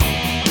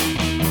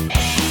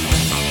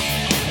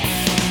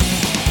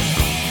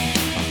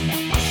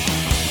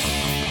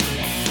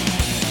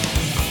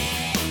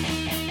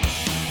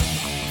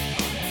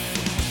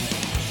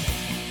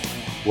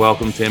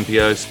Welcome to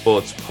MPO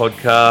Sports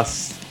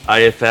Podcast,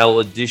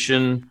 AFL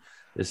edition.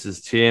 This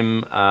is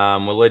Tim.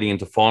 We're leading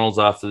into finals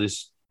after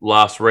this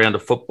last round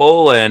of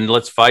football, and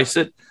let's face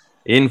it,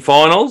 in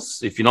finals,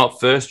 if you're not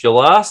first, you're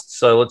last.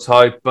 So let's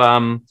hope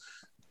the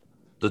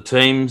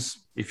teams,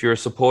 if you're a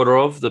supporter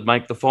of, that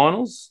make the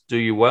finals, do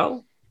you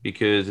well,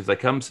 because if they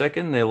come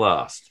second, they're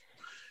last.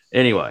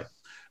 Anyway,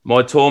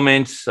 my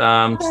torment's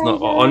my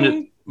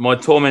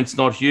torment's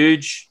not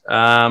huge.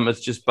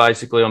 It's just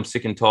basically I'm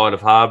sick and tired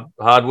of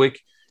Hardwick.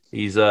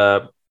 He's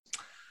if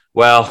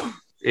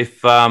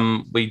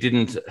we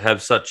didn't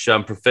have such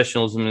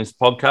professionalism in this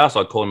podcast,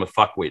 I'd call him a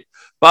fuckwit.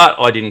 But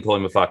I didn't call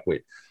him a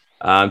fuckwit.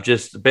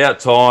 Just about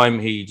time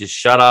he just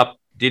shut up,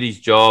 did his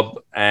job,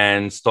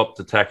 and stopped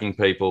attacking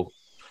people.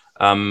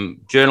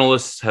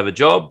 Journalists have a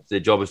job.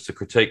 Their job is to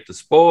critique the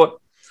sport.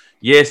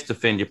 Yes,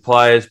 defend your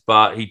players,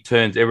 but he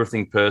turns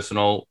everything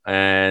personal.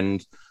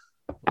 And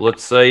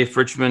let's see if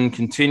Richmond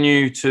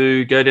continue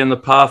to go down the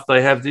path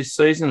they have this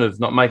season of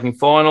not making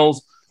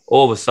finals.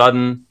 All of a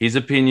sudden, his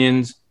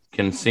opinions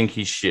can sink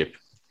his ship.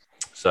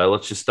 So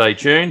let's just stay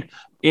tuned.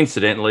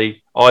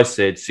 Incidentally, I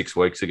said 6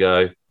 weeks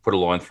ago, put a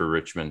line through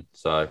Richmond.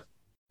 So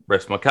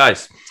rest my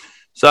case.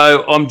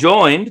 So I'm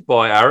joined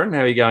by Aaron.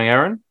 How are you going,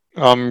 Aaron?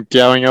 I'm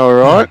going all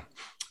right.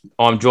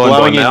 I'm joined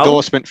by Mel.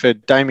 Endorsement for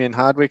Damien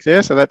Hardwick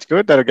there, so that's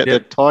good. That'll get the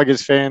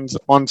Tigers fans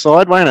on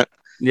side, won't it?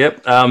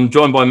 Yep.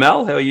 Joined by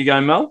Mel. How are you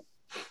going, Mel?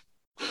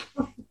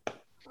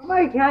 I'm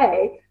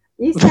okay.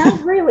 You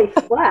sound really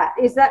flat.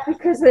 Is that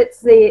because it's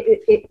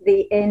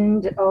the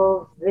end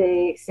of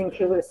the St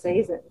Kilda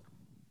season?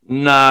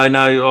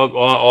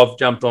 No. I've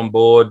jumped on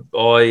board.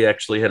 I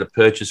actually had a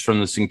purchase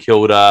from the St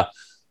Kilda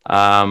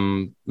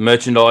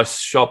merchandise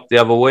shop the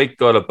other week.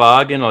 Got a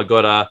bargain. I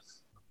got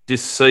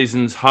this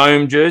season's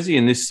home jersey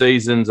and this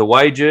season's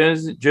away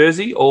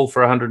jersey, all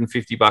for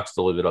 $150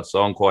 delivered.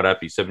 So I'm quite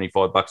happy.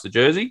 $75 a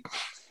jersey,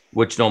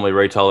 which normally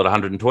retail at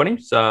 120.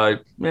 So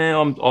yeah,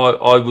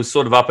 I was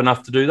sort of up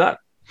enough to do that.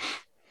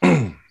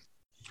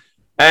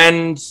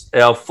 And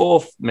our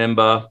fourth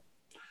member,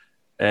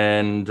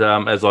 and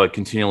as I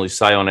continually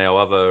say on our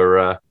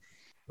other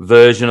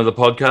version of the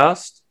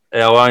podcast,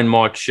 our own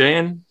Mike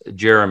Sheehan.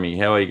 Jeremy,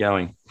 how are you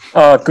going?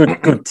 Oh,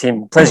 good,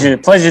 Tim. Pleasure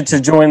to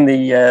join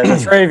the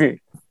three of you.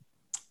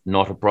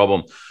 Not a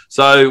problem.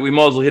 So we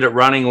might as well hit it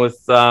running with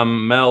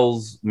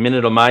Mel's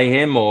Minute of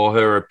Mayhem or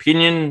her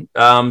opinion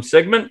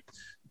segment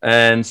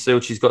and see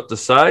what she's got to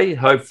say.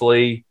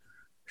 Hopefully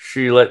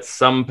she lets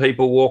some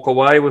people walk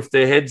away with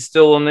their heads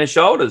still on their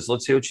shoulders.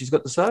 Let's hear what she's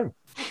got to say.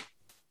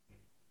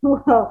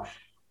 Well,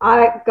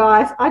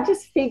 I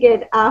just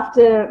figured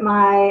after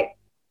my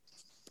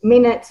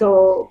minutes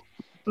or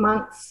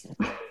months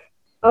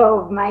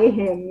of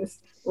mayhems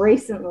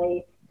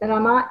recently that I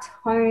might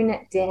tone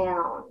it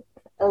down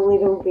a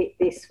little bit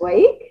this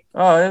week.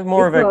 Oh,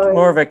 more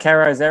of a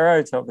Caro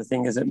Zero type of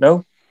thing, is it,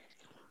 Mel?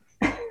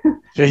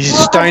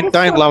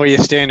 Don't lower your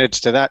standards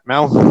to that,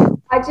 Mel.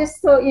 I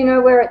just thought,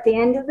 we're at the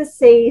end of the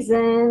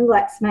season.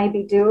 Let's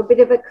maybe do a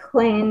bit of a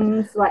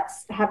cleanse.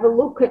 Let's have a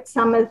look at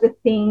some of the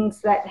things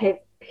that have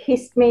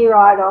pissed me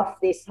right off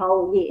this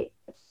whole year.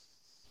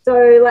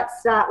 So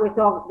let's start with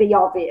the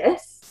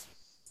obvious,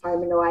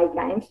 home and away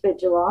games for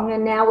Geelong.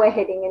 And now we're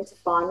heading into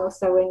finals,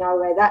 so we know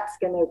where that's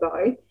going to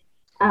go.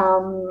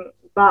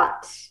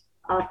 But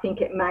I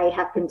think it may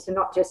happen to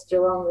not just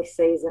Geelong this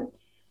season.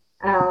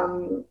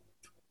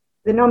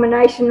 The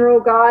nomination rule,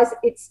 guys,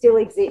 it still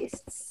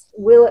exists.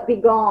 Will it be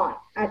gone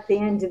at the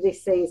end of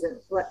this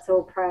season? Let's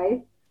all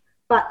pray.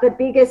 But the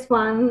biggest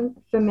one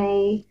for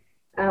me,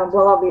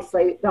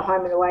 obviously the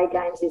home and away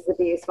games is the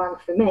biggest one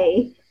for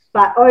me.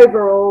 But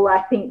overall,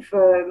 I think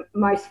for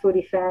most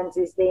footy fans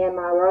is the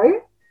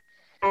MRO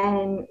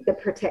and the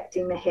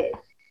protecting the head.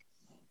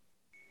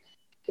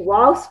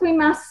 Whilst we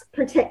must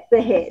protect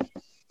the head,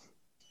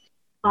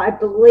 I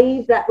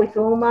believe that with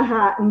all my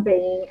heart and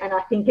being, and I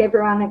think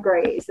everyone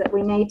agrees that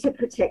we need to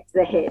protect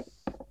the head.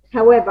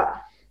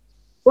 However,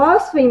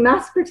 whilst we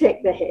must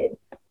protect the head,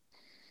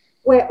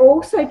 we're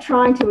also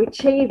trying to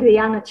achieve the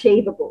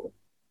unachievable.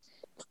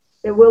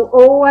 There will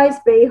always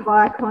be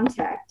high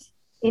contact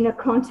in a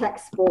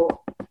contact sport,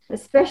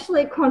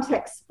 especially a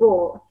contact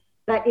sport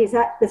that is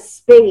at the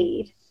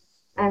speed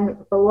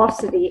and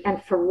velocity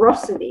and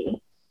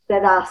ferocity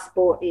that our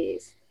sport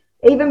is.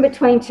 Even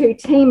between two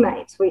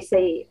teammates, we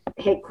see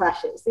head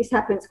clashes. This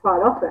happens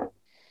quite often.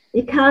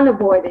 You can't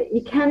avoid it.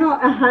 You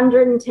cannot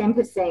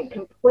 110%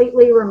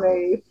 completely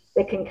remove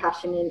the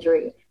concussion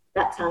injury.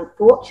 That's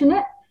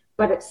unfortunate,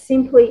 but it's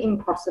simply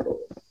impossible.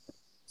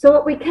 So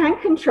what we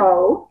can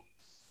control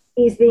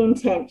is the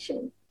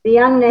intention, the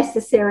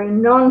unnecessary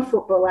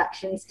non-football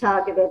actions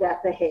targeted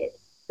at the head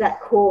that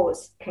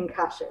cause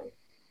concussion.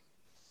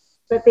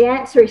 But the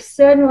answer is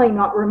certainly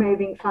not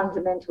removing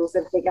fundamentals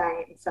of the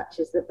game, such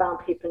as the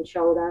bump, hip and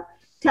shoulder,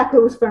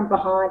 tackles from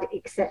behind,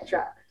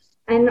 etc.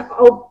 And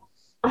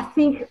I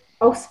think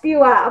I'll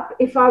spew up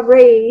if I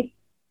read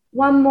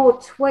one more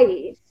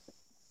tweet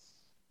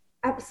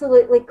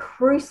absolutely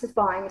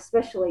crucifying,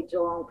 especially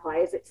Geelong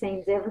players. It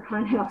seems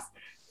everyone else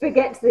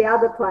forgets the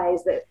other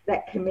players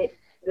that commit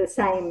the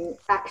same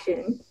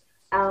action.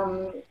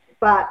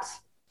 But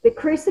the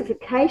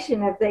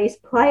crucifixion of these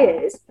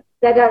players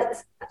that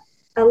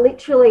are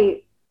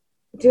literally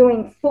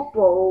doing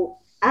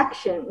football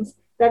actions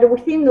that are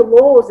within the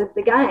laws of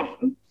the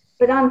game,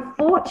 but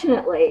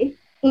unfortunately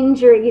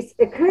injuries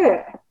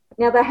occur.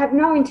 Now, they have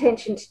no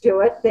intention to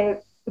do it.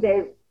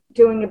 They're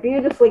doing a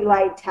beautifully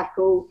laid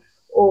tackle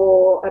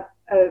or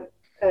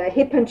a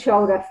hip and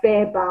shoulder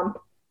fair bump,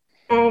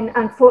 and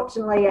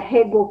unfortunately a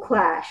head will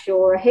clash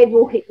or a head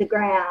will hit the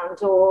ground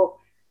or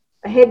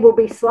a head will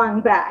be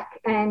slung back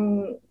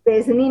and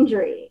there's an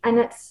injury, and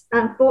it's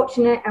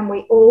unfortunate and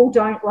we all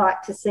don't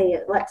like to see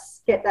it.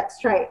 Let's get that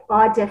straight.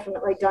 I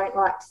definitely don't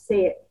like to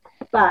see it,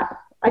 but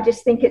I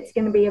just think it's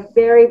going to be a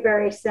very,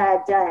 very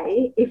sad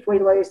day if we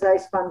lose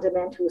those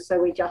fundamentals.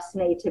 So we just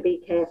need to be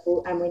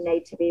careful and we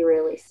need to be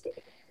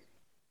realistic.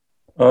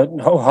 I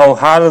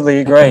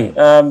wholeheartedly agree.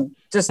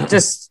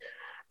 Just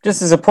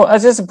as a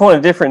point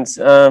of difference,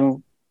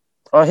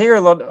 I hear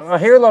a lot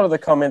of the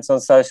comments on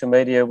social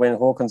media when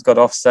Hawkins got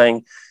off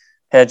saying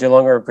how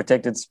Geelong are a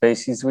protected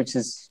species, which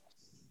is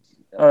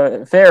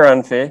fair or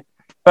unfair.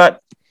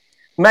 But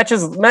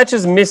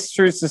matches missed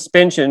through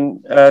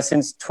suspension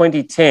since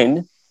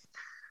 2010.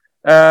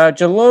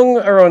 Geelong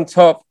are on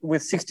top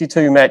with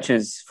 62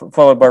 matches,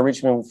 followed by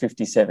Richmond with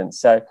 57.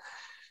 So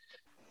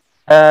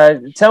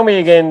tell me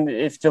again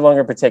if Geelong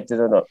are protected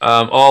or not.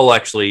 I'll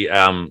actually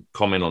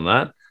comment on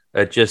that.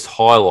 It just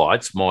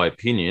highlights my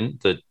opinion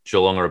that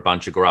Geelong are a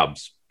bunch of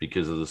grubs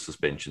because of the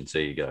suspensions.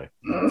 There you go.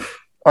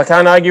 I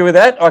can't argue with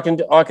that. I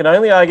can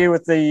only argue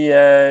with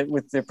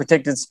the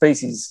protected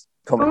species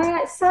comment. I mean,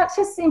 it's such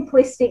a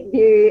simplistic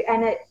view,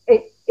 and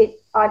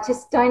I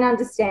just don't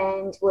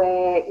understand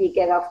where you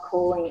get off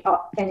calling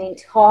an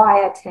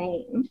entire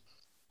team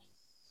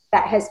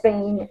that has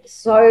been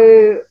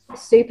so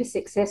super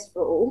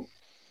successful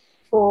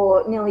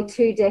for nearly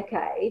 2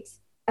 decades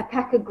a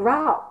pack of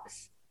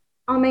grubs.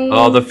 I mean,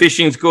 the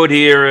fishing's good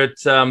here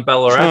at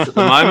Ballarat at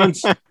the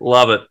moment.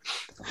 Love it.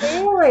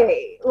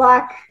 Really?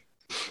 Like,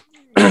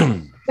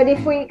 but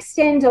if we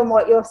extend on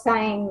what you're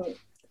saying,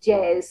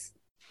 Jez,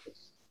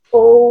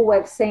 all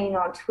we've seen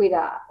on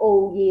Twitter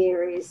all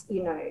year is,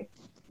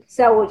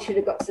 Selwood should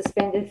have got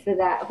suspended for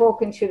that.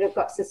 Hawkins should have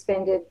got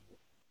suspended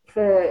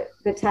for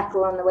the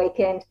tackle on the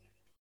weekend.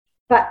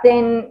 But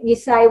then you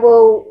say,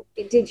 well,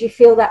 did you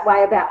feel that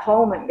way about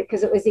Holman?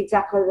 Because it was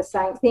exactly the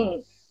same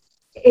thing.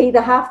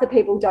 Either half the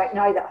people don't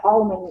know that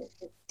Holman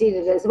did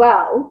it as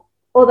well,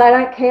 or they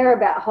don't care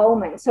about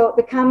Holman. So it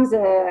becomes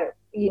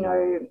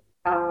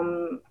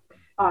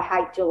I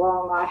hate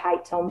Geelong, I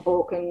hate Tom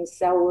Hawkins,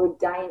 Selwood,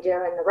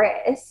 Danger and the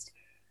rest.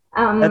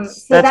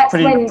 That's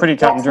pretty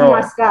cut and dry.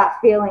 When I start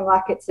feeling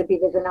like it's a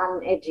bit of an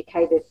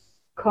uneducated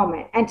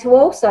comment. And to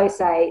also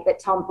say that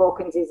Tom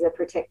Hawkins is a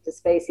protected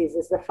species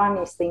is the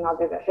funniest thing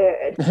I've ever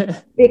heard,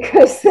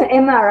 because the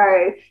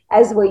MRO,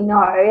 as we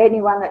know,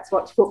 anyone that's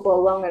watched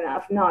football long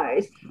enough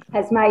knows,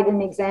 has made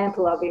an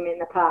example of him in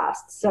the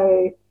past.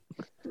 So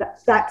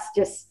that's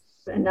just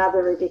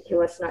another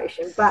ridiculous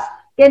notion. But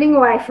getting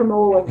away from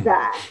all of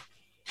that,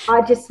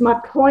 my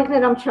point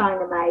that I'm trying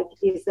to make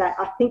is that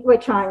I think we're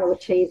trying to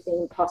achieve the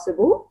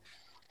impossible.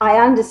 I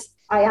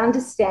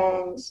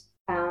understand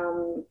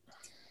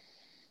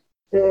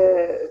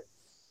the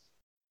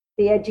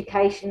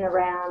education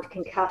around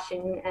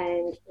concussion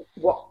and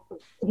what,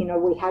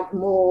 we have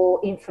more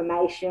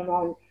information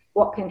on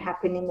what can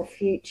happen in the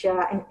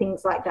future and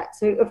things like that.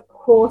 So of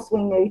course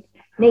we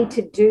need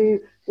to do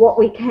what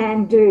we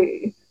can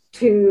do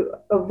to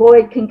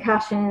avoid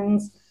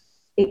concussions,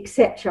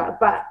 etc.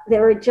 But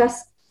there are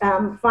just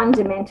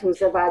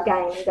fundamentals of our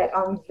game that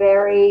I'm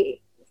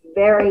very,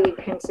 very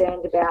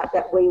concerned about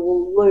that we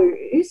will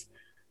lose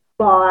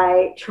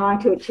by trying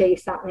to achieve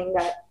something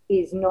that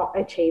is not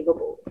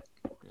achievable.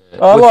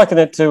 I liken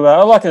it to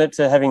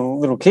having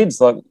little kids,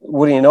 like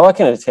Woody and I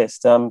can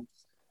attest. They're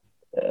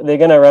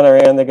going to run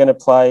around, they're going to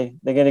play,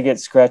 they're going to get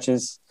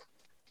scratches.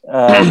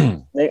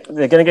 They're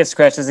going to get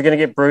scratches, they're going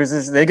to get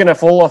bruises, they're going to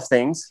fall off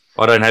things.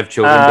 I don't have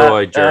children, do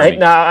I, Jeremy?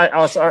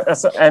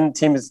 And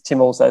Tim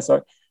also,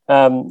 sorry.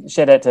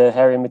 Shout out to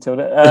Harry and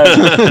Matilda.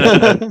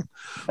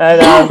 They're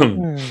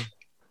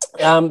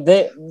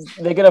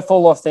going to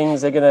fall off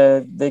things. They're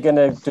going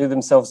to do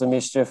themselves a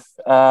mischief.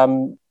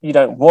 You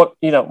don't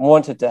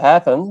want it to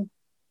happen,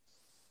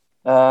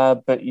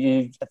 but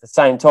you at the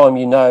same time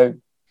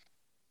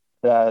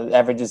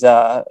averages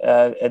are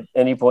at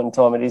any point in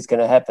time it is going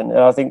to happen, and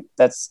I think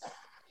that's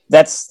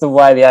the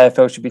way the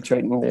AFL should be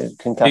treating the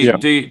concussion.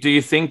 Do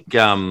you think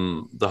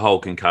the whole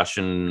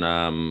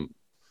concussion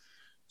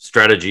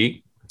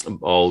strategy,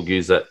 I'll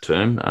use that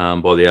term,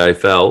 by the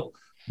AFL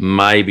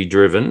may be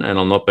driven, and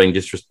I'm not being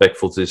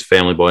disrespectful to this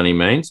family by any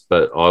means,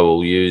 but I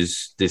will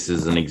use this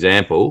as an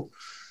example.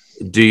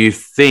 Do you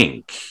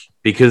think,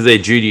 because they're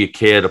duty of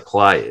care to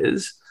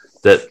players,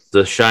 that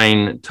the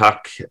Shane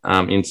Tuck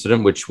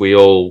incident, which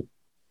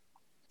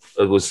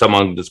it was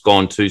someone that's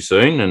gone too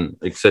soon and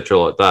et cetera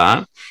like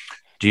that,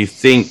 do you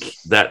think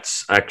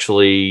that's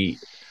actually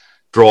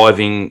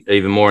driving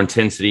even more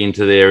intensity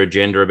into their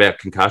agenda about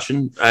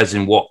concussion, as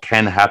in what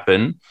can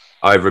happen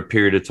over a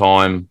period of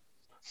time,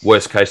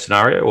 worst case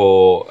scenario?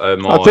 Or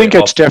I think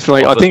it's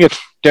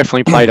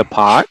definitely played a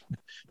part.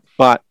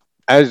 But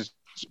as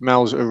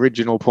Mel's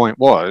original point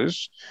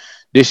was,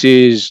 this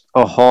is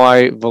a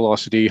high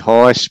velocity,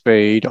 high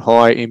speed,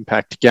 high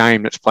impact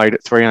game that's played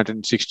at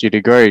 360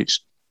 degrees.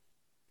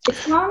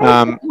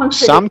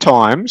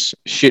 Sometimes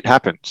shit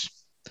happens.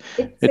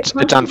 It's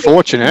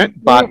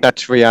unfortunate, but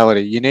that's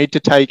reality. You need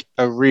to take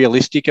a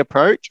realistic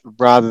approach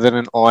rather than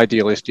an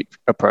idealistic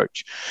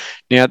approach.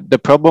 Now, the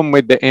problem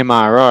with the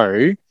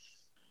MRO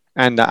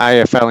and the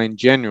AFL in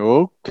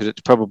general, because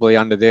it's probably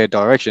under their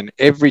direction,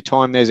 every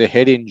time there's a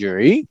head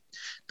injury,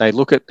 they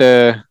look at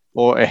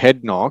or a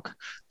head knock,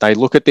 they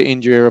look at the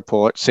injury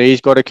report, see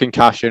he's got a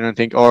concussion and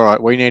think, all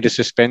right, we need to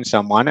suspend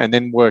someone, and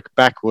then work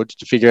backwards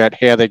to figure out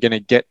how they're going to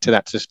get to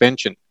that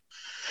suspension.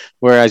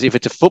 Whereas if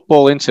it's a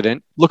football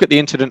incident, look at the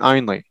incident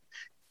only.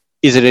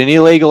 Is it an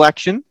illegal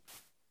action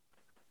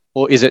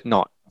or is it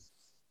not?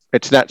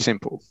 It's that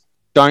simple.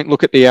 Don't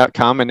look at the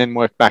outcome and then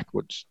work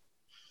backwards.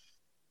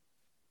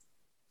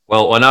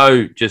 Well, I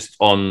know just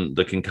on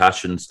the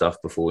concussion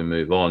stuff before we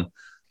move on,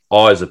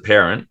 I, as a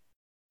parent,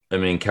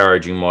 am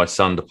encouraging my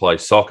son to play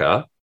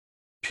soccer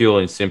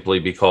purely and simply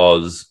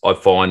because I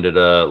find it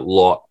a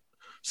lot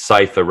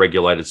safer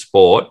regulated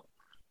sport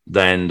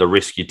than the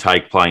risk you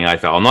take playing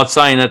AFL. I'm not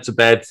saying that's a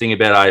bad thing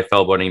about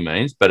AFL by any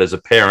means, but as a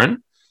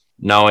parent,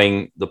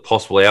 knowing the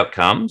possible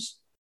outcomes,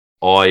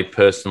 I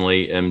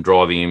personally am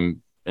driving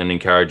him and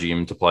encouraging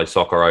him to play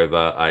soccer over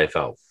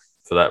AFL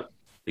for that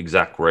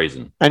exact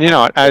reason. And you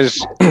know, as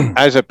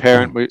a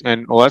parent,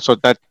 and all that sort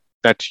of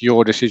that's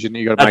your decision that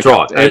you got to make.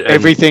 That's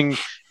right.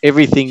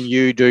 Everything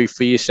you do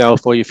for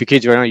yourself or for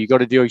kids, you got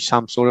to do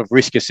some sort of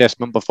risk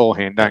assessment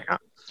beforehand, don't you?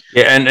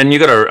 Yeah, and you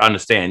got to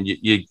understand,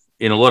 you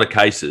in a lot of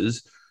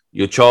cases,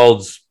 your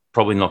child's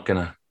probably not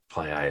going to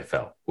play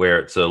AFL, where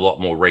it's a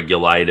lot more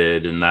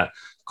regulated, and that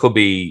could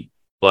be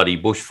bloody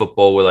bush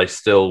football where they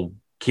still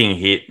king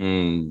hit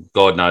and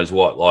God knows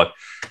what. Like,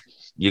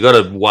 you got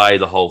to weigh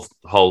the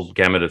whole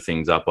gamut of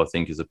things up, I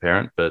think, as a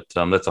parent. But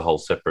that's a whole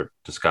separate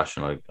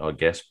discussion, I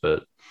guess.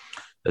 But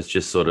that's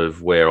just sort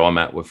of where I'm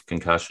at with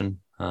concussion.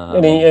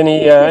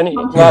 Any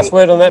last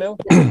word on that, El?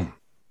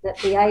 That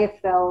the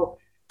AFL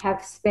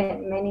have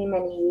spent many,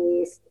 many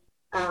years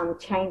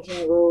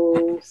changing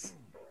rules,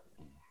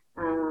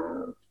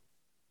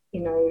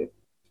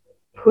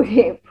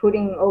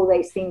 putting all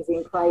these things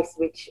in place,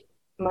 which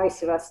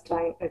most of us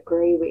don't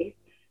agree with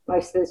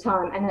most of the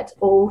time. And it's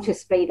all to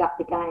speed up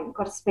the game.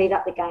 Got to speed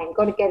up the game.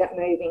 Got to get it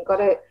moving. Got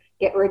to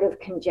get rid of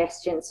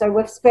congestion. So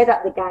we've sped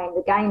up the game.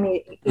 The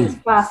game is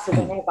faster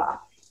than ever.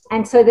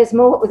 And so there's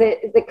more,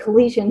 the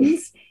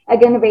collisions are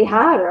going to be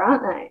harder,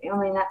 aren't they? I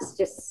mean, that's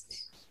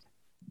just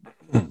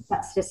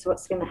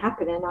what's going to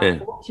happen. And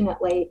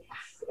unfortunately,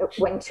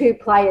 when two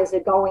players are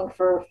going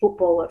for a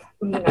football of,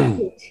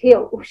 full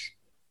tilt,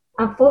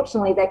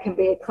 unfortunately, there can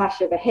be a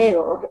clash of a head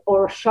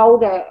or a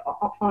shoulder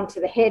onto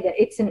the head.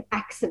 It's an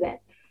accident,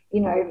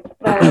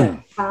 a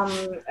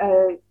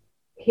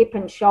hip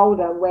and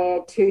shoulder where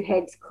two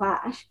heads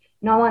clash.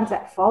 No one's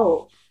at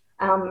fault.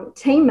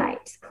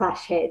 Teammates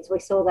clash heads. We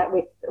saw that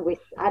with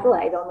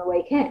Adelaide on the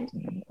weekend.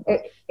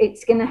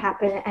 It's going to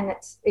happen, and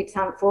it's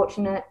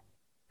unfortunate.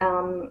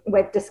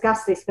 We've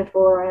discussed this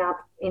before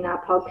in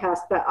our podcast,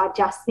 but I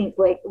just think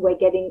we're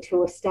getting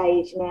to a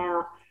stage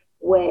now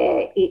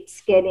where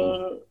it's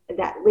getting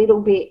that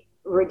little bit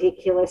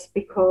ridiculous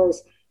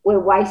because we're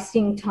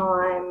wasting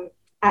time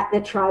at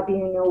the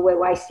tribunal, we're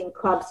wasting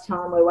clubs'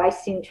 time, we're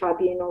wasting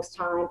tribunals'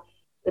 time,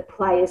 the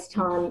players'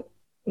 time,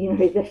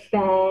 the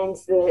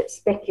fans, the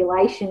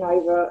speculation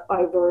over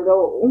it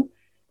all,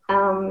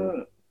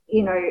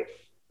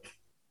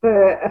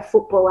 for a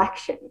football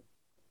action.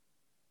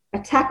 A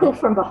tackle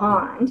from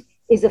behind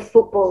is a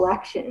football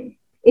action.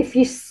 If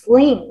you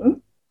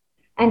sling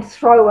and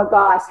throw a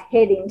guy's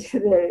head into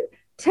the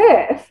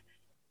turf,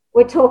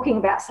 we're talking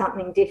about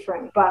something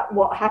different. But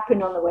what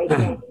happened on the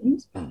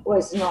weekend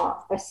was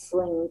not a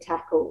sling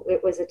tackle.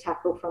 It was a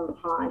tackle from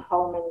behind.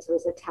 Holman's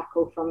was a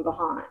tackle from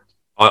behind.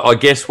 I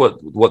guess what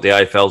the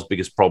AFL's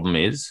biggest problem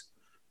is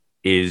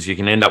you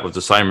can end up with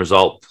the same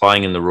result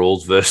playing in the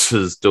rules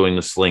versus doing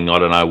the sling. I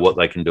don't know what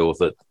they can do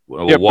with it.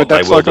 Yeah, but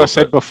that's like I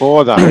said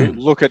before, though.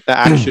 Look at the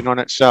action on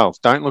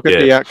itself. Don't look at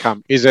the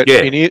outcome. Is it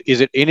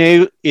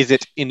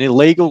an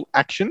illegal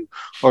action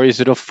or is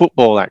it a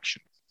football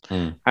action?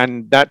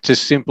 And that's as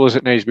simple as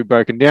it needs to be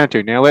broken down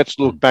to. Now let's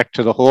look back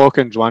to the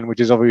Hawkins one, which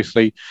is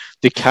obviously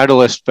the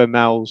catalyst for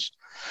Mel's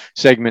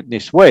segment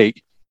this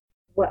week.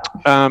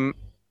 Well.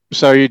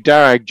 So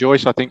Darragh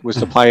Joyce, I think, was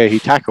the player he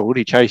tackled.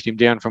 He chased him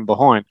down from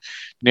behind.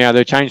 Now,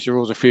 they changed the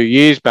rules a few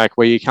years back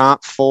where you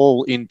can't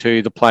fall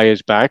into the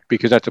player's back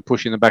because that's a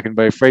push in the back and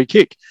be a free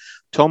kick.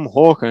 Tom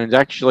Hawkins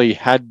actually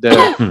had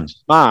the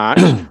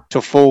smarts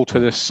to fall to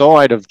the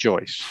side of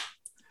Joyce.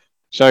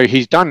 So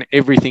he's done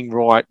everything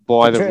right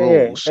by the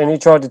rules. And he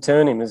tried to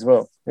turn him as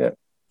well. Yeah.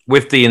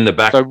 With the in the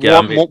back. So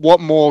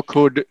what more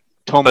could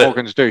Tom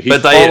Hawkins do. He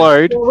but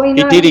followed. Well,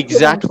 He did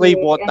exactly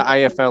what the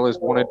AFL has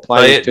wanted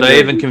players to do. They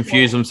even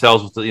confuse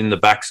themselves with the in the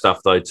back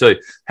stuff though too.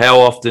 How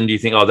often do you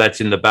think, oh,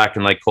 that's in the back,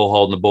 and they call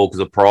holding the ball because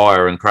of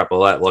prior and crap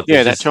like that? Like,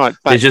 Yeah, that's right.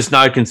 But there's just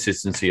no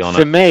consistency on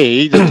for it.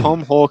 me, the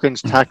Tom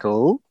Hawkins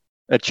tackle,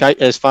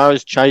 as far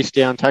as chase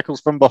down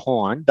tackles from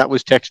behind, that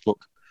was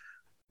textbook.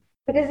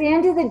 But at the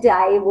end of the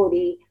day,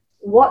 Woody,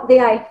 what the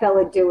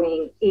AFL are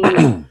doing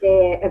is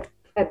they're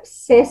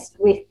obsessed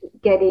with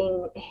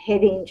getting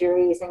head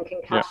injuries and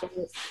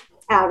concussions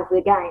out of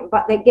the game,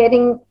 but they're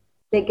getting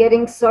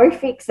so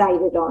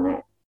fixated on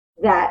it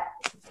that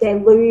they're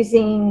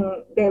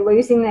losing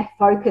their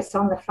focus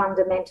on the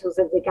fundamentals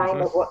of the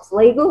game of what's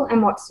legal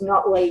and what's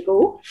not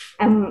legal,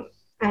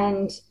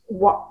 and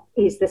what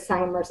is the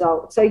same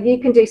result. So you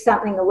can do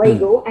something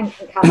illegal and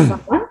concuss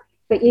someone,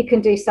 but you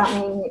can do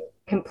something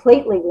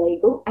completely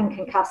legal and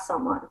concuss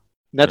someone.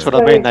 That's what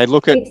I mean.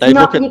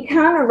 You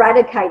can't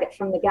eradicate it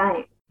from the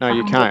game. No,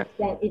 you can't.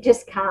 You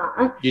just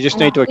can't. You just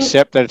need to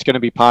accept that it's going to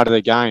be part of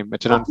the game.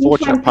 It's an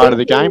unfortunate part of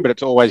the game, but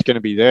it's always going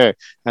to be there.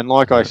 And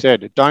like I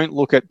said, don't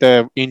look at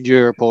the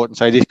injury report and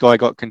say this guy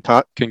got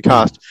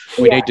concussed.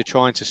 We need to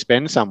try and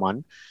suspend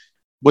someone.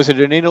 Was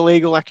it an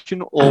illegal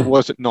action or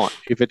was it not?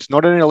 If it's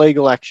not an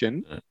illegal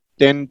action,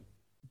 then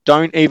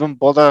don't even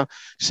bother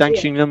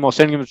sanctioning them or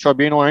sending them to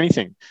tribunal or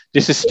anything.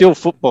 This is still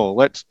football.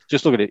 Let's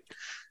just look at it.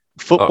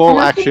 Football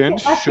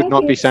actions should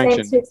not be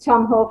sanctioned. With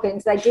Tom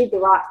Hawkins, they did the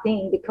right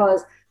thing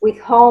because with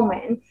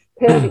Holman,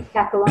 perfect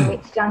tackle on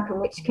Mitch Duncan,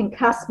 which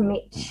concussed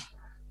Mitch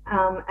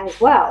as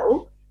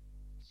well,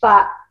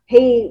 but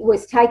he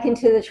was taken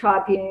to the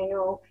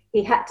tribunal.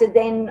 He had to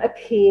then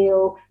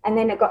appeal, and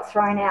then it got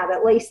thrown out.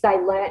 At least they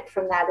learnt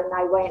from that, and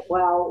they went,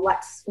 well,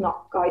 let's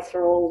not go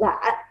through all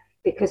that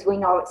because we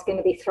know it's going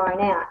to be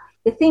thrown out.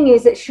 The thing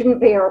is, it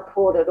shouldn't be a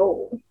report at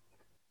all.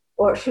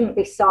 Or it shouldn't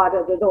be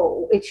cited at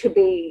all. It should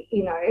be,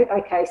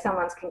 okay,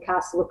 someone's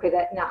concussed, look at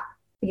it. No,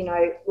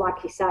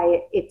 like you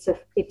say, it's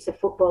a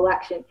football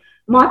action.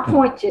 My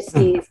point just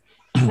is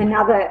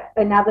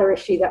another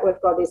issue that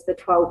we've got is the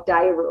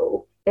 12-day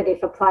rule, that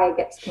if a player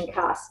gets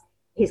concussed,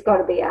 he's got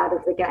to be out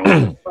of the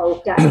game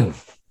for 12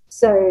 days.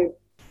 So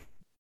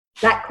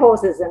that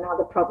causes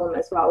another problem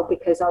as well,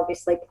 because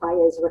obviously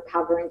players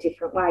recover in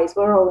different ways.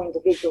 We're all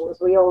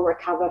individuals. We all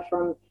recover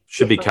from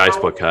should be case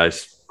by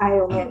case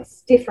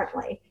ailments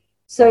differently.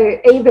 So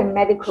even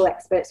medical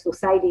experts will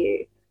say to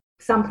you,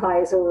 some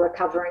players will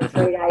recover in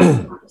 3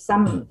 days,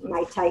 some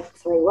may take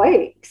 3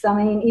 weeks. I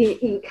mean,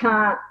 you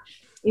can't,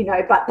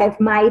 but they've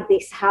made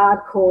this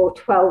hardcore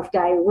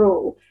 12-day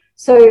rule.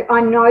 So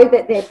I know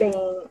that they're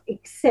being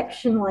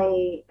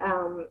exceptionally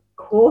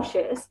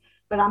cautious,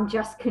 but I'm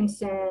just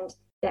concerned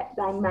that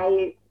they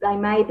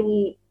may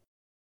be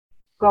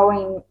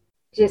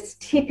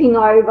just tipping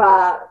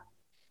over,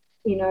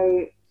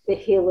 the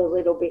hill a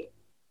little bit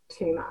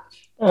too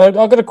much. I've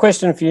got a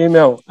question for you,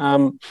 Mel.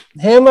 How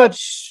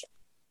much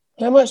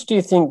do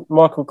you think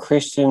Michael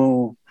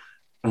Christian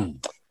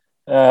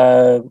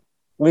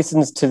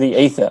listens to the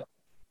ether?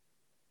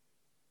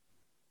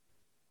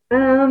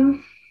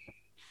 I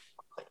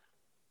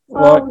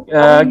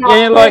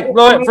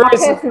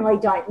personally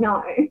don't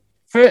know.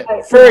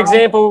 For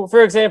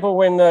example,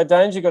 when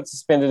Danger got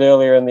suspended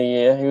earlier in the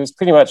year, he was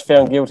pretty much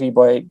found guilty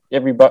by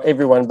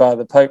everyone bar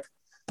the Pope.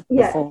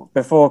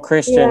 Before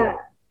Christian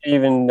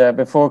even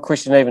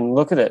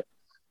look at it.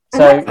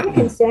 And that's the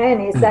concern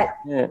is that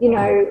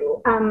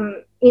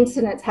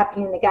incidents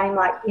happen in the game,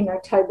 like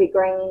Toby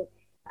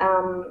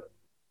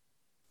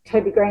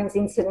Green's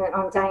incident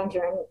on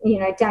Danger,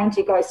 and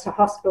Danger goes to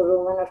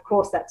hospital, and of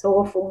course that's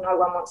awful. No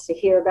one wants to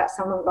hear about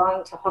someone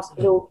going to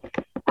hospital,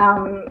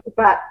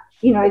 but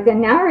the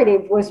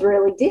narrative was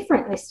really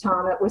different this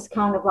time. It was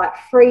kind of like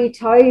free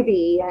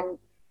Toby, and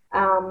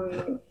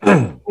the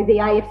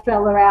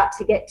AFL are out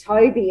to get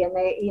Toby, and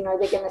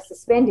they're going to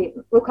suspend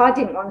him. Look, I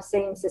didn't want to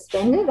see him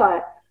suspended.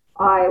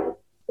 I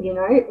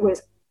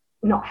was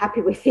not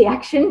happy with the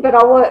action, but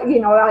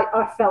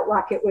I felt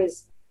like it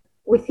was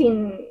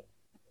within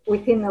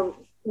the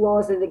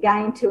laws of the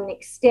game to an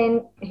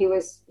extent. He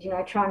was,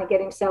 trying to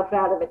get himself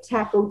out of a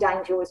tackle.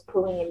 Danger was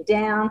pulling him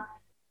down.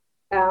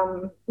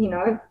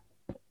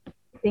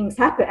 Things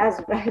happen,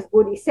 as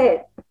Woody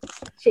said,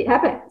 shit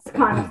happens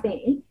kind of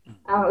thing.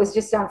 It was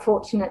just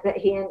unfortunate that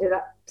he ended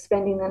up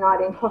spending the night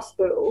in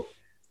hospital.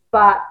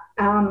 But,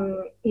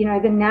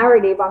 the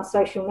narrative on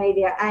social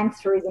media and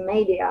through the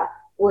media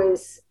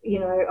was,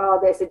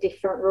 there's a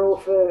different rule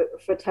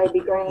for Toby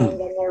Green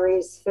than there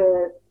is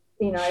for,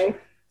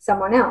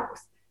 someone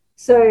else.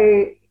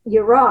 So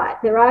you're right,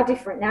 there are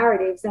different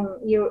narratives, and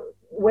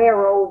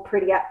we're all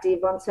pretty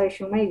active on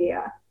social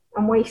media,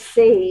 and we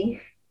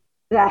see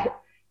that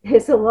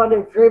there's a lot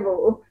of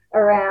dribble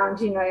around,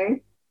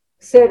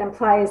 certain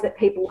players that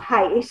people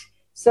hate.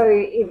 So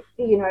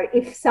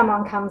if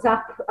someone comes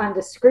up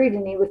under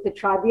scrutiny with the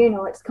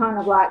tribunal, it's kind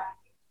of like,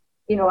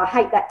 I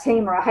hate that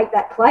team or I hate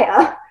that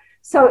player.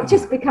 So it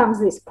just becomes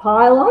this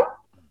pile-on.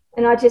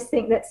 And I just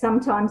think that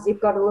sometimes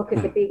you've got to look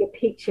at the bigger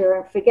picture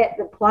and forget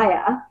the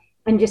player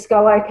and just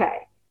go,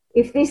 okay,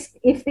 if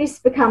this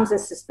becomes a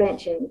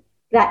suspension,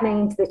 that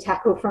means the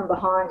tackle from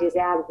behind is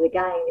out of the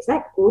game. Is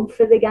that good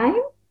for the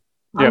game?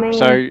 Yep. I mean,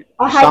 So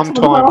I hate Tom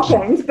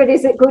Hawkins, but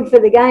is it good for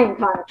the game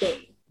kind of thing?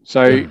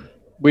 So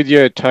with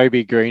your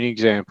Toby Green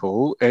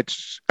example,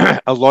 it's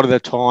a lot of the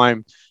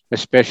time,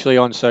 especially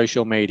on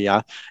social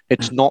media,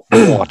 it's not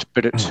what,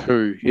 but it's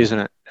who, isn't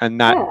it?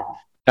 And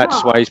that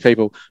sways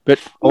people. But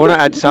I want to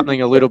add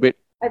something a little bit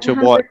to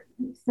what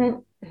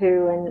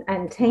who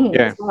and team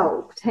as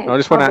well. I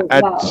just want to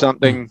add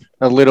something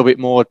a little bit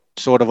more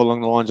sort of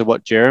along the lines of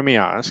what Jeremy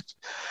asked.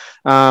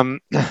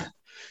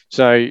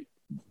 So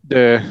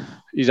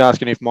he's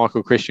asking if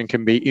Michael Christian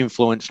can be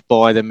influenced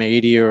by the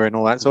media and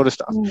all that sort of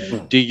stuff.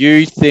 Do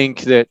you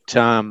think that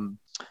the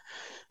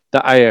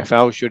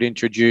AFL should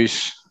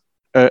introduce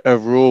a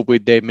rule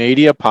with their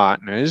media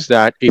partners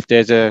that if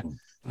there's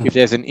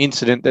an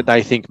incident that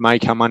they think may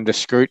come under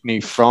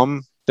scrutiny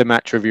from the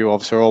match review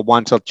officer, or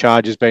once a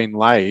charge has been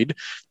laid,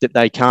 that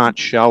they can't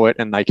show it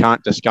and they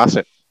can't discuss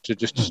it to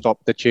just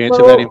stop the chance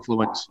of that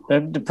influence?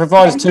 It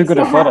provides too good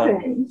a fodder.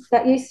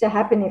 That used to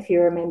happen, if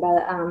you remember,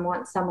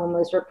 once someone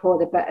was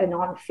reported, but an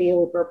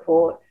on-field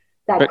report.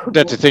 But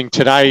that's the thing.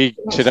 Today,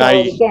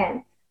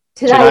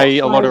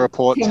 a lot of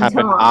reports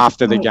happen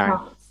after the game.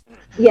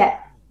 Yeah,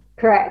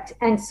 correct.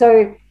 And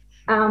so,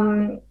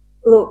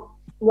 look,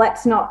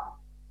 let's not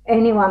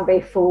anyone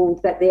be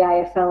fooled that the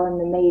AFL and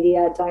the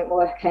media don't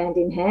work hand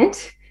in hand,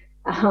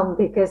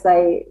 because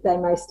they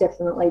most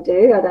definitely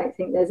do. I don't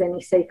think there's any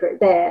secret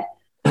there.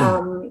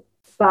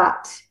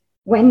 But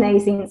when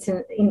these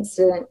incidents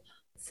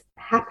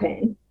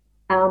happen,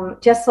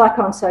 just like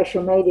on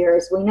social media,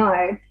 as we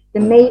know, the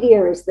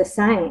media is the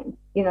same.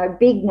 You know,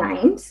 big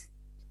names.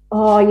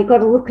 Oh, you got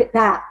to look at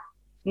that.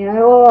 You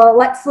know, oh,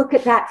 let's look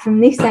at that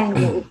from this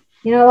angle.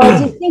 You know, oh,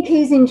 do you think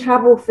he's in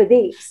trouble for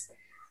this?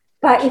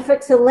 But if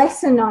it's a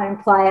lesser known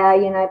player,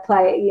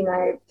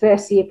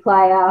 first year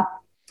player,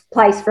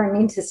 plays for an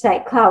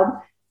interstate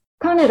club,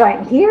 kind of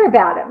don't hear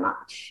about it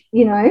much,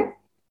 you know.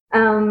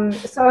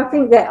 So I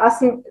think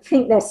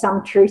there's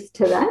some truth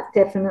to that,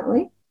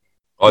 definitely.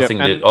 I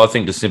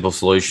think the simple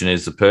solution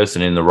is the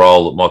person in the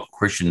role that Michael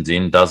Christian's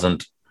in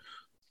doesn't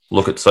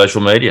look at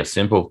social media.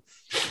 Simple.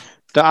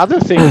 The other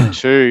thing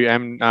too,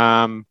 and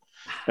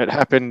it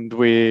happened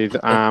with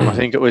I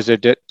think it was a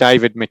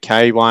David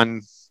McKay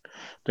one.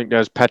 I think there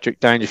was Patrick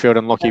Dangerfield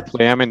and Lockie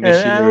Plowman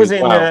this year. It was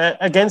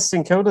against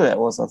St Kilda, that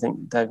was, I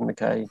think, David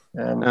McKay.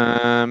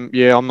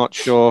 I'm not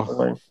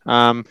sure.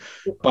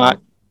 But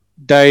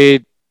they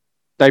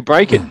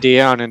break it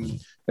down,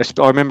 and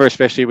I remember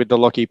especially with the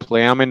Lockie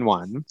Plowman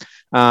one,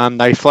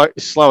 they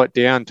slow it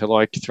down to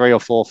like 3 or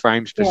 4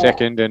 frames per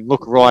second and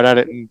look right at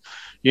it, and,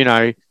 you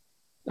know,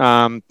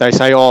 they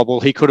say, oh, well,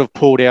 he could have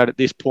pulled out at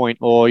this point,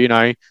 or, you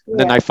know,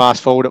 then they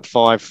fast forward at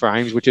 5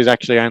 frames, which is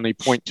actually only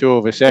 0.2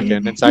 of a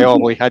second, and say, oh,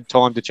 well, he had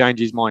time to change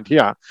his mind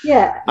here.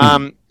 Yeah.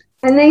 And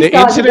these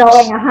guys are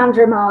going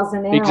 100 miles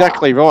an hour.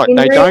 Exactly right.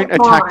 They don't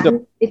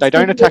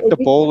attack the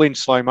ball in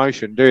slow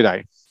motion, do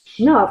they?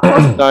 No, of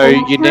course. So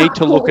you need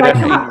to look at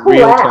it in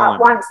real time.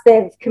 Once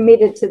they've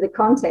committed to the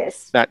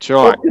contest. That's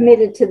right. They've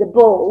committed to the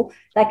ball.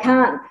 They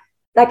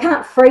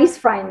can't freeze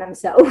frame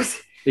themselves.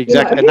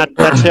 Exactly, you know?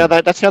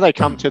 And that's how they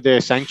come to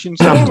their sanctions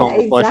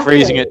sometimes, by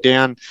freezing it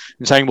down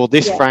and saying, well,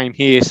 this frame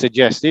here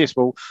suggests this.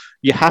 Well,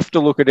 you have to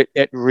look at it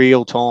at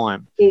real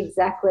time.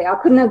 Exactly. I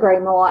couldn't agree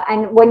more.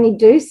 And when you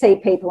do see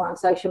people on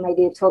social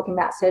media talking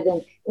about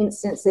certain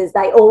instances,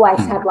 they always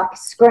have like a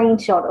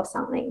screenshot or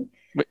something.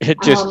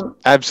 It's just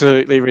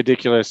absolutely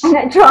ridiculous. And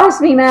it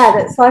drives me mad.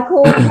 It's like,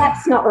 well,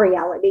 that's not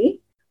reality.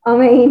 I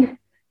mean,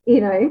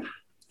 you know.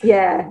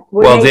 Yeah.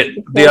 Well,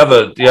 the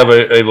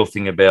other evil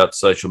thing about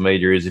social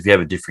media is if you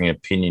have a differing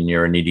opinion,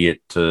 you're an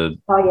idiot. You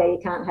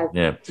can't have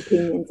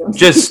opinions. On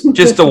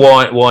just to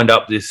wind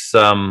up this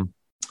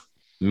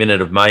minute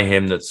of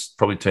mayhem that's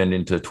probably turned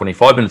into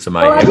 25 minutes of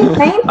mayhem.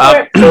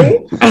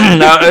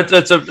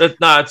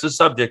 It's a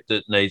subject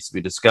that needs to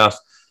be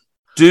discussed.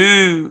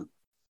 Do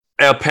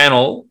our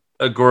panel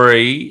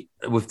agree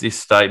with this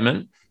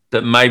statement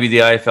that maybe the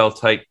AFL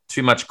take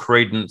too much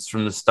credence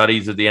from the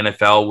studies of the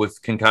NFL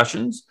with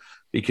concussions?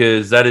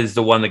 Because that is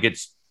the one that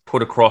gets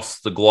put across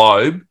the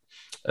globe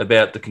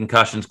about the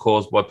concussions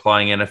caused by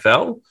playing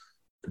NFL.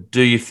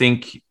 Do you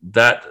think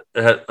that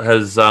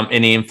has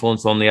any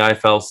influence on the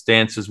AFL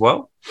stance as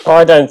well?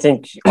 I don't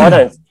think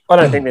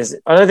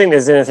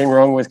there's anything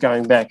wrong with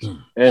going back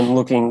and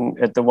looking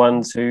at the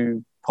ones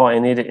who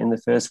pioneered it in the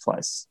first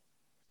place.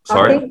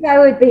 Sorry? I think they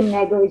would be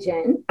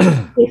negligent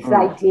if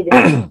they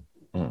didn't.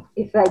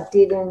 If they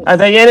didn't,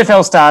 the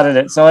NFL started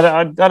it, so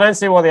I don't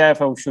see why the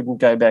AFL shouldn't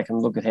go back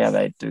and look at how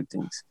they do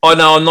things. I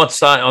know. I'm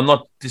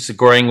not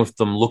disagreeing with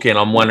them looking.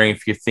 I'm wondering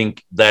if you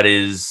think that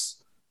is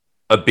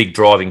a big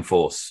driving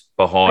force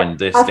behind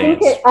their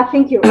stance. I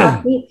think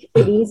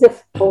it is a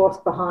force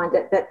behind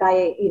it, that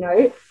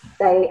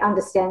they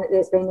understand that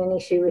there's been an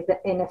issue with the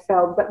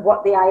NFL. But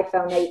what the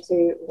AFL need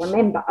to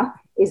remember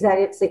is that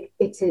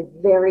it's a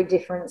very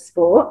different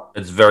sport.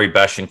 It's very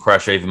bash and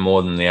crash, even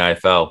more than the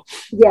AFL.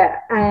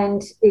 Yeah,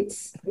 and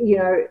it's, you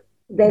know,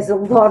 there's a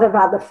lot of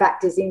other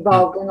factors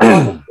involved, and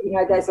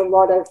there's a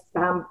lot of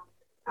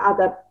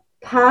other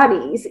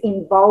parties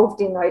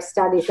involved in those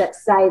studies that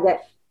say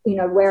that, you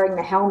know, wearing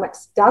the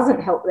helmets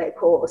doesn't help their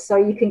cause. So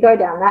you can go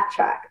down that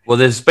track. Well,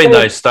 there's been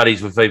those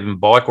studies with even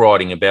bike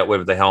riding about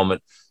whether the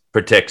helmet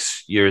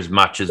protects you as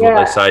much as what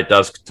they say it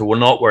does to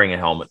not wearing a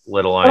helmet,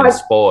 let alone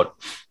sport.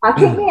 I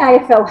think the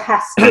AFL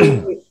has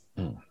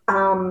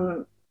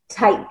to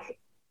take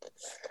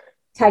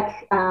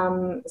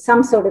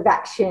some sort of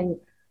action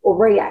or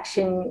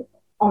reaction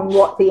on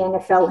what the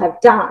NFL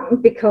have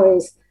done,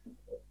 because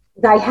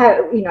they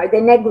have, you know,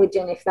 they're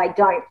negligent if they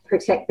don't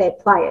protect their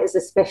players,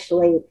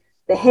 especially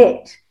the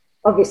head,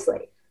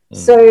 obviously.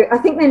 So I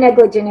think they're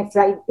negligent if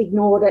they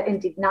ignored it and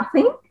did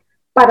nothing.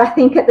 But I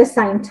think at the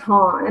same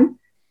time,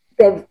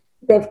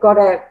 they've got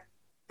to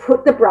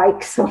put the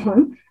brakes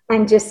on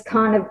and just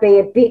kind of be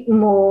a bit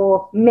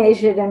more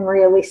measured and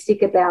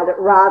realistic about it,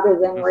 rather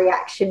than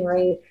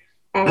reactionary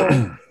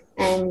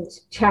and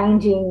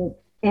changing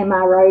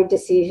MRO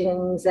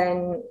decisions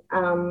and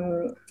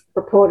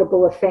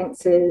reportable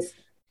offences,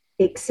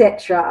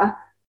 etc.,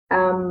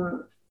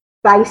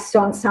 based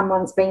on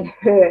someone's been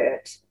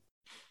hurt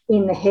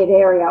in the head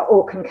area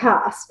or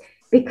concussed.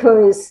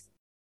 Because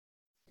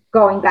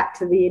going back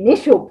to the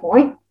initial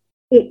point,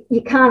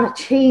 you can't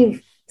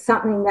achieve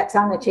something that's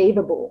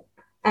unachievable,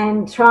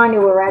 and trying to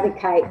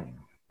eradicate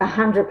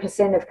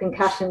 100% of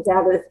concussions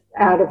out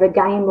of a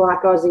game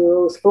like Aussie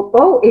rules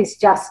football is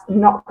just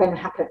not going to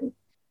happen.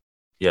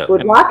 Yeah,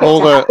 would like it to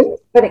happen,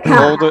 but it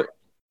can't.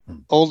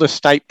 All the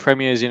state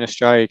premiers in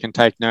Australia can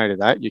take note of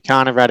that. You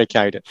can't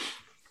eradicate it.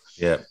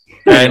 Yeah.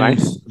 Anyway.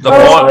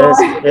 We're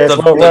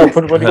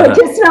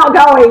just not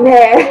going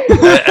there.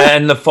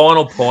 And the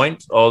final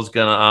point I was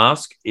going to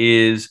ask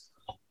is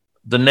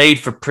the need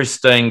for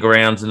pristine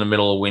grounds in the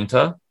middle of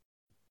winter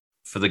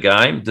for the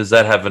game. Does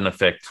that have an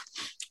effect?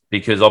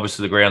 Because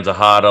obviously the grounds are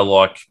harder,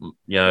 like,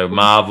 you know,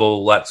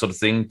 Marvel, that sort of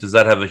thing. Does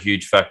that have a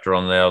huge factor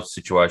on our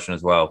situation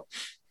as well?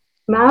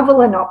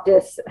 Marvel and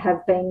Optus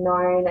have been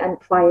known, and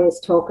players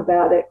talk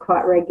about it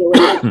quite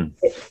regularly.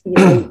 You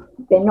know,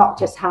 they're not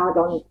just hard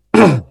on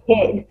the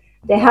head,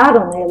 they're hard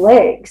on their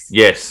legs.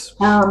 Yes.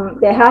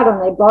 They're hard on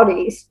their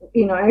bodies,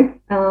 you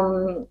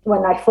know,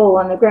 when they fall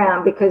on the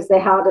ground, because they're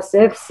harder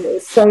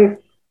surfaces. So,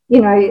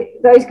 you know,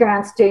 those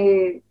grounds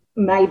do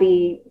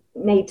maybe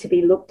need to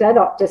be looked at.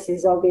 Optus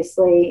is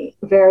obviously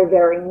very,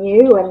 very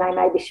new, and they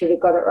maybe should have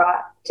got it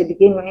right to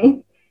begin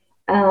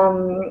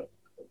with.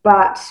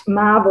 But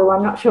Marvel,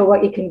 I'm not sure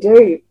what you can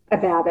do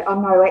about it.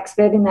 I'm no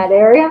expert in that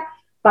area,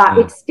 but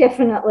it's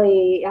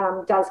definitely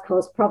does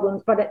cause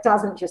problems. But it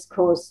doesn't just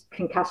cause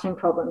concussion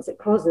problems; it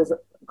causes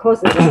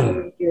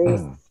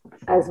injuries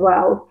as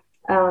well.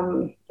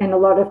 And a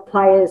lot of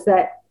players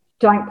that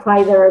don't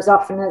play there as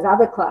often as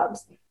other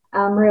clubs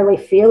really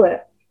feel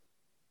it.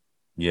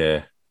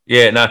 Yeah.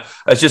 Yeah, no,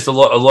 it's just a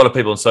lot of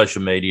people on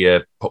social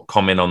media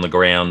comment on the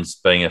grounds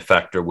being a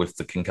factor with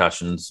the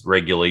concussions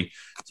regularly.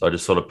 So I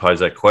just sort of pose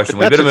that question.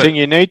 That's the thing.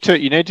 You need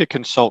to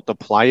consult the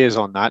players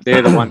on that.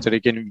 They're the ones that are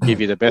going to give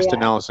you the best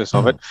analysis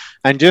of it.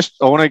 And just,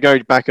 I want to go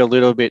back a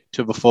little bit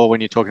to before, when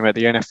you're talking about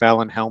the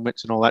NFL and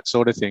helmets and all that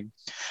sort of thing.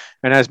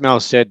 And as Mel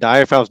said, the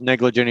AFL is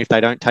negligent if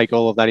they don't take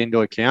all of that into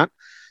account.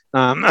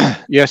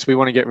 Yes, we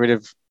want to get rid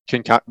of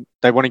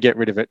they want to get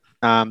rid of it.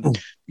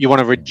 You want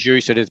to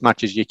reduce it as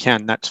much as you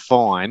can. That's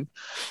fine.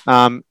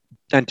 And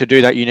to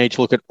do that, you need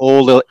to look at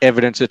all the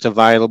evidence that's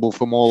available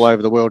from all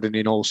over the world and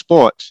in all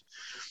sports.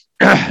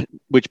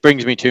 Which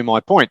brings me to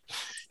my point.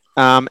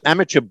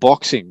 Amateur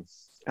boxing,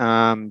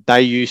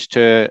 they used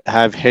to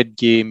have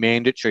headgear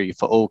mandatory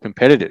for all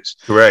competitors.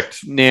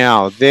 Correct.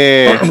 Now,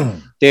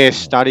 their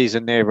studies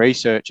and their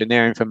research and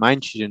their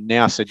information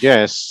now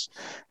suggests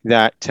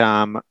that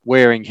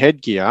wearing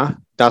headgear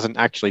doesn't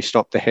actually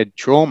stop the head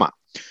trauma.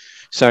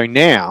 So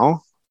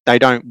now they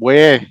don't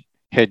wear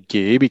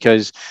headgear,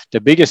 because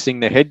the biggest thing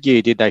the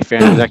headgear did, they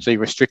found, was actually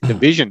restrict the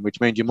vision, which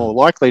means you're more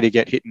likely to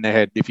get hit in the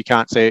head if you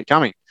can't see it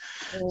coming.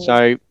 So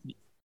I'm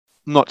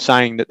not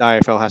saying that the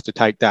AFL has to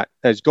take that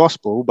as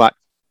gospel, but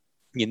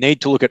you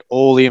need to look at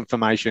all the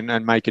information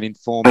and make an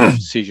informed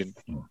decision.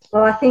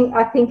 Well, I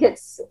think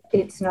it's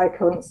no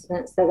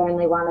coincidence that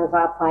only one of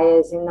our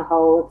players in the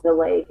whole of the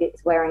league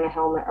is wearing a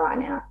helmet right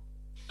now.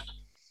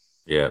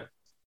 Yeah,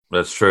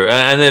 that's true.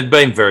 And they've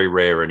been very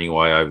rare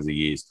anyway over the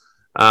years.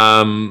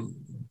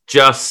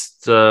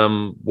 Just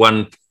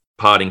one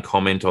parting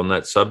comment on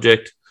that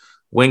subject.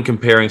 When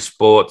comparing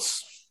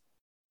sports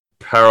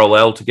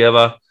parallel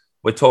together,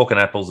 we're talking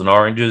apples and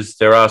oranges.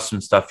 There are some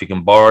stuff you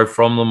can borrow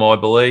from them, I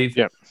believe.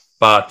 Yep.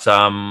 But,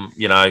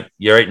 you know,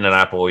 you're eating an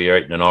apple or you're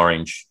eating an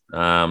orange.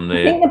 I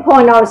think the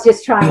point I was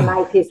just trying to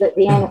make is that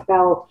the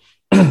NFL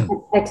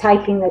are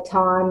taking the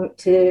time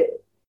to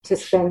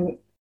spend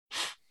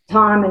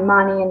time and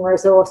money and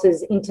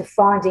resources into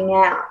finding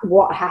out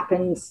what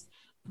happens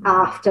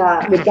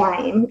after the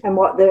game and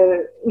what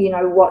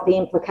the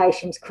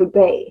implications could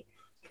be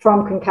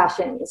from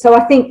concussion. So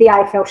I think the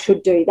AFL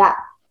should do that.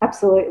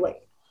 Absolutely.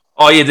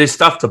 Oh, yeah, there's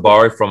stuff to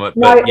borrow from it.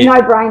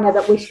 No-brainer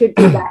that we should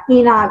do that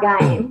in our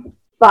game.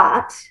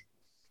 But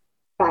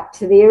back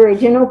to the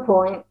original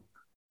point,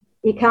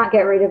 You can't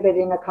get rid of it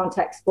in a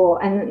contact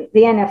sport, and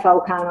the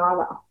NFL can't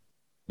either.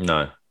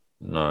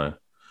 No.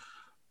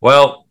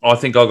 Well, I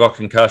think I got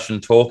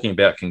concussion talking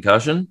about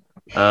concussion,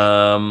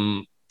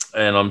 and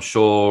I'm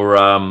sure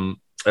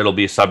it'll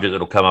be a subject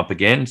that'll come up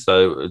again.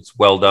 So it's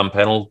well done,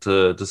 panel,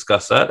 to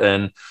discuss that,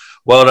 and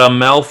well done,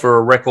 Mel, for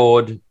a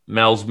record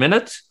Mel's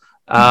minute.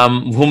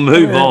 We'll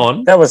move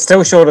on. That was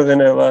still shorter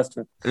than our last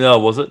one. No,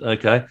 was it?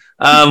 Okay.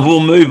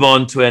 We'll move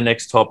on to our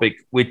next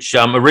topic, which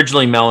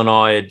originally Mel and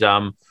I had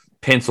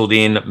penciled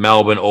in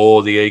Melbourne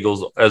or the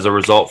Eagles as a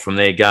result from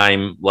their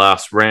game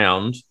last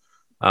round,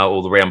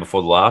 or the round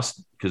before the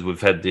last, because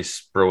we've had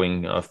this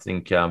brewing, I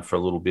think, for a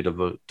little bit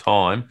of a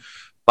time.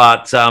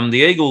 But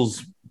the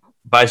Eagles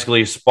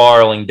basically are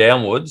spiralling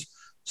downwards.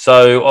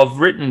 So I've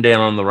written down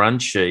on the run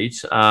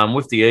sheet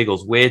with the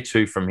Eagles, where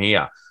to from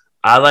here?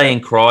 Are they in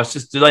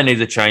crisis? Do they need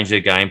to change their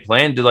game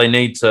plan? Do they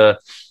need to?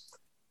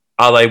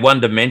 Are they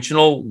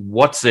one-dimensional?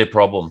 What's their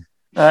problem?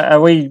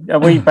 Are we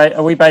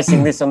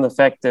basing this on the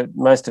fact that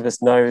most of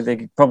us know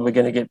they're probably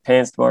going to get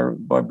pantsed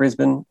by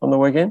Brisbane on the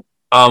weekend?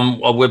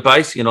 We're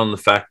basing it on the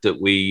fact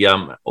that we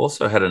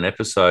also had an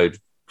episode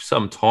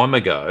some time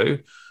ago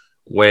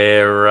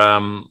where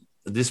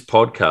this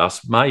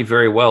podcast may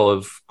very well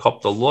have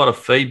copped a lot of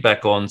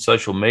feedback on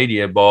social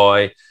media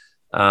by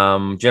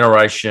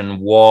Generation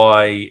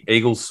Y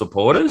Eagles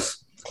supporters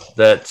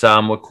that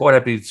we're quite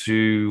happy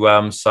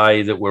to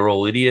say that we're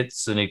all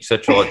idiots and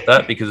etc. like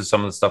that because of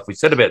some of the stuff we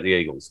said about the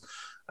Eagles.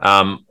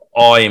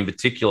 I, in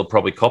particular,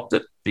 probably copped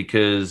it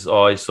because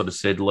I sort of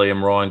said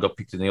Liam Ryan got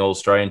picked in the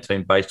All-Australian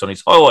team based on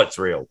his highlights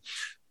reel.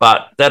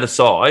 But that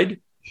aside,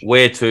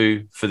 where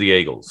to for the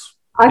Eagles?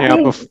 I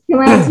think, to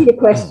answer your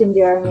question,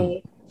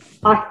 Jeremy,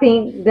 I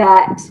think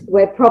that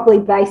we're probably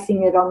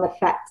basing it on the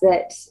fact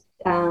that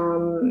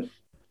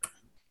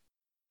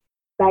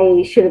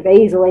they should have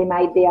easily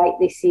made the 8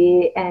 this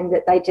year and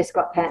that they just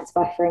got pantsed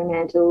by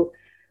Fremantle.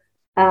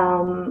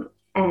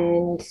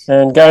 And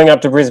going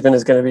up to Brisbane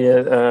is going to be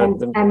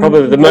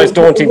probably the most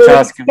daunting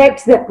task. We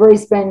expect that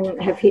Brisbane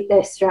have hit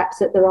their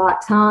straps at the right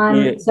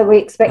time, so we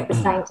expect the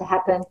same to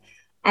happen.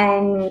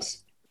 And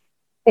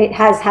it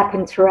has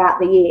happened throughout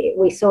the year.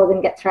 We saw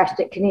them get thrashed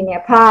at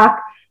Kardinia Park.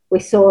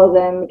 We saw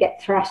them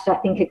get thrashed, I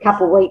think, a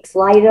couple of weeks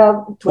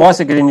later. Twice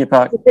at Kardinia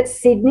Park. Was it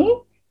Sydney?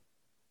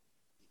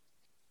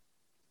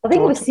 I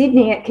think it was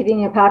Sydney at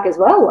Kardinia Park as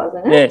well,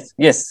 wasn't it?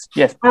 Yes.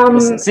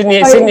 Sydney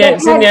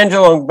and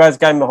Geelong both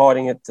game of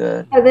hiding it.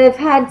 So they've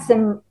had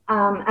some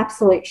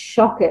absolute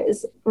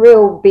shockers,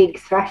 real big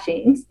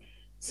thrashings.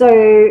 So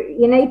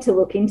you need to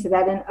look into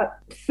that. And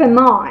for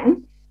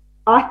mine,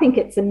 I think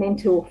it's a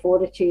mental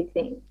fortitude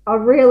thing. I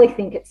really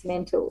think it's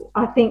mental.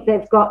 I think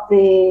they've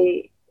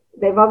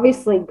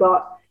obviously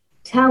got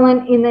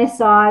talent in their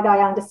side.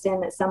 I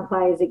understand that some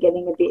players are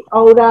getting a bit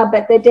older,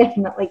 but they're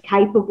definitely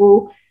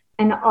capable.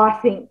 And I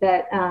think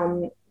that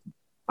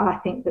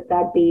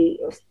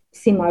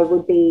Simo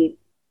would be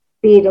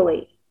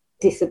bitterly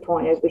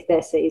disappointed with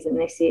their season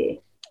this year.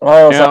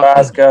 I also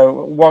ask,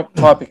 what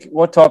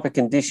type of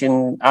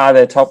condition are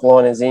their top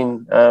liners in?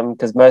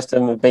 Because most of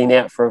them have been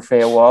out for a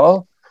fair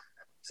while.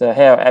 So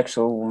how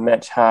actual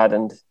match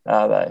hardened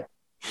are they?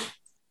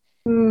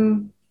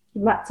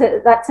 That's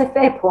a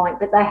fair point,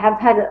 but they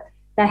have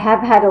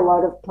had a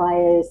lot of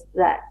players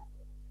that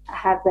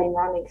have been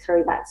running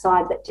through that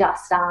side that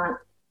just aren't.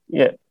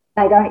 Yeah,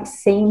 they don't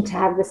seem to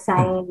have the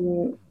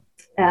same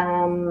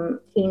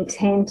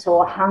intent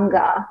or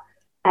hunger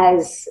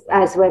as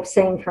we've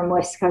seen from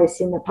West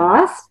Coast in the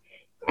past.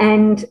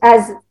 And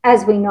as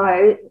we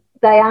know,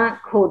 they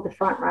aren't called the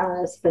front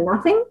runners for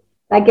nothing.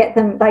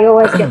 They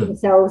always get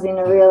themselves in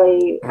a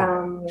really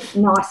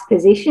nice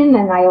position,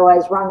 and they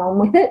always run on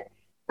with it.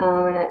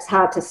 And it's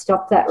hard to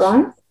stop that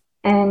run.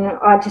 And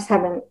I just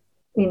haven't,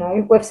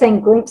 we've seen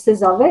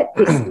glimpses of it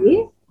this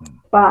year,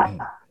 but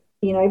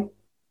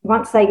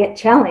once they get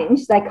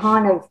challenged, they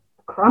kind of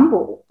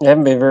crumble. They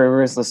haven't been very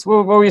ruthless.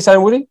 What were you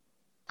saying, Woody?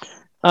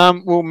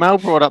 Well, Mel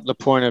brought up the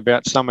point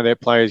about some of their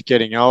players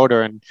getting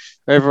older, and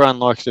everyone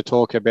likes to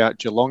talk about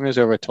Geelong as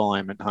a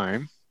retirement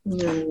home.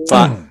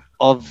 But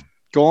I've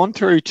gone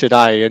through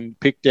today and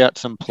picked out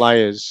some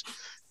players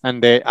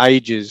and their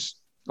ages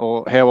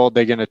or how old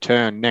they're going to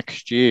turn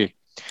next year.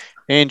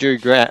 Andrew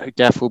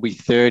Gaff will be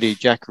 30.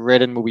 Jack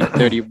Redden will be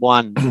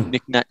 31.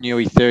 Nick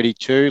Naitanui,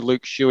 32.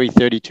 Luke Shuey,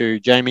 32.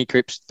 Jamie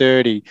Cripps,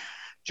 30.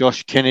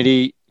 Josh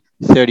Kennedy,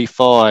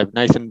 35.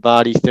 Nathan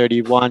Vardy,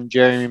 31.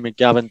 Jeremy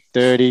McGovern,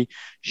 30.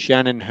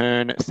 Shannon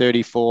Hearn,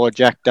 34.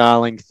 Jack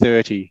Darling,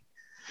 30.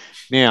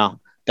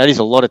 Now, that is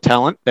a lot of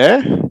talent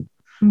there.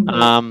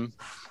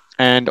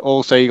 And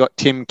also you got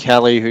Tim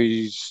Kelly,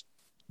 who's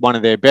one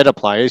of their better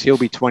players. He'll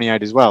be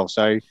 28 as well.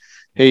 So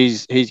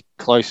he's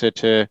closer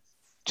to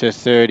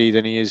 30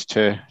 than he is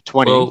to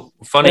 20. Well,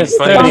 funny. Has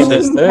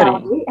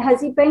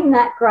he been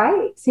that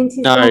great since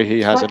he's No,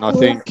 he hasn't. I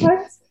think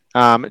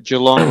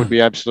Geelong would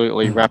be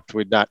absolutely wrapped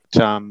with that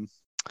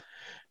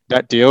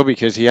deal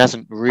because he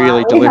hasn't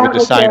really delivered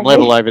the same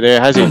level over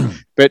there, has he?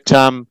 But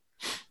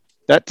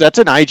That's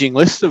an aging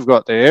list they've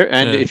got there.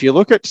 And if you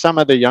look at some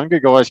of the younger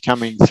guys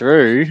coming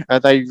through, are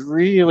they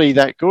really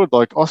that good?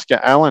 Like Oscar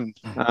Allen,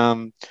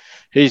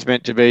 he's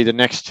meant to be the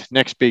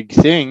next big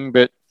thing,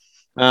 but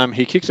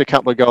he kicks a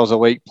couple of goals a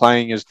week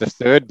playing as the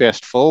third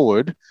best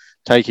forward,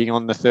 taking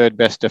on the third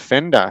best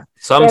defender.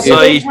 Some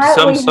say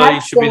he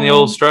should be in the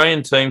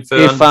All-Australian team for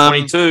under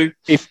 22.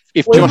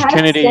 If we Josh have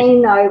Kennedy...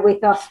 seen, though,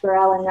 with Oscar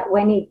Allen, that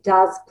when he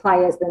does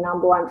play as the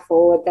number one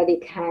forward, that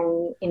he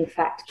can, in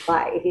fact,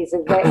 play. He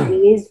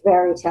is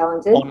very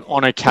talented.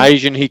 On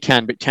occasion he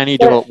can, but can he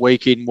do it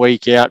week in,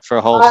 week out for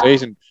a whole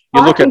season?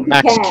 You look at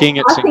Max King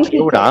at St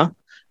Kilda.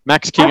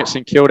 Max King at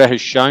St Kilda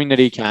has shown that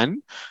he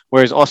can,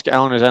 whereas Oscar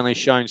Allen has only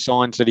shown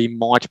signs that he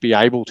might be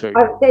able to.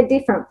 They're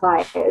different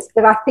players,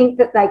 but I think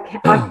that they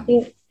can.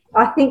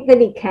 I think that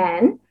he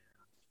can.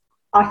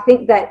 I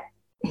think that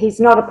he's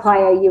not a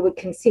player you would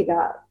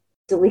consider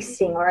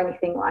delisting or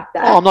anything like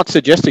that. Oh, I'm not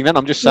suggesting that.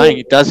 I'm just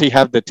saying, does he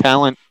have the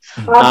talent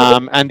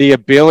and the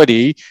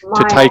ability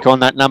to take on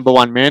that number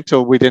one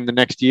mantle within the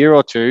next year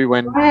or two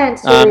when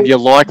you're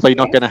likely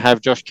not going to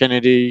have Josh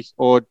Kennedy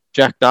or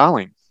Jack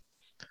Darling?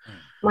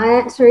 My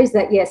answer is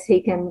that, yes, he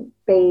can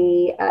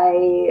be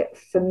a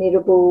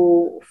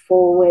formidable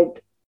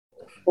forward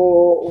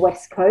for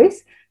West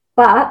Coast.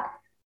 But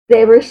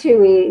their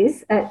issue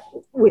is,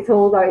 with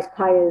all those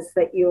players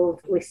that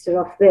you've listed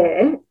off there,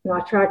 and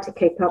I tried to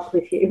keep up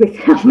with you with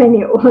how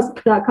many it was,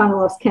 but I kind of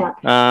lost count.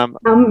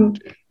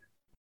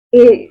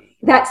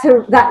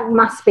 That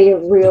must be a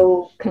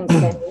real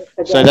concern for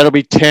them. So that'll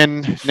be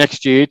 10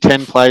 next year,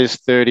 10 players,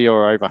 30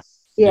 or over.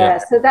 Yeah,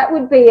 so that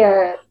would be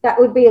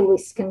a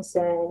list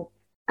concern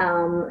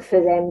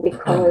for them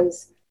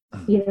because,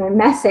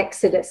 mass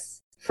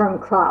exodus from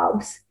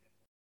clubs,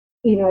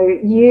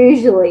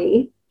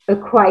 usually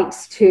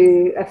equates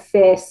to a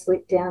fair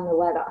slip down the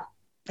ladder.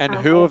 And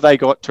who have they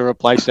got to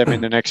replace them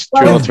in the next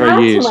 2 or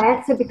 3 years? It's hard to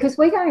answer because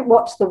we don't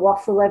watch the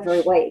waffle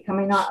every week. I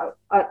mean,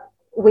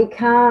 we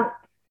can't.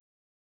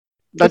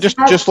 No,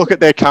 just look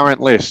at their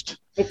current list.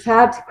 It's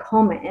hard to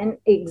comment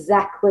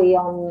exactly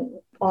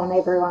on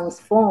everyone's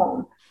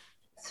form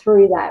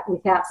through that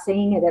without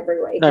seeing it every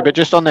week. No, but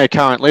just on their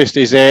current list,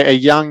 is there a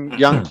young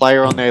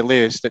player on their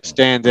list that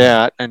stands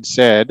out and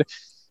said,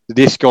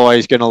 this guy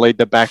is going to lead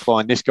the back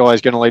line, this guy is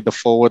going to lead the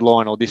forward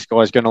line, or this guy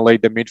is going to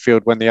lead the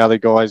midfield when the other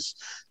guys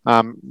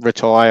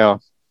retire?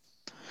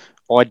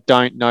 I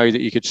don't know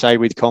that you could say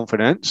with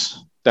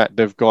confidence that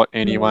they've got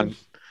anyone.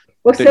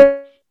 Well,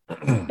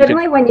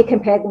 certainly when you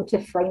compare them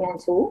to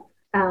Fremantle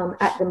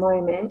at the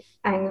moment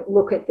and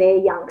look at their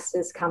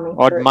youngsters coming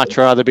through. I'd much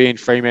rather be in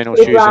Fremantle's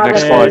shoes the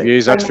next 5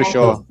 years, that's for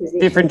sure.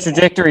 Different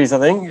trajectories, I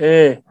think.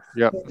 Yeah.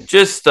 Yep.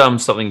 Just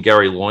something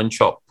Gary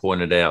Loinchop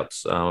pointed out,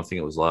 I think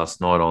it was last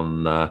night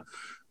on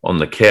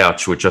the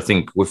couch, which I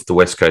think with the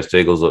West Coast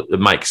Eagles, it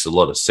makes a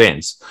lot of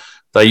sense.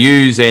 They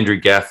use Andrew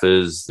Gaff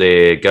as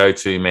their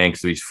go-to man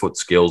because of his foot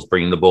skills,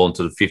 bringing the ball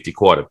into the 50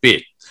 quite a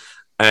bit.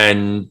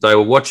 And they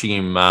were watching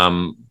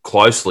him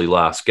closely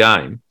last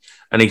game,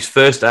 and his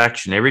first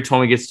action, every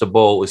time he gets the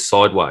ball, is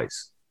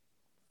sideways.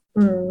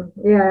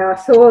 Yeah,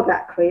 I saw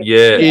that clip.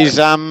 Yeah. Is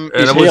he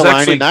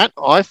alone in that?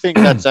 I think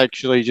that's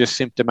actually just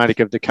symptomatic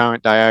of the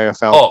current day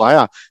AFL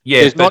player.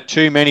 Yeah, there's not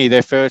too many.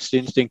 Their first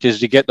instinct is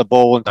to get the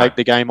ball and take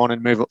the game on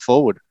and move it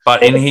forward.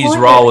 But in his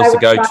role as the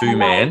go-to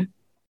man.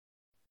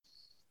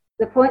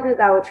 The point that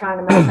they were trying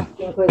to make, I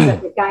think, was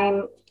that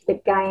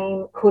the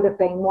game could have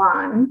been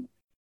won,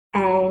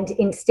 and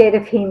instead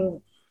of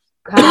him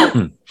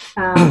kind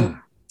of,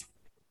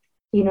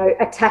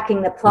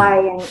 attacking the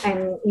play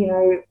and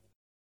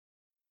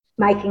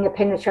making a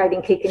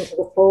penetrating kick into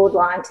the forward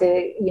line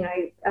to,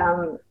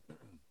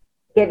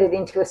 get it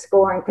into a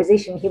scoring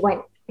position, he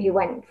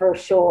went for a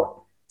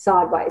short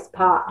sideways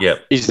pass.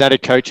 Yep. Is that a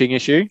coaching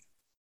issue?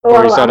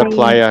 Or is that a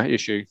player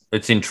issue?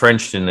 It's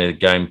entrenched in their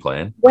game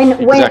plan. When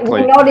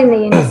we're not in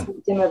the inner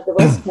system of the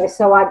West Coast,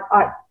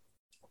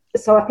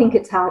 so I think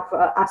it's hard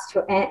for us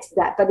to answer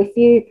that. But if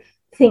you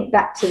think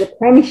back to the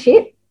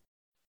premiership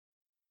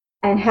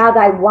and how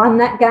they won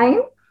that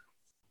game,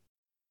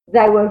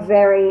 they were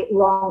very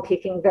long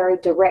kicking, very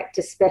direct,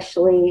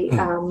 especially in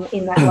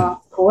that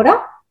last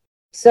quarter.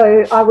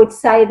 So I would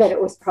say that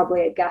it was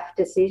probably a gaff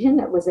decision.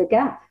 It was a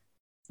gaff.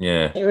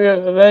 Yeah.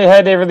 They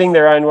had everything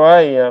their own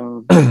way.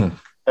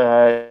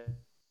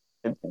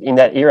 In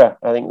that era,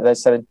 I think they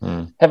started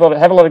have a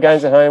lot of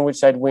games at home,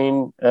 which they'd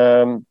win.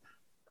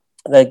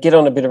 They get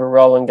on a bit of a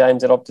roll in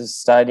games at Optus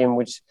Stadium,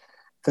 which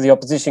for the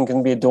opposition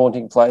can be a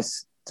daunting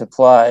place to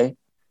play.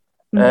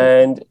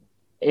 And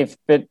if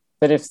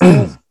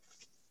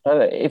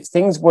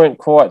things weren't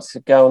quite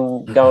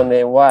going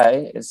their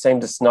way, it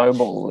seemed to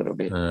snowball a little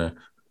bit.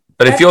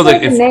 But if you're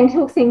the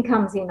mental thing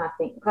comes in, I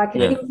think. Like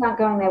if things aren't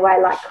going their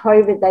way, like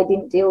COVID, they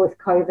didn't deal with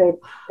COVID.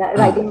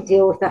 They didn't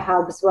deal with the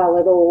hubs well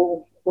at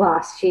all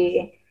last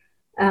year.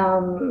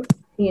 And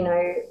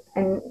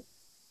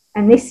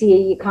this year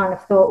you kind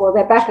of thought, well,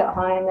 they're back at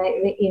home.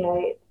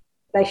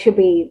 They should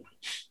be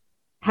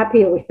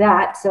happier with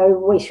that. So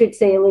we should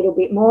see a little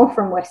bit more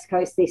from West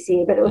Coast this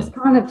year. But it was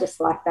kind of just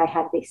like they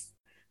had this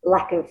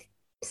lack of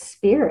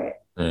spirit.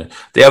 Yeah.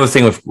 The other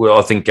thing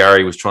I think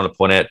Gary was trying to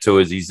point out too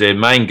is he's their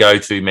main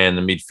go-to man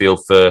in the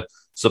midfield for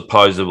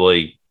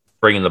supposedly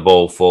bringing the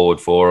ball forward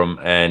for him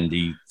and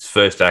his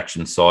first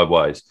action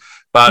sideways.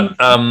 But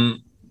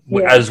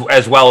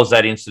as well as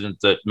that incident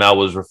that Mel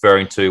was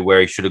referring to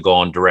where he should have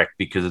gone direct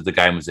because the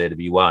game was there to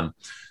be won.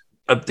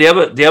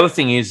 The other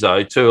thing is,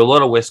 though, too, a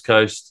lot of West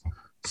Coast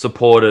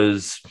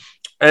supporters,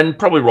 and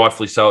probably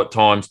rightfully so at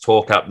times,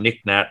 talk up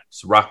Nick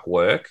Nat's ruck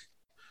work.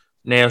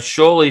 Now,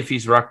 surely if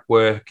his ruck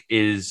work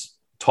is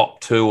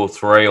top 2 or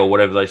 3 or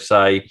whatever they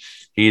say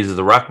he is as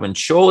a ruckman,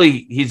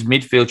 surely his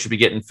midfield should be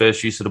getting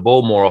first use of the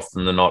ball more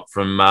often than not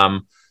from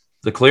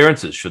the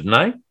clearances, shouldn't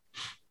they?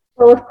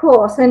 Well, of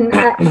course, and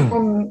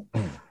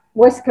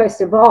West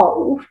Coast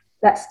evolved.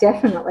 That's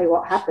definitely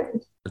what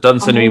happened. It doesn't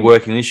seem to be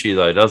working this year,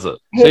 though, does it?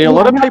 See, a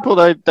lot of people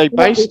they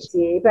base this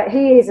year, but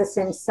he is a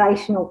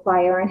sensational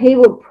player, and he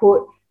would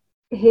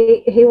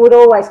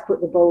always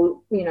put the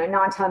ball,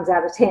 9 times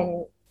out of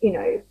 10,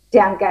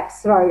 down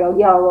Gak's throat or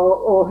Yo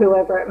or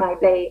whoever it may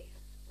be.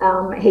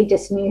 He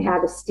just knew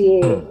how to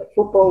steer the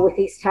football with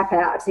his tap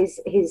outs.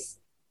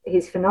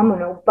 He's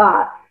phenomenal,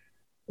 but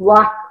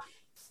like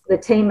the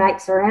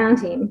teammates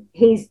around him,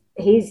 he's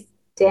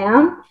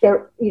down.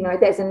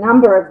 There's a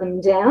number of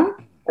them down.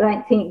 I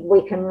don't think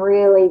we can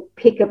really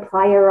pick a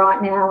player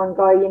right now and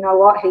go, you know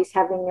what, he's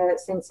having a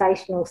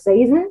sensational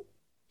season.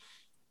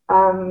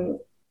 I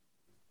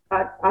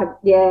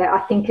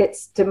think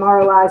it's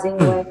demoralising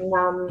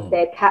when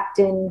their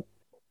captain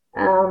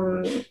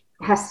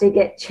has to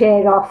get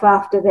chaired off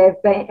after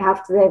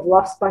they've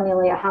lost by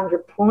nearly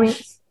 100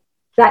 points.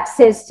 That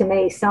says to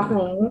me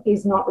something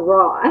is not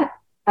right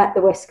at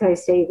the West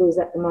Coast Eagles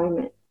at the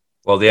moment.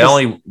 Well, the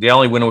only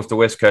winner with the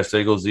West Coast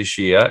Eagles this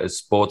year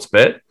is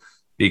Sportsbet,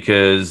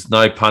 because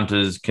no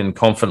punters can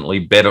confidently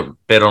bet on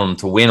them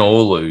to win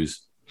or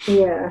lose.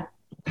 Yeah.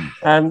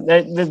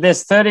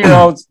 There's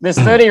 30-year-olds. There's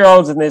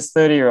 30-year-olds and there's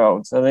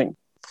 30-year-olds. I don't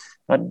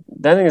think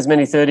there's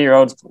many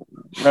 30-year-olds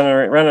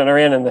running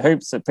around in the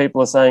hoops that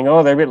people are saying,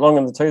 oh, they're a bit long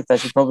in the tooth, they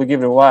should probably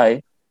give it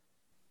away.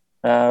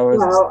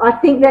 Well, I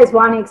think there's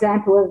one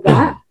example of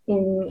that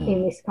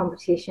in this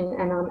competition,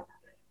 and I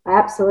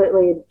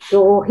absolutely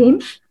adore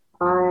him.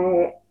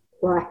 I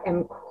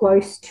am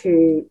close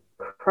to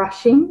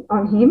crushing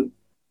on him,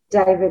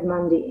 David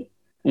Mundy.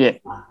 Yeah,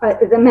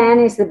 the man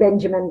is the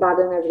Benjamin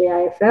Button of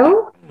the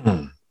AFL.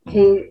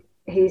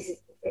 He's.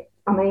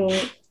 I mean,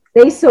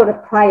 these sort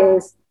of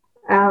players,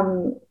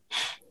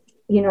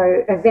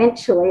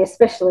 eventually,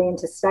 especially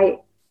interstate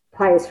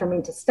players from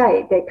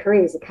interstate, their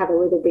careers are cut a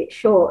little bit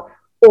short,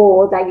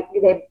 or they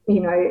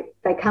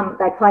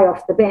play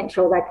off the bench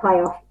or they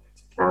play off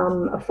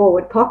a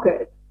forward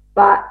pocket.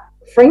 But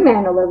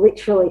Fremantle are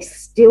literally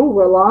still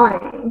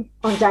relying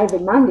on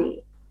David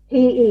Mundy.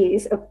 He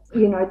is,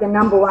 the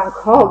number one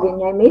cog in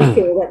their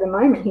midfield at the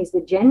moment. He's the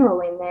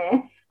general in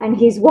there, and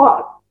he's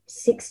what,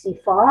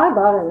 65? I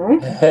don't know.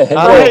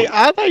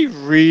 Are they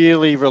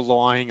really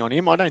relying on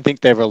him? I don't think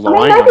they're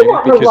relying on him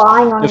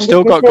because they've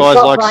still got guys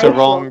like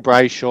Sarong,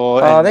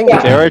 Brayshaw, and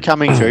Dero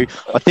coming through.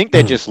 I think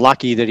they're just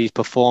lucky that he's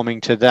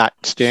performing to that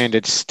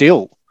standard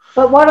still.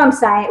 But what I'm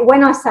saying,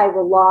 when I say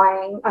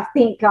relying, I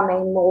think I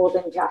mean more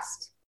than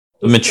just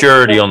the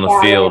maturity on the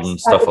field and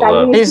stuff like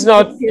that. He's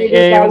not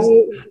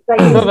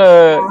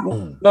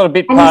a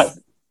bit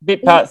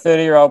part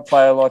 30-year-old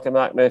player like a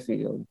Mark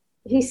Murphy.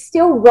 He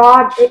still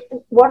rides.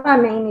 What I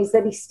mean is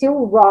that he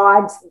still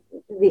rides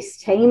this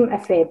team a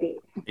fair bit.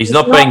 He's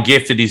not being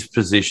gifted his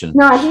position.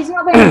 No, he's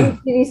not being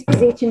gifted his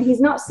position. He's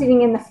not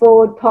sitting in the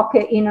forward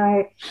pocket,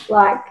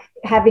 like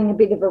having a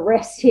bit of a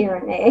rest here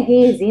and there.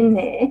 He is in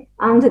there,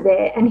 under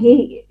there, and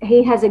he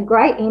has a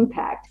great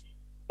impact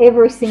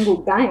every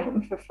single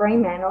game for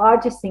Fremantle. I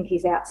just think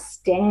he's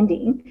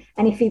outstanding.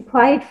 And if he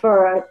played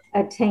for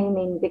a team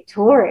in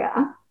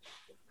Victoria,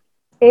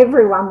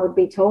 everyone would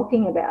be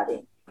talking about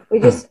him. We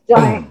just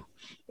don't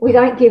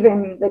give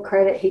him the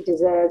credit he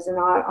deserves, and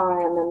I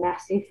am a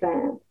massive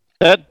fan.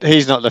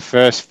 He's not the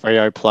first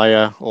Freo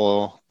player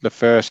or the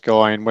first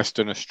guy in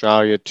Western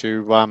Australia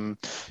to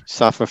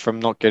suffer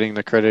from not getting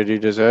the credit he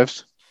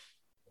deserves.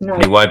 No.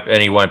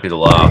 And he won't be the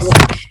last.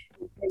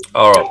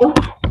 All right.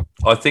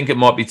 I think it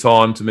might be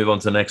time to move on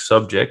to the next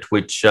subject,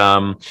 which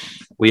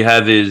we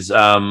have is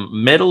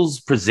medals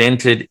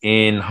presented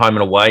in home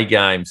and away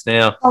games.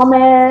 Now,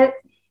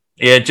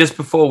 just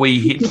before we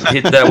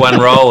hit that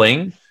one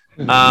rolling,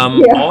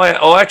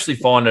 I actually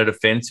find it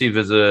offensive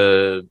as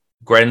a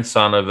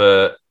grandson of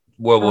a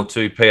World War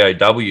II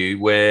POW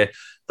where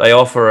they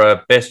offer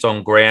a best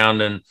on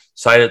ground and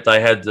say that they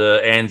had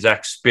the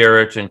Anzac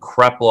spirit and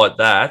crap like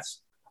that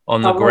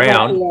on the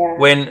ground.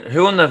 When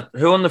who in the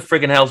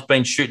friggin' hell's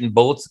been shooting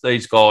bullets at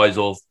these guys,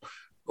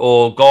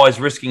 or guys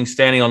risking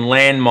standing on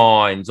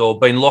landmines, or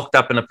being locked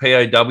up in a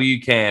POW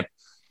camp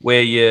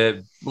where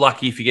you're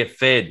lucky if you get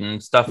fed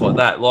and stuff like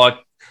that. Like,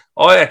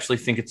 I actually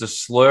think it's a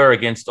slur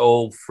against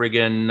all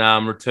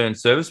friggin' returned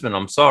servicemen.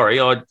 I'm sorry.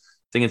 I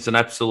think it's an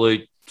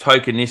absolute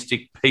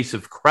tokenistic piece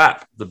of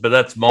crap, but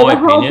that's my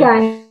opinion. Whole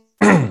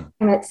game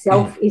in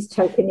itself is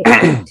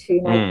tokenistic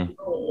to make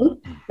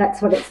money. That's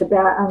what it's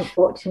about,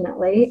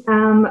 unfortunately.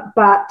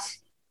 But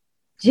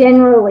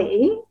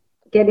generally,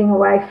 getting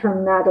away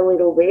from that a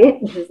little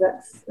bit, because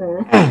that's,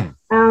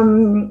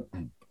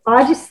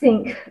 I just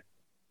think,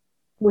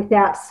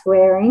 without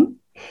swearing,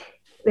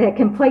 they're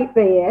complete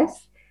BS.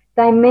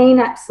 They mean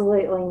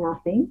absolutely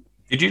nothing.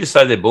 Did you just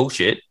say they're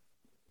bullshit?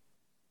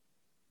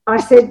 I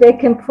said they're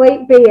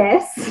complete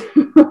BS.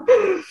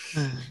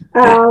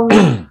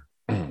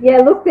 Yeah,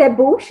 look, they're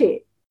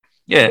bullshit.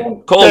 Yeah,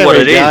 call it what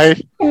it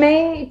is. To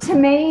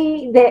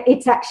me,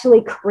 it's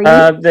actually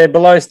cringe. They're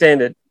below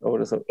standard.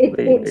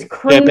 It's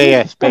cringe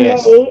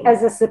BS. Me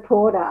as a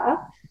supporter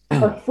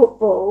of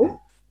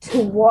football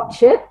to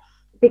watch it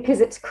because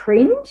it's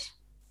cringe.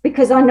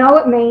 Because I know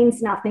it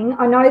means nothing.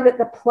 I know that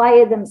the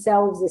player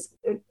themselves is,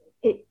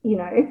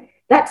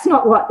 that's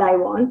not what they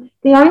want.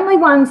 The only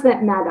ones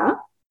that matter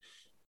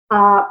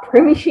are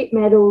premiership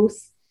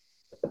medals,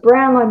 a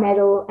Brownlow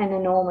medal, and a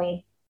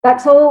Normie.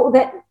 That's all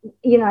that,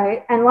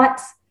 and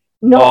let's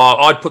not.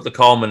 Oh, I'd put the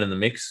Coleman in the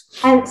mix.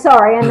 And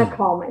the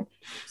Coleman.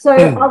 So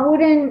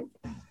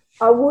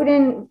I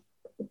wouldn't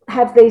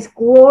have these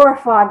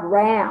glorified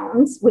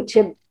rounds, which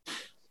are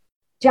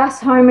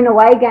just home and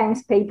away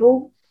games,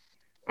 people,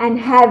 and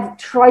have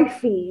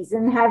trophies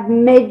and have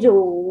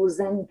medals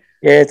and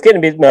it's getting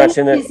a bit much,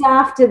 isn't it?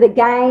 After the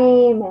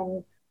game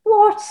and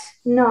what?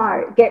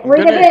 No, get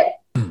rid of it.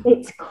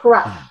 It's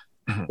crap.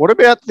 What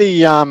about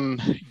the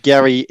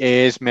Gary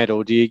Ayres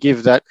medal? Do you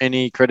give that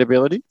any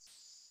credibility?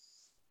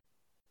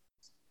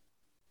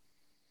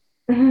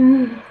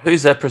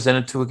 Who's that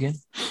presented to again?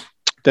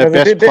 The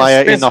best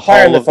player in the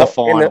whole of the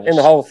finals. In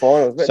the whole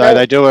finals. So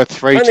they do a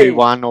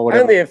 3-2-1 or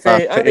whatever.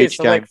 Only a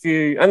select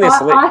few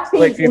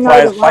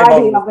players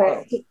play of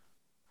it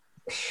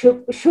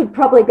should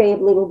probably be a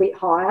little bit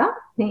higher. I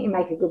think you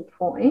make a good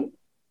point.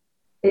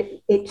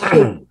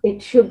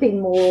 It should be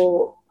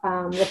more.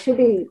 There should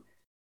be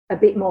a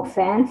bit more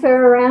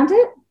fanfare around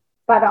it.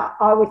 But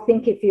I would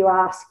think if you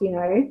ask,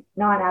 9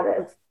 out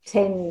of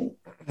 10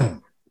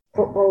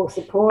 football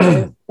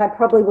supporters, they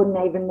probably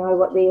wouldn't even know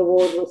what the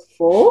award was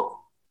for.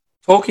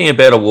 Talking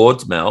about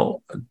awards,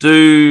 Mel,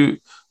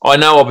 I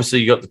know obviously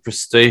you got the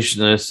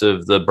prestiginess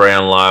of the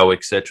Brownlow,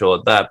 etc.,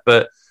 like that,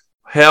 but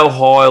how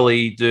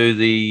highly do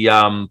the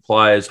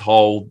players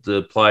hold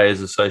the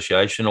Players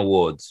Association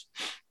awards?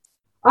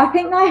 I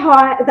think they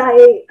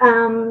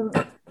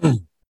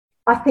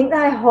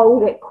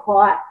hold it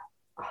quite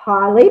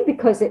highly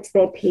because it's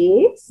their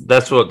peers.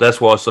 That's why I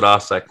sort of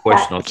asked that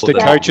question. It's the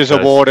coaches'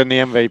 award and the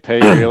MVP,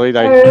 really.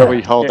 They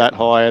probably hold that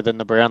higher than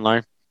the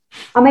Brownlow.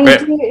 I mean,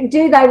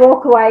 do they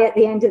walk away at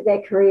the end of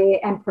their career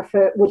and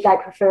would they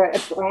prefer a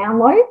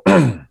Brownlow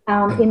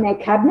in their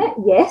cabinet?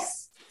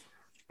 Yes.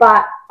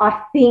 But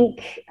I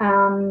think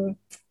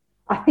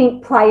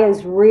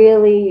players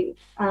really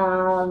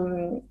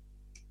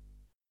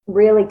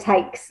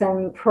take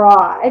some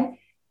pride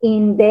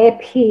in their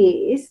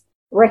peers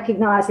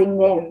recognising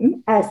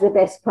them as the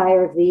best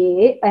player of the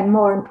year, and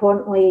more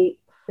importantly,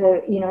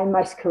 the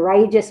most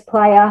courageous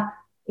player.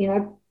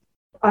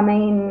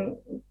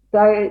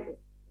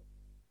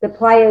 The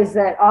players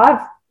that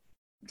I've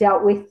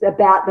dealt with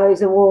about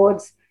those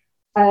awards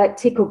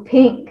tickled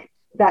pink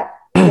that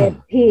their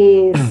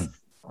peers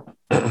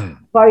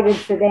voted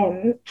for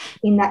them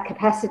in that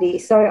capacity.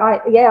 So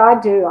I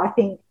do. I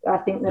think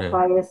the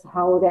players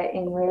hold it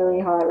in really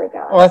high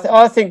regard. Well,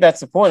 I think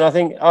that's the point. I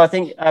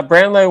think a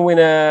Brownlow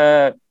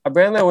winner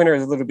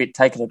is a little bit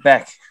taken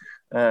aback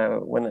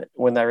when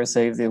they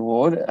receive the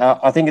award.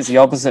 I think it's the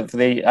opposite for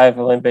the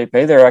AFL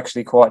MVP. They're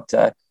actually quite,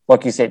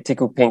 like you said,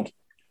 tickled pink,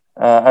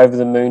 over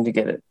the moon to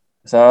get it.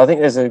 So I think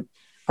there's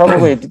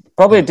probably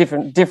a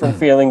different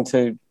feeling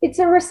to. It's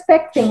a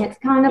respect thing. It's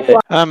kind of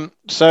like.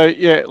 So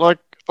yeah, like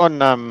on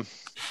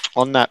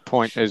that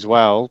point as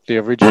well, the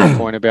original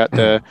point about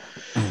the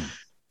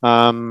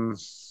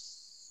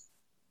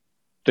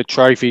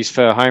trophies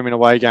for home and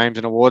away games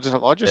and awards and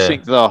stuff, I just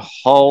think the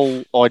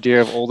whole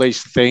idea of all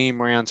these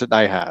theme rounds that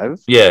they have,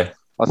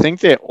 I think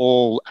they're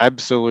all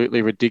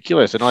absolutely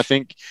ridiculous. And I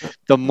think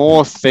the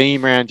more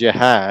theme rounds you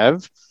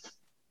have,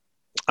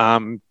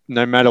 no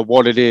matter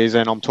what it is,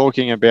 and I'm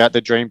talking about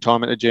the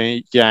Dreamtime at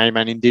the game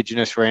and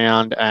Indigenous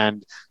round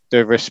and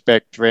the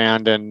respect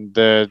round and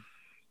the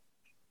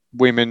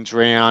women's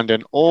round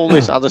and all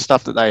this other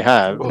stuff that they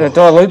have. It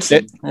dilutes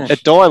it.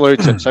 It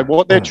dilutes it. So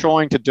what they're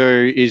trying to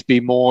do is be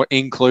more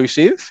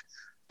inclusive.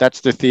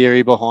 That's the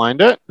theory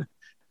behind it.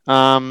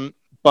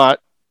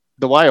 But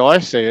the way I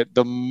see it,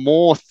 the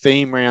more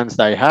theme rounds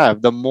they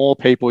have, the more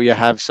people you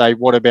have say,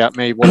 what about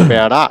me? What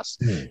about us?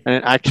 And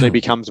it actually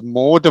becomes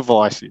more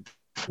divisive.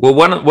 Well,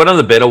 one of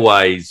the better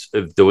ways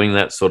of doing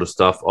that sort of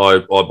stuff, I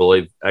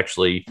believe,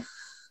 actually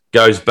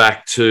goes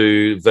back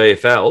to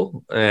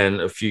VFL and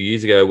a few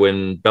years ago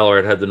when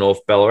Ballarat had the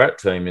North Ballarat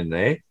team in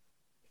there.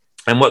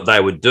 And what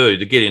they would do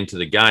to get into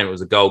the game, it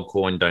was a gold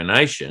coin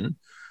donation,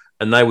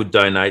 and they would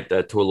donate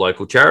that to a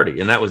local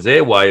charity. And that was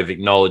their way of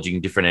acknowledging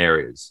different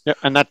areas. Yeah,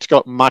 and that's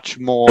got much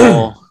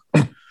more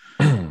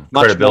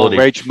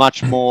reach,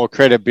 much more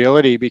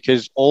credibility,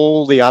 because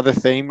all the other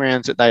theme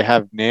rounds that they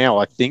have now,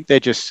 I think they're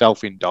just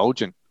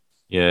self-indulgent.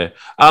 Yeah.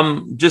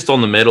 Just on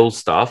the medal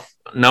stuff,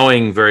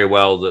 knowing very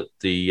well that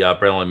the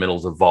Brownlow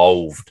medal's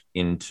evolved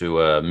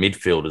into a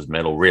midfielder's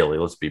medal, really,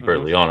 let's be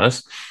brutally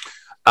honest.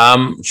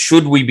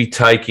 Should we be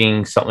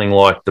taking something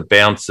like the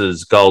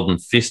Bouncers Golden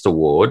Fist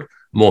Award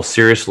more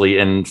seriously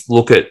and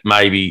look at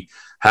maybe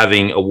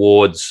having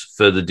awards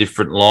for the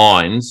different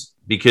lines?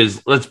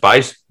 Because let's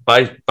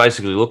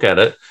basically look at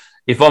it.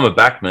 If I'm a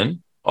backman,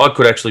 I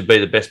could actually be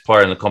the best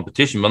player in the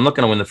competition, but I'm not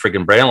going to win the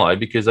frigging Brownlow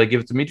because they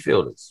give it to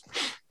midfielders.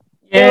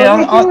 Yeah,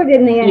 they do it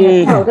in the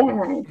NFL,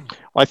 don't they?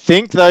 I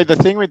think, though, the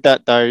thing with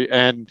that, though,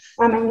 and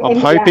I'm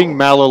hoping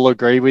Mal will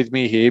agree with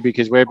me here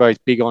because we're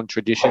both big on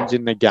traditions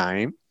in the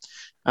game.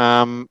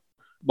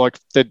 Like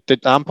the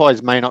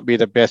umpires may not be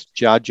the best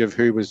judge of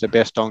who was the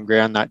best on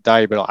ground that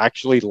day, but I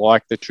actually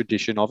like the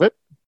tradition of it.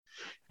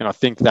 And I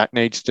think that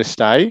needs to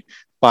stay.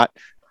 But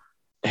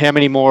how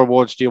many more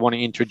awards do you want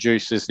to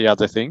introduce is the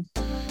other thing.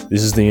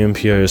 This is the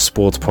MPO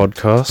Sports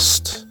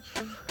Podcast,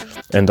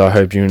 and I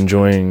hope you're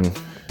enjoying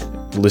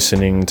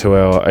listening to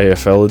our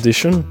AFL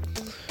edition.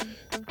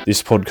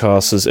 This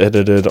podcast is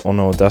edited on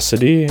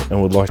Audacity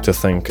and would like to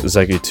thank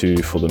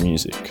Zaggy2 for the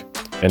music.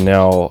 And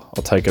now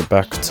I'll take it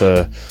back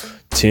to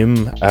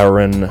Tim,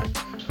 Aaron,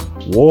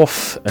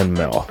 Worf, and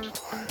Mel.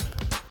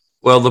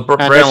 Well, the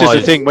Brownlow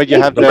is the thing when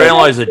you have the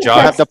Brownlow's a joke.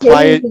 You have the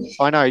players.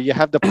 I know you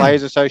have the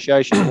Players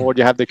Association Award,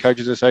 you have the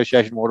Coaches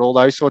Association Award, all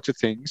those sorts of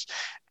things.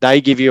 They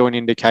give you an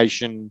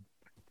indication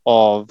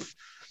of,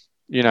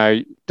 you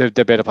know,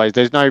 the better players.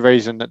 There's no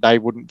reason that they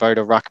wouldn't vote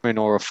a ruckman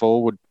or a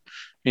forward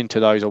into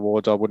those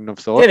awards. I wouldn't have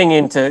thought. Getting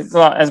into,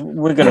 as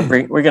we're going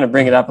to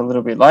bring it up a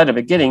little bit later,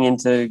 but getting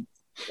into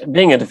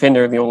being a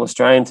defender of the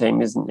All-Australian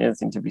team isn't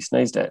anything to be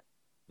sneezed at.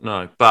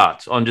 No,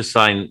 but I'm just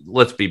saying,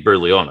 let's be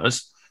brutally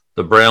honest.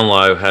 The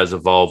Brownlow has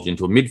evolved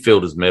into a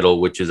midfielder's medal,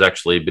 which is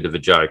actually a bit of a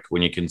joke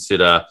when you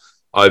consider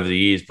over the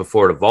years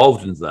before it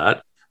evolved into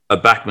that, a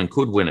backman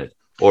could win it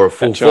or a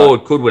full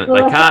forward could win it.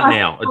 Well, they can't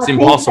now. It's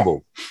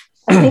impossible.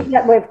 I think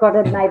that we've got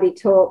to maybe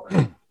talk,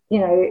 you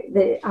know,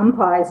 the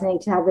umpires need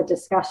to have a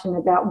discussion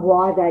about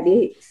why that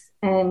is.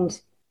 And,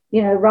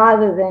 you know,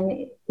 rather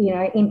than, you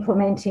know,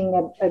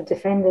 implementing a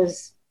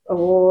defender's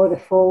award, a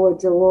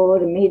forwards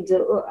award, a mids,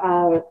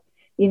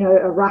 you know,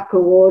 a ruck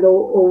award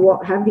or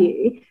what have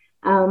you,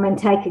 and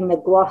taking the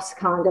gloss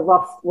kind of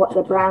off what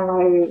the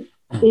Brownlow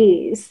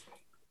is,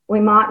 we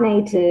might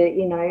need to,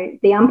 you know,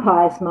 the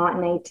umpires might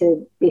need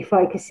to be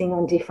focusing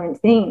on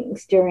different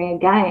things during a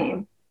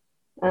game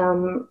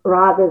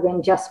rather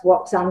than just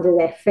what's under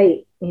their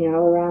feet, you know,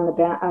 around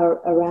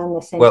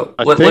the centre. Well,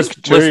 I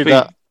think too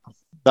that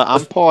the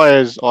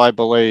umpires, I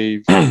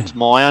believe, it's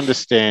my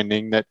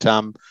understanding that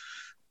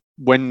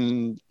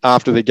when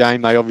after the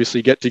game they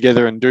obviously get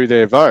together and do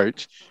their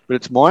vote, but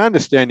it's my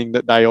understanding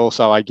that they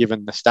also are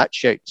given the stat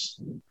sheets.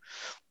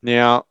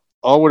 Now,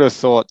 I would have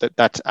thought that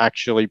that's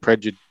actually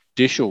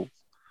prejudicial.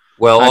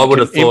 Well, I would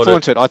have thought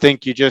influence it. I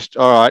think you just,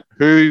 all right,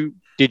 who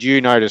did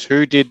you notice?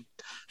 Who did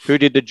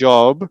the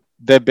job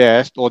the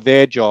best or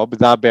their job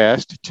the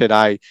best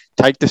today?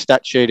 Take the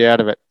stat sheet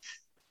out of it.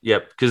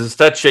 Yep, because the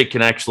stat sheet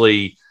can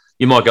actually,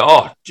 you might go,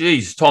 oh,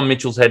 geez, Tom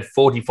Mitchell's had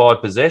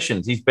 45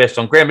 possessions. He's best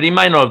on ground, but he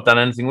may not have done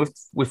anything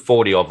with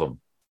 40 of them.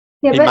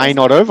 Yeah, he may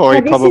not have, or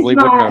he probably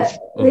wouldn't have.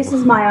 This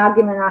is my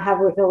argument I have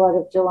with a lot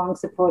of Geelong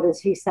supporters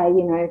who say,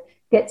 you know,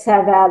 get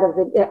Sava out of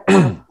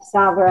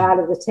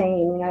the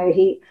team. You know,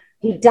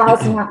 he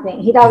does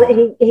nothing. He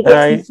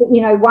gets,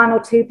 you know, one or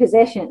two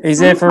possessions. He's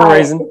there for a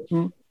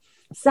reason.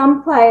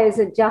 Some players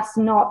are just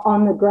not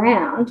on the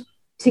ground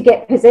to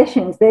get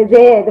possessions. They're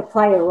there to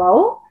play a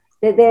role.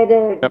 They're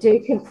there to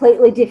do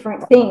completely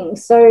different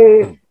things.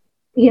 So,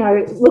 you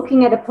know,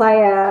 looking at a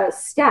player's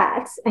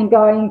stats and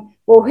going,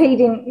 well, he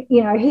didn't,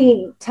 you know,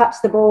 he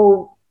touched the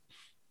ball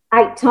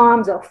 8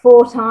 times or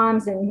 4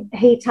 times and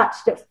he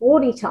touched it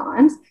 40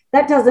 times.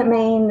 That doesn't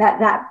mean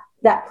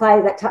that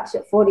player that touched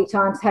it 40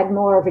 times had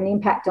more of an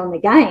impact on the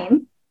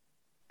game.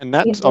 And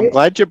that's, I'm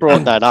glad you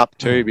brought that up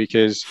too,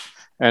 because,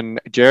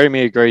 and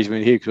Jeremy agrees with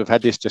me because we've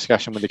had this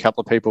discussion with a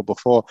couple of people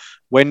before.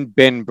 When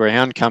Ben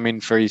Brown come in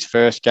for his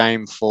first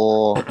game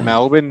for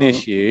Melbourne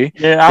this year,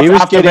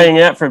 after being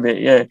out for a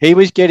bit, he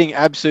was getting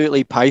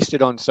absolutely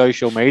pasted on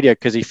social media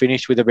because he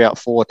finished with about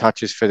 4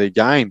 touches for the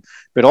game.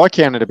 But I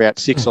counted about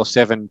 6 or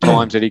 7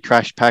 times that he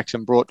crashed packs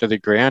and brought to the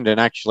ground and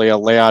actually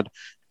allowed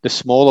the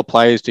smaller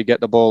players to get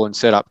the ball and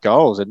set up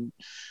goals. And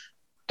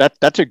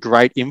that's a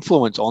great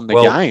influence on the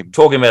game.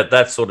 Talking about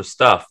that sort of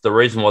stuff, the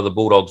reason why the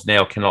Bulldogs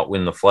now cannot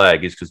win the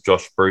flag is because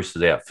Josh Bruce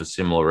is out for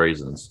similar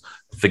reasons.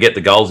 Forget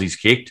the goals he's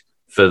kicked,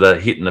 for the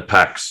hitting the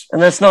packs.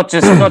 And that's not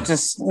just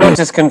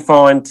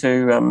confined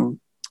to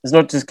it's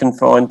not just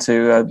confined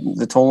to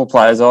the taller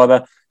players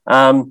either.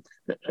 I'm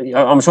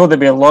sure there'll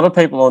be a lot of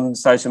people on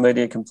social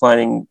media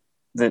complaining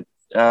that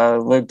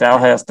Luke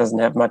Dalhouse doesn't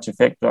have much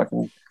effect, but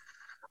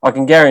I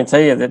can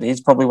guarantee you that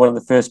he's probably one of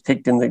the first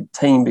picked in the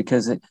team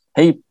because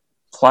he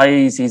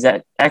plays his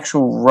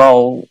actual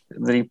role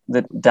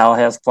that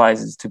Dalhouse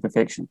plays is to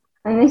perfection.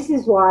 And this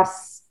is why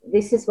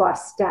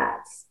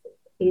stats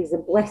is a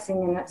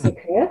blessing and it's a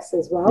curse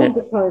as well,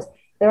 because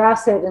there are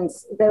certain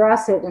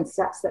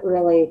stats that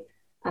really,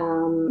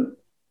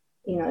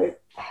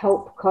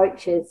 help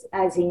coaches,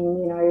 as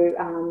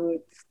in,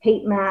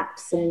 heat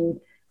maps and,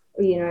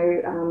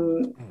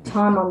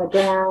 time on the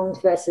ground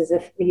versus,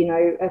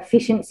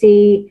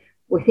 efficiency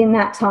within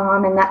that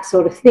time and that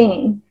sort of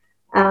thing.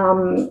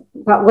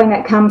 But when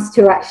it comes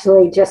to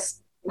actually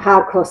just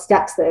hardcore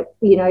stats that,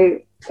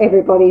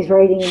 everybody's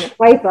reading in the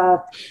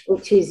paper,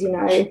 which is,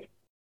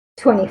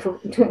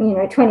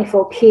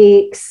 24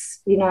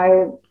 kicks,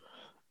 4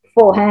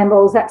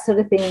 handballs, that sort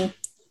of thing,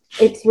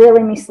 it's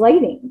really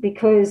misleading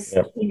because,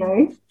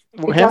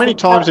 Well, how many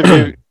times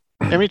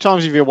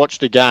have you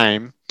watched a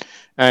game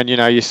and,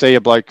 you see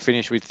a bloke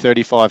finish with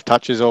 35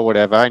 touches or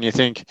whatever and you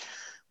think,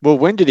 well,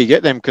 when did he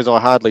get them? Because I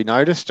hardly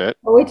noticed it.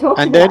 Well, we talked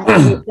and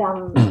about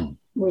then,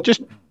 with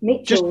just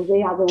Mitchell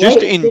the other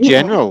just week. in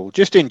general,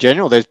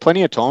 there's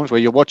plenty of times where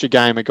you watch a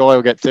game, a guy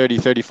will get 30,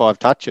 35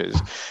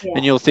 touches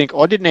and you'll think,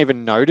 I didn't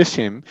even notice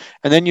him.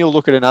 And then you'll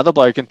look at another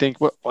bloke and think,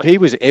 well, he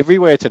was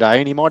everywhere today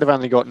and he might have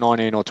only got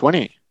 19 or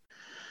 20.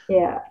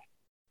 Yeah.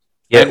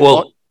 Yeah,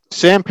 well,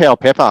 Sam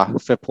Powell-Pepper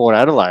for Port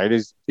Adelaide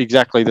is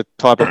exactly the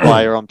type of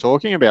player I'm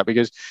talking about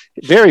because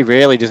very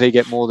rarely does he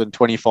get more than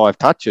 25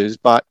 touches,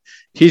 but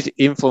his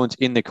influence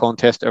in the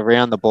contest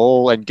around the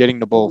ball and getting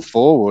the ball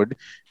forward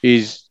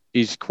is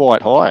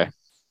quite high.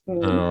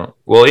 Well,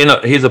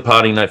 here's a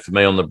parting note for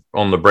me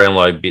on the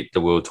Brownlow bit that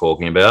we were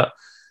talking about.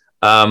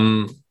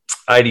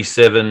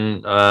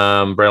 87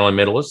 Brownlow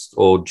medalist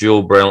or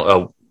Drew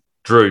Brownlow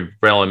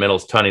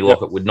medalist Tony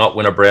Lockett would not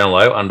win a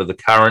Brownlow under the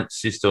current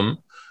system.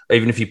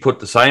 Even if he put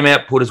the same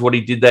output as what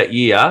he did that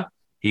year,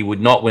 he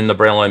would not win the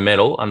Brownlow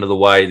medal under the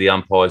way the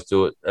umpires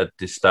do it at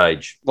this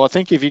stage. Well, I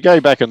think if you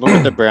go back and look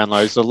at the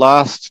Brownlows, the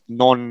last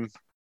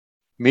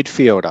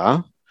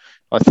non-midfielder,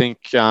 I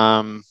think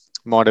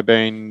might have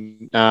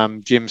been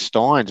Jim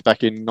Steins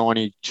back in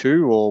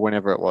 92 or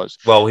whenever it was.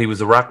 Well, he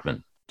was a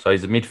ruckman, so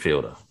he's a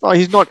midfielder. Oh,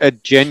 he's not a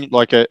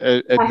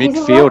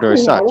midfielder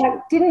as such.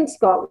 Didn't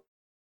Scott?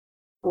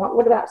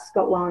 What about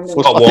Scott Wine?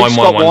 Scott Wine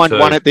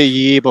won it the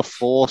year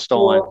before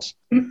Steins.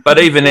 But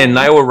even then,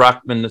 they were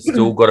ruckmen that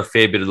still got a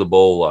fair bit of the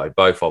ball, though,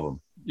 both of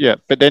them. Yeah,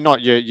 but they're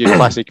not your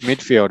classic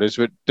midfielders.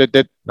 No.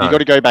 You got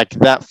to go back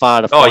that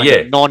far to find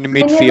a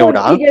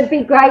non-midfielder. It'd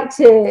be great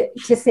to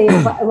see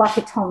like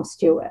a Tom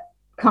Stewart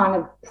kind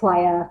of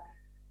player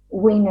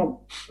win a.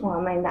 Well,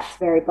 I mean that's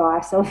very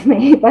biased of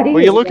me, but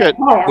you look at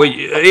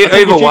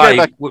either way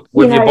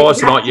with your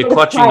bias tonight, you're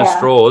clutching the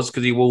straws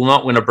because he will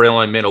not win a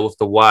Brownlow medal with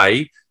the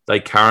way they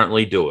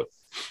currently do it.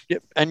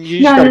 Yep, and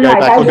you just got to go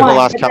back and look at the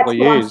last couple of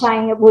years. I'm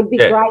saying it would be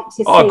great to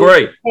see.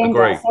 Agree.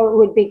 So it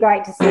would be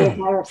great to see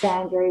Harris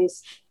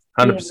Andrews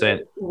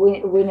 100%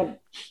 win a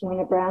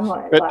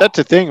Brownlow. But that's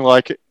the thing,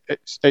 like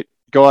a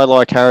guy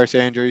like Harris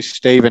Andrews,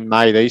 Stephen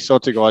May, these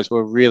sorts of guys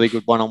were really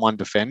good one-on-one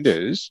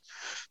defenders.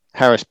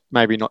 Harris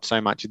maybe not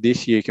so much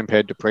this year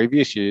compared to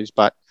previous years,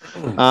 but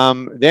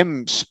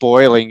them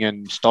spoiling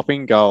and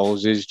stopping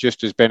goals is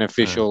just as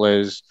beneficial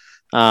as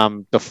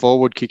the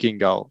forward kicking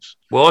goals.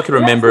 Well, I can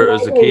remember it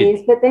as a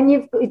kid. But then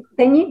you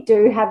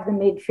do have the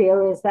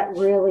midfielders that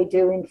really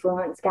do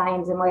influence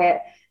games, and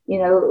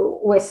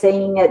we're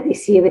seeing it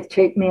this year with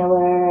Tuke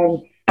Miller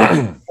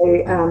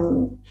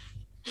and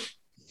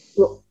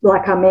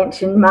like I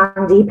mentioned,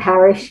 Mundy,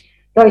 Parrish,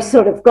 those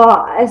sort of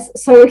guys.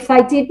 So if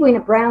they did win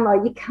a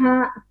Brownlow, you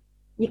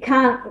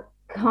can't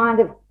kind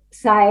of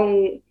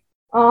say,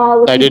 oh,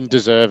 look, they didn't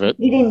deserve it.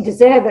 He didn't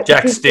deserve it.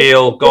 Jack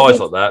Steele,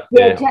 guys like that.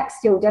 Yeah, Jack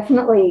Steele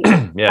definitely.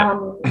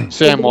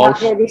 Sam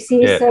Walsh this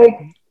year. Yeah. So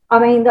I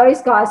mean,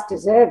 those guys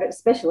deserve it.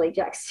 Especially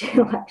Jack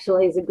Steele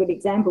actually is a good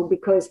example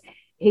because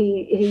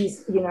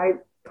he's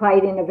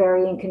played in a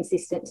very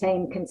inconsistent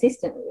team.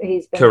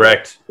 He's been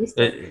correct. He's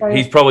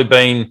probably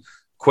been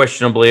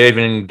questionably,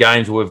 even in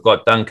games where we've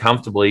got done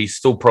comfortably, he's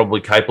still probably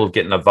capable of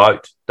getting a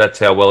vote. That's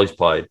how well he's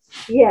played.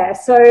 Yeah,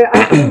 so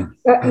I think,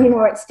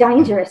 it's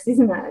dangerous,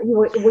 isn't it?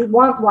 We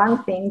want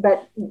one thing,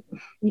 but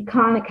you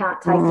kind of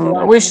can't take it away.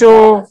 Are we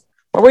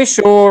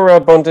sure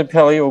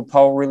Bontempelli will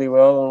poll really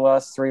well in the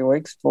last 4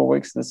 weeks of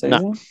the season?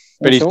 No,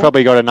 but he's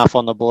probably got enough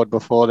on the board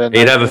before then.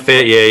 He'll have a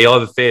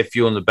fair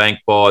few in the bank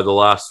by the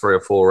last 3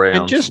 or 4 rounds.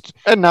 And just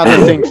another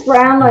thing. The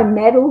Brownlow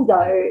medal,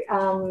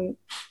 though,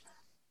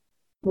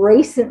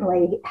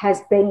 recently has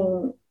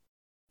been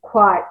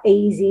quite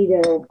easy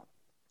to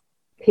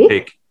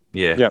pick.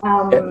 Yeah.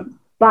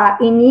 But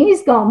in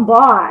years gone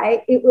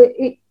by,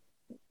 it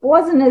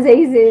wasn't as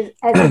easy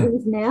as it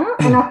is now.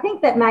 And I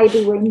think that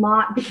maybe we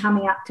might be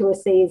coming up to a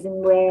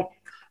season where,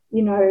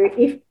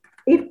 if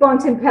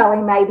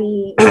Bontempelli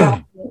maybe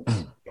doesn't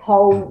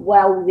poll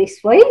well this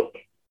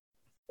week,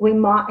 we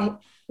might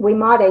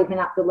even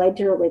up the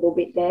ledger a little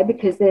bit there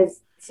because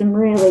there's some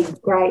really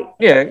great.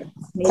 Yeah,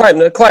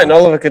 Clayton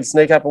Oliver could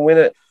sneak up and win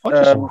it.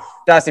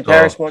 Darcy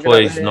Parish might get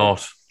please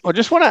not. I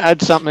just want to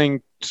add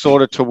something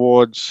sort of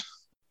towards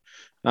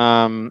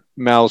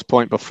Mel's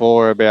point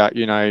before about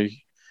guys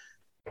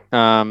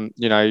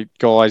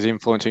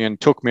influencing, and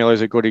Tuke Miller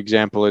is a good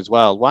example as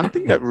well. One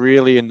thing that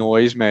really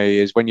annoys me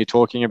is when you're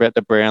talking about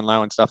the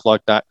Brownlow and stuff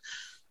like that.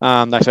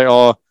 They say,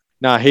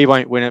 no, he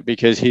won't win it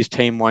because his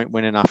team won't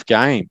win enough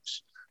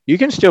games. You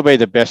can still be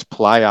the best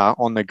player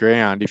on the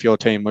ground if your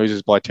team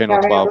loses by 10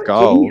 or 12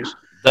 goals.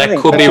 That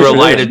could be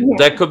related.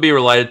 That could be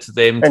related to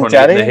them trying to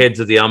get in the heads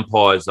of the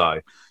umpires,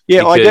 though.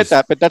 Yeah, I get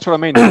that, but that's what I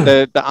mean.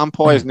 The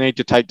umpires need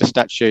to take the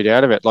stat sheet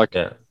out of it.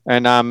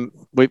 And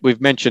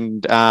we've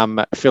mentioned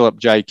Philip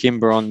J.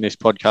 Kimber on this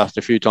podcast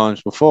a few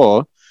times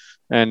before,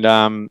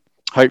 and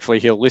hopefully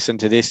he'll listen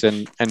to this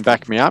and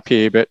back me up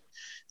here. But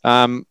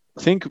I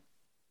think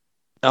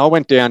I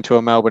went down to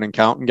a Melbourne and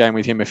Carlton game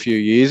with him a few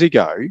years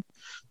ago.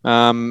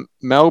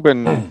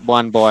 Melbourne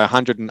won by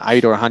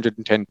 108 or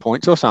 110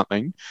 points or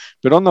something,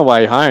 but on the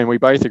way home, we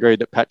both agreed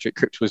that Patrick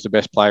Cripps was the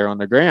best player on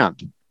the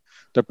ground.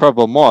 The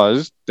problem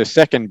was the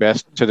second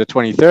best to the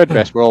 23rd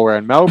best were all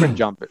wearing Melbourne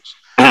jumpers.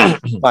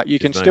 But you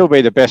can still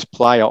be the best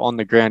player on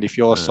the ground if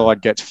your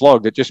side gets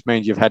flogged. It just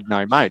means you've had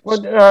no mates.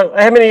 Well,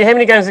 how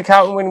many games did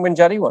Carlton win when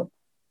Juddy won?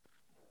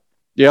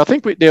 Yeah, I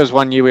think there was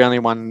 1 year we only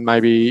won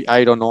maybe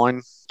 8 or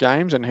 9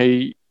 games, and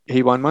he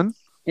won one.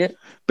 Yeah,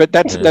 but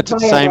that's the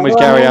same with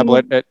Gary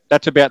Ablett.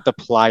 That's about the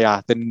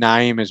player, the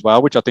name as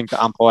well, which I think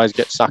the umpires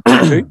get sucked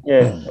into.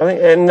 Yeah, I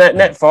think, and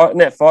Nat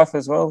Fyfe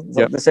as well.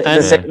 Yep.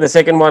 The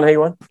second one he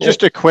won.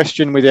 Just a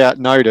question without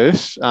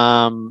notice.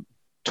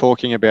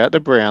 Talking about the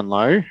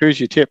Brownlow, who's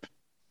your tip?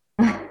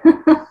 I'll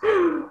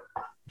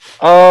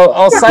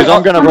say because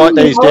I'm going to write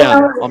these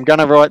down. I'm going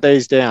to write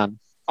these down.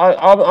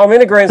 I'm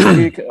in agreement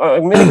with you.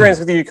 I'm in agreement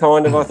with you,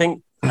 kind of. I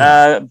think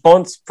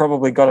Bont's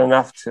probably got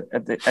enough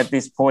at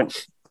this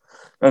point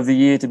of the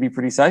year to be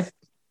pretty safe.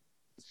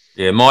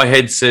 Yeah, my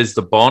head says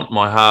the Bont,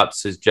 my heart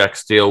says Jack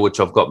Steele, which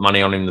I've got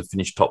money on him to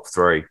finish top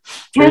 3.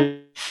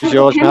 Can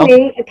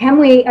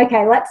we?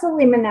 Okay, let's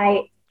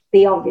eliminate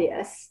the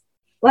obvious.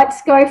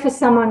 Let's go for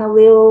someone a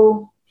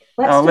little.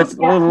 Let's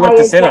left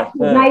the centre.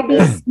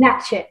 Maybe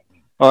snatch it.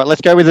 All right,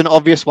 let's go with an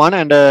obvious one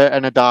and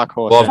a dark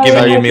horse. Well, I've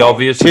given you the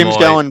obvious. Tim's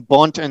going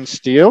Bont and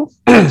Steele.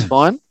 That's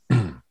fine.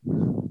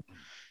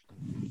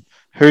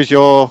 Who's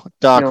your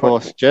dark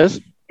horse,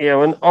 Jez? Yeah,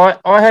 when I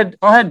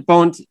had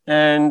Bont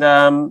and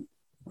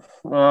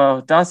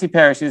Darcy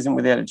Parish isn't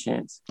without a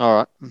chance. All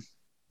right,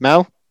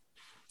 Mel.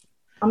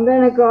 I'm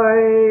going to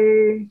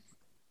go.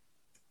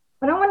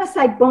 I don't want to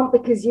say Bont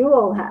because you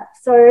all have.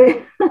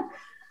 So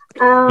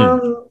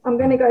I'm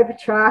going to go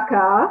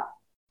Petrarca.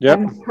 Yep.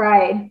 And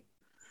McRae.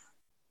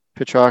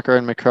 Petrarca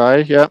and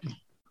McRae. Yep.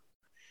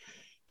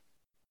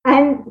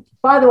 And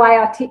by the way,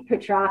 I tipped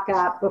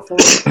Petrarca before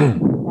we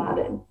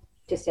started.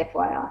 Just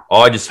FYI.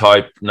 I just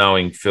hope,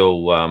 knowing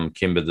Phil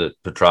Kimber, that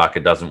Petrarca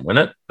doesn't win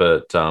it.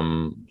 But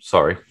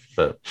sorry,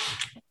 but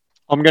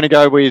I'm going to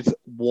go with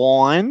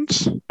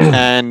Wines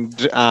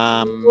and.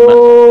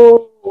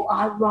 Oh,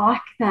 I like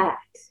that.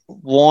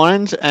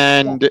 Wines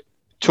and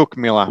Took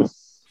Miller.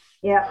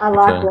 Yeah, I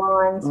like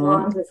Wines.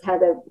 Wines has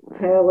had a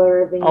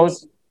perler of it. I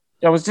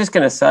was just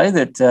going to say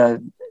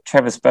that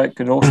Travis Boak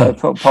could also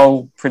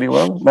poll pretty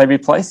well, maybe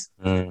place.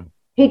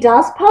 He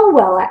does poll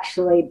well,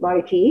 actually,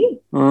 Boakey.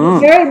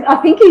 I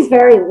think he's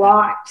very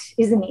liked,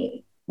 isn't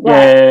he?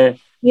 Yeah.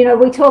 You know,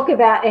 we talk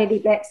about Eddie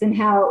Betts and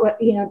how,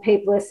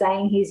 people are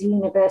saying he's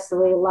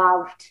universally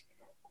loved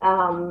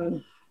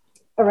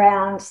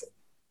around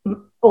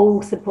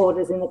all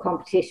supporters in the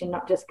competition,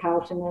 not just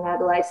Carlton and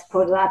Adelaide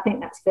supporters. I think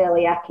that's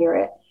fairly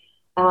accurate.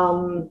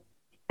 And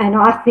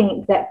I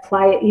think that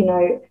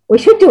we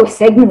should do a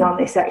segment on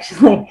this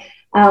actually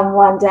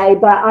one day,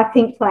 but I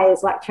think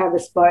players like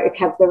Travis Boak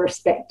have the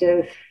respect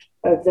of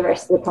the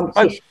rest of the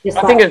competition.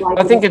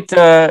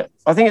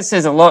 I think it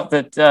says a lot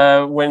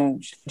that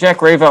when Jack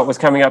Riewoldt was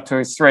coming up to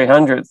his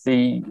 300th,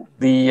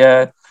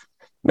 the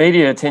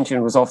media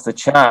attention was off the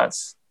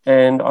charts.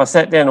 And I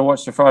sat down and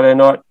watched the Friday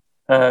night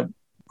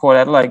Port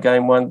Adelaide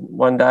game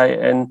one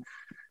day, and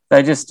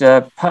they just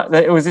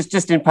it was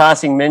just in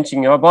passing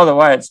mentioning, oh, by the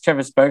way, it's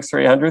Travis Boak's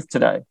 300th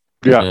today.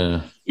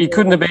 Yeah. You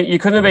couldn't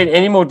have been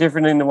any more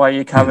different in the way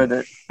you covered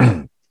it.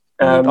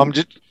 I'm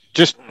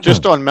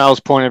just on Mel's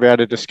point about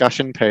a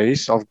discussion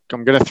piece. I'm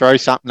going to throw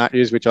something at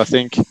you, which I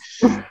think,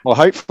 well,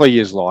 hopefully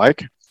is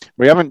like.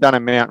 We haven't done a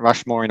Mount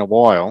Rushmore in a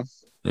while.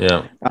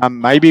 Yeah.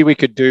 Maybe we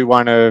could do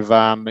one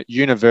of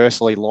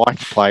universally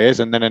liked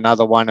players and then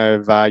another one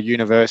of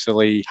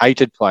universally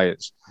hated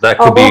players.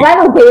 That'll be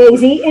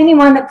easy.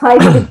 Anyone that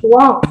plays for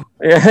Geelong.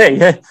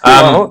 Yeah.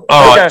 All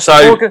right,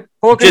 so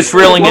just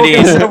reeling it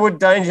in.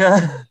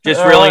 Danger.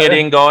 Just reeling it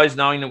in, guys,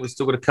 knowing that we've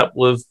still got a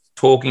couple of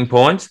talking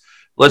points.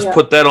 Let's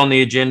put that on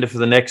the agenda for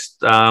the next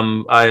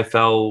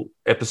AFL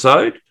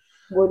episode.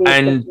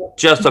 And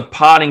just a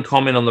parting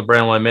comment on the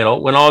Brownlow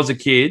medal. When I was a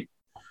kid,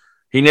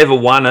 he never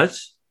won it,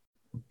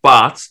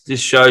 but this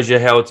shows you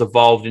how it's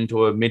evolved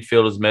into a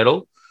midfielder's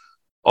medal.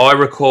 I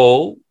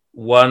recall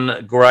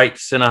one great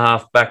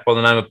centre-half back by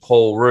the name of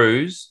Paul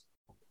Roos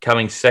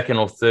coming second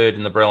or third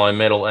in the Brownlow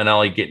medal and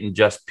only getting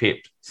just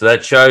pipped. So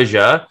that shows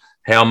you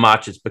how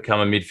much it's become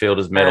a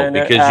midfielder's medal,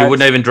 because you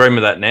wouldn't even dream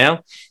of that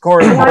now.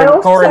 Corey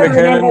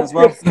McKernan as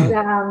well.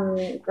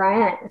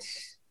 Grant.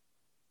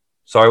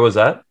 Sorry, was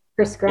that?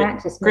 Chris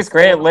Grant just Chris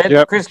Grant led.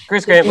 Yep.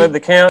 Chris Grant led the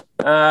count.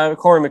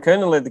 Corey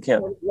McKernan led the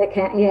count.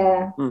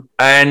 Yeah.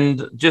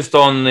 And just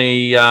on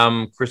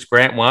the Chris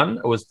Grant one,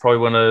 it was probably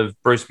one of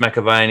Bruce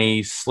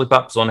McAvaney's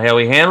slip-ups on how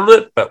he handled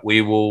it, but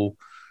we will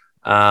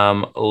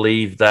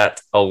leave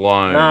that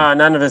alone. No,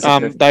 none of us.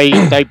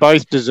 They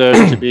both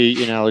deserve to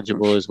be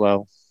ineligible as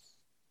well.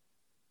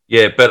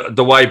 Yeah, but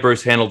the way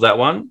Bruce handled that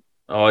one,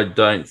 I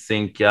don't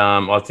think.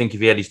 I think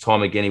if he had his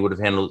time again, he would have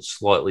handled it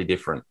slightly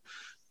different.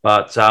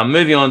 But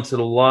moving on to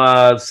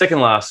the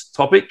second last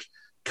topic,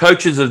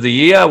 Coaches of the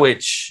Year,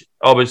 which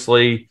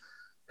obviously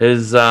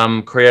has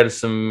created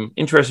some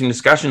interesting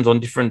discussions on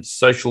different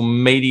social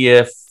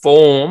media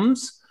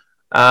forms.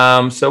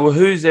 So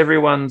who's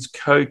everyone's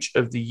Coach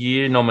of the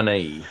Year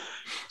nominee?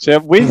 So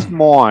with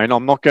mine,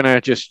 I'm not going to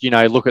just,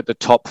 look at the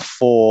top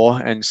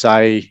 4 and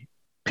say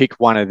pick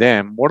one of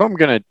them. What I'm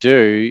going to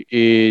do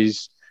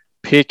is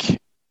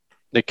pick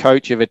the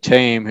coach of a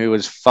team who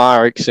has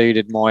far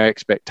exceeded my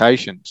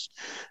expectations,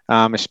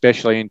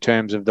 especially in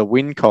terms of the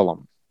win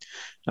column.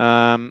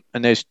 And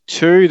there's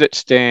 2 that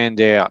stand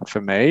out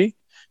for me.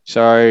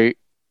 3,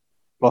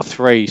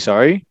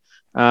 sorry.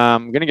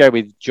 I'm going to go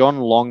with John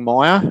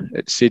Longmire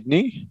at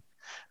Sydney.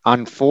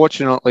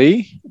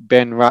 Unfortunately,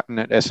 Ben Rutten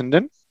at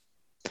Essendon.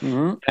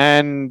 Mm-hmm.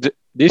 And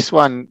this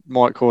one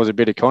might cause a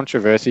bit of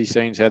controversy,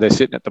 seeing how they're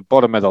sitting at the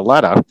bottom of the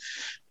ladder.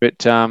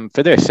 But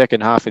for their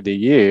second half of the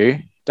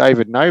year,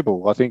 David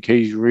Noble, I think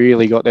he's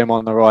really got them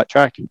on the right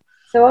track.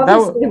 So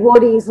obviously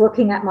Woody's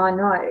looking at my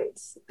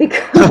notes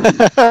because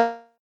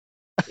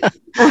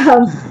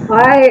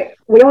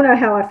we all know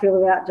how I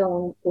feel about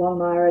John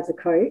Longmire as a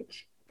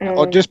coach.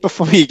 And just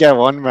before you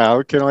go on,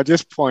 Mel, can I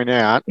just point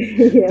out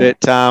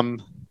that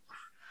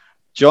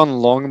John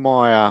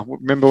Longmire,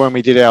 remember when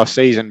we did our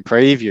season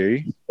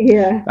preview?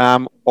 Yeah.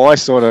 I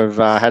sort of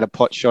had a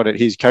pot shot at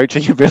his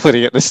coaching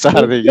ability at the start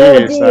of the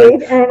year. So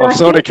I've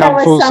sort of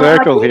come full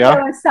circle here.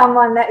 There was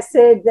someone that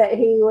said that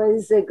he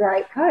was a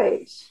great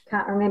coach.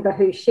 Can't remember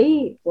who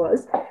she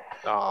was.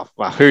 Oh,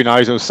 well, who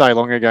knows? It was so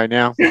long ago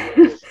now.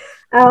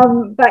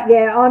 But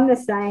yeah, I'm the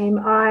same.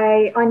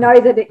 I know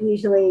that it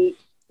usually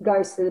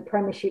goes to the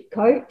premiership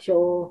coach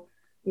or,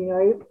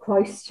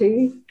 close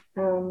to.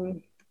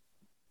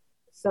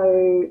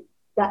 So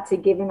that's a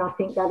given. I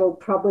think that'll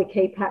probably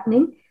keep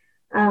happening.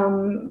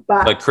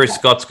 But so Chris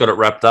Scott's got it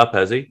wrapped up,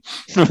 has he?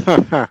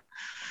 I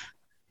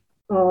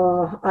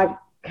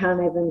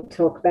can't even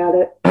talk about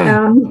it.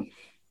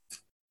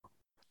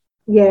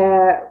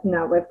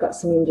 We've got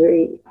some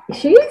injury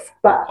issues,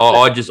 but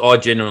I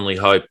genuinely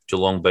hope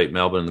Geelong beat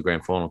Melbourne in the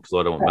grand final because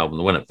I don't want Melbourne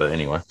to win it. But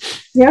anyway,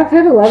 yeah, I've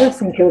heard a lot of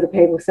St Kilda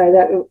people say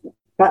that,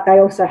 but they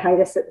also hate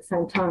us at the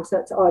same time, so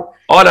it's odd.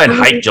 I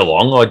don't hate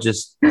Geelong. I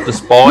just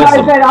despise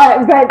them.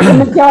 But the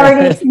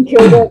majority of St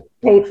Kilda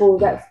people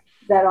that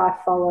I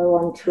follow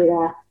on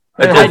Twitter,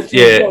 it's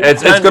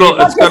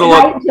got a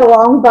lot. Hate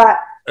Geelong, but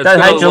don't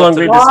hate Geelong.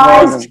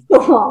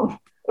 Geelong.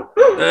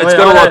 It's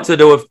got a lot to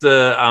do with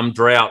the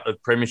drought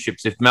of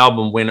premierships. If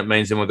Melbourne win, it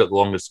means then we've got the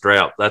longest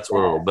drought. That's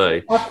what it'll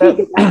be. I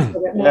figured that's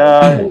what it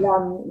meant.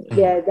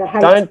 The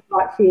hate's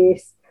quite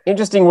fierce.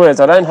 Interesting words.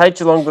 I don't hate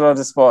Geelong, but I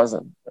despise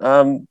them.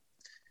 No,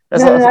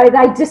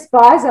 they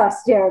despise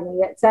us, Jeremy.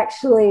 It's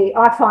actually,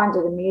 I find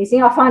it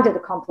amusing. I find it a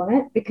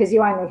compliment because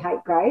you only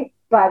hate great.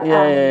 But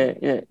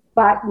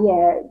But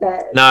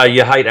no,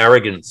 you hate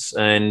arrogance,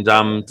 and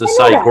to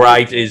say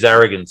great is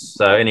arrogance.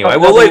 So anyway,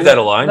 we'll leave that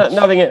alone.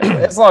 Nothing.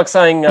 It's like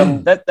saying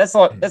that's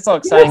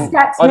like saying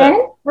stats,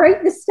 man.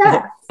 Read the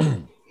stats.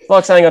 It's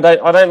like saying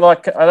I don't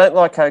like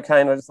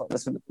cocaine. I just like the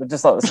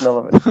smell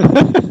of it.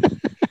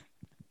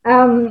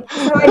 So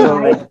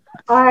anyway,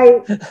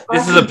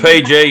 this is a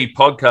PG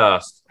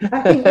podcast.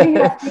 I think we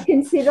have to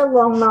consider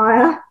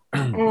Longmire.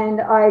 And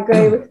I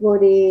agree with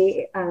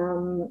Woody,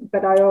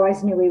 but I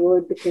always knew he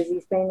would because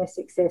he's been a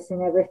success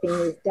in everything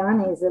he's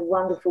done. He's a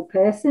wonderful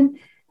person.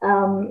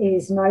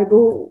 He's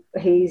noble.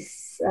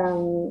 He's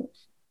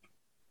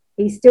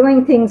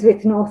doing things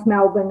with North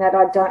Melbourne that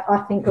I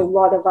think a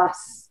lot of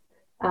us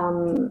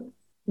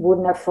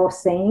wouldn't have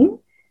foreseen.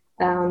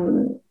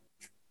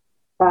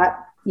 But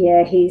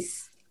yeah,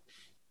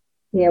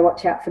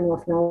 watch out for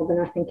North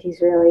Melbourne. I think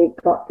he's really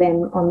got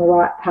them on the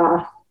right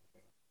path.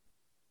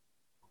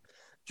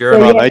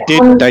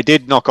 They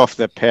did knock off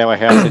the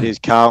powerhouse that is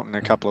Carlton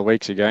a couple of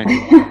weeks ago.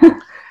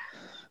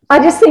 I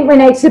just think we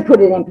need to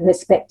put it in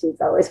perspective,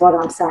 though, is what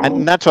I'm saying.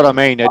 And that's what I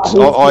mean.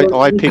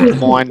 I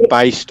picked mine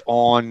based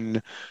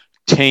on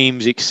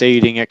teams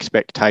exceeding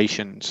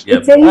expectations.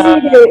 Yep.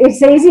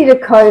 It's easy to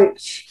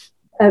coach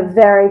a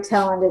very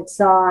talented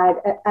side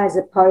as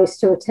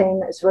opposed to a team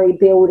that's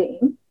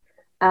rebuilding.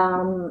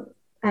 And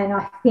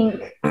I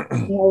think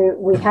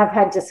we have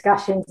had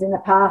discussions in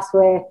the past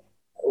where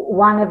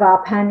one of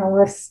our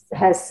panelists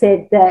has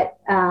said that,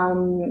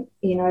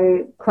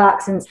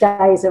 Clarkson's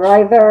days are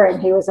over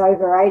and he was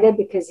overrated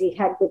because he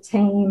had the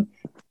team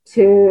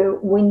to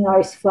win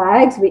those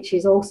flags, which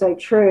is also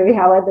true.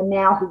 However,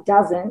 now he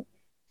doesn't.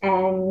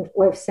 And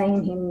we've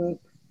seen him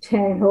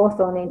turn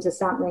Hawthorn into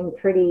something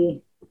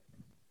pretty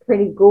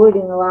pretty good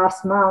in the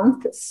last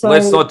month. So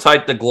let's not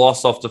take the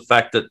gloss off the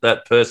fact that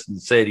that person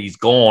said he's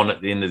gone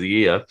at the end of the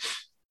year.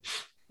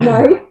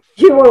 No,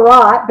 you were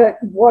right, but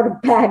what a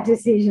bad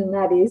decision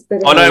that is.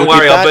 But Oh, don't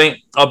worry.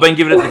 I've been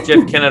giving it to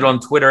Jeff Kennett on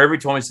Twitter. Every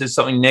time he says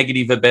something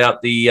negative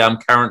about the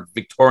current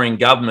Victorian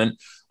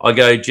government, I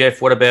go,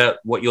 Jeff, what about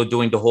what you're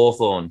doing to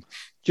Hawthorn?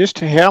 Just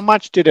how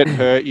much did it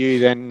hurt you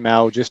then,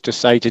 Mel, just to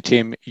say to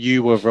Tim,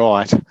 you were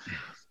right?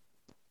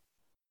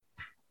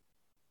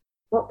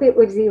 What bit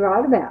was he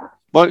right about?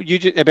 Well,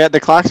 about the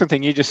Clarkson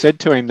thing, you just said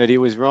to him that he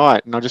was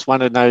right, and I just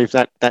wanted to know if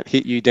that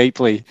hit you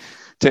deeply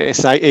to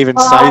say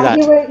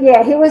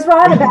that. He was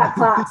right about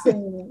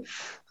Clarkson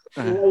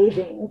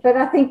leaving, but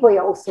I think we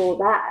all saw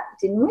that,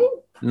 didn't we?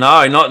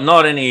 No,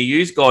 not any of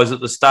you guys at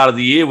the start of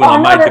the year when I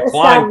made the claim.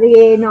 Start of the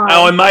year, no.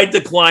 I made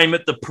the claim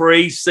at the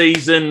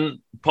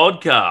pre-season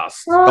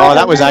podcast. Oh,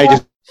 that was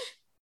ages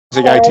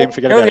ago, Tim.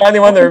 Forget You're about the only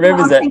one that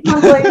remembers that. We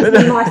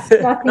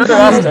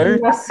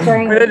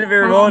need to be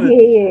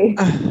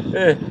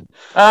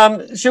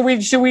reminded.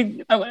 Should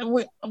we?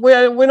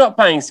 We're not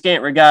paying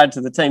scant regard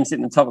to the team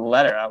sitting at the top of the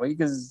ladder, are we?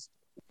 Because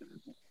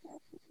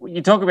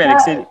you talk about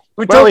exceeding.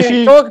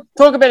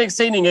 Talk about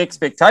exceeding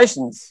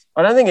expectations.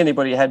 I don't think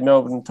anybody had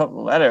Melbourne top of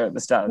the ladder at the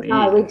start of the year.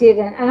 No, we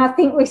didn't, and I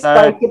think we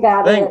spoke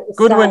about it. At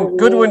the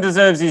Goodwin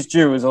deserves his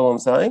due, is all I'm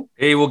saying.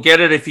 He will get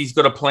it if he's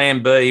got a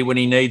plan B when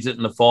he needs it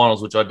in the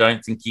finals, which I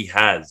don't think he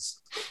has.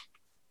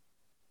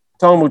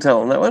 Oh, Time will tell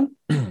on that one.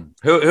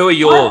 Who are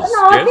yours?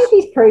 I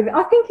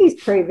think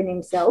he's proven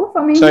himself.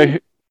 I mean,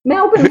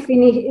 Melbourne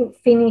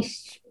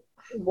finished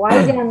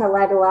way down the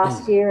ladder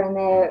last year, and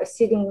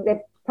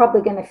they're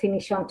probably going to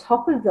finish on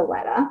top of the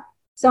ladder.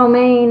 So I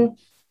mean,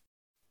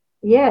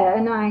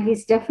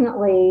 he's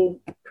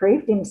definitely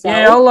proved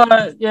himself.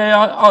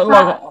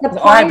 The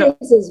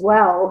players as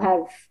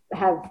well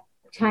have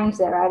changed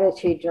their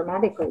attitude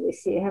dramatically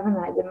this year, haven't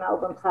they? The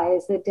Melbourne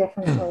players, they're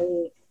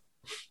definitely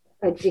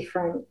a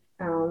different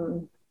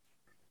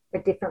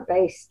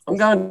beast. I'm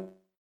going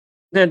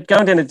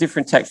down a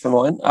different tack for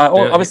mine.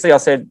 Obviously, I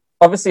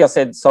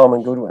said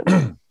Simon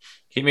Goodwin.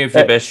 Hit me with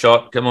your best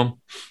shot. Come on.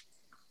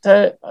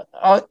 So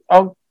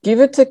I'll give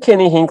it to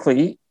Kenny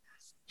Hinkley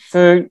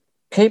for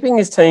keeping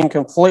his team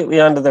completely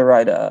under the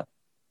radar,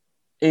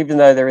 even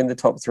though they're in the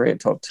top 3 or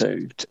top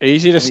 2. It's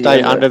easy to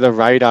stay under the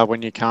radar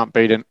when you can't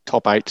beat a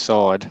top 8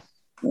 side.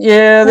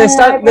 Yeah, they're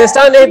starting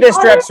to hit their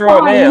straps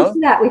right now. Into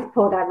that with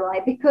Port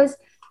Adelaide, because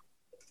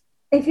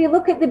if you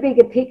look at the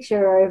bigger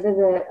picture over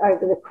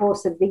the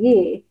course of the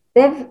year,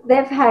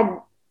 they've had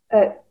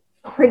a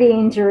pretty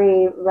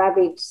injury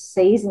ravaged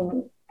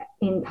season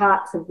in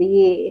parts of the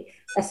year,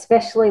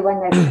 especially when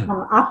they've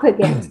come up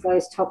against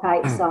those top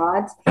 8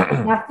 sides.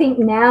 And I think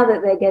now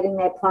that they're getting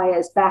their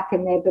players back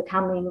and they're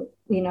becoming,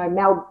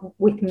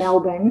 with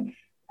Melbourne,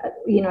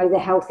 the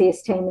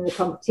healthiest team in the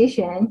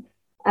competition,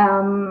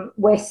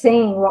 we're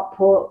seeing what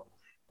Port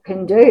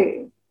can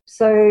do.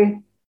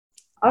 So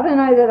I don't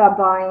know that I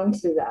buy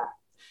into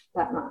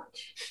that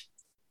much.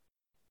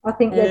 I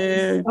think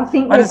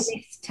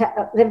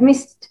they've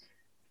missed.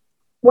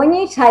 When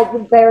you take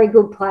very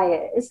good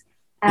players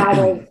out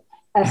of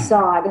a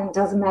side, and it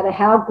doesn't matter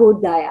how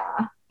good they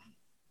are,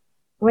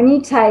 when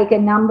you take a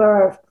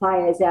number of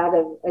players out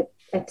of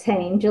a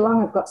team,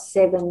 Geelong have got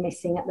 7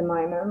 missing at the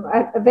moment,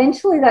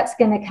 eventually that's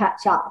going to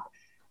catch up.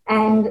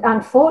 And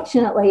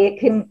unfortunately, it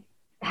can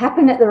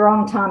happen at the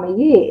wrong time of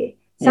year.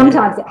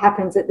 Sometimes it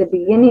happens at the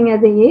beginning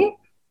of the year.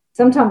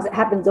 Sometimes it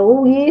happens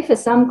all year for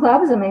some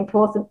clubs. I mean,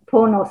 Poor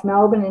North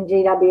Melbourne and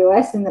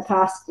GWS in the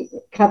past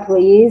couple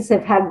of years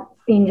have had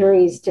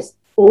injuries just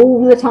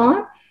all the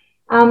time.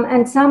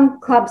 And some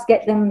clubs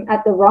get them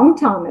at the wrong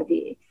time of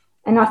year.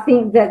 And I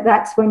think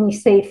that's when you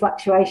see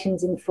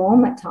fluctuations in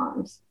form at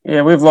times.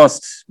 Yeah, we've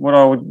lost what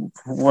I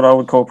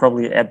would call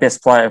probably our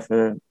best player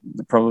for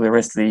probably the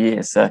rest of the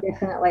year. So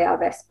definitely our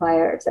best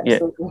player. It's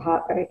absolutely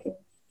heartbreaking.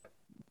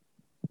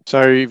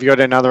 So you've got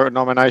another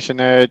nomination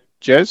there,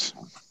 Jez?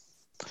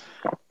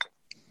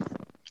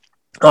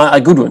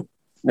 A good one.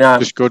 No,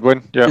 just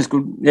Goodwin. Yeah, just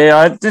good.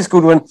 Yeah, just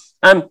Goodwin.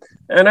 And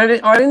I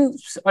didn't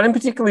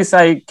particularly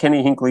say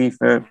Kenny Hinkley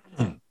for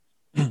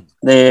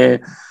their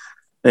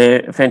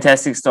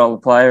fantastic style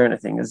of play or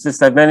anything. It's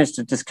just they've managed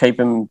to just keep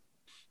him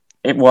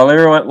while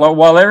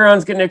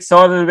everyone's getting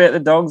excited about the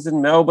Dogs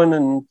in Melbourne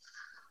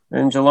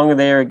and Geelong are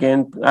there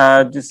again.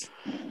 Just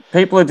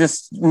people are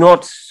just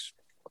not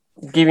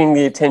giving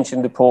the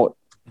attention to Port.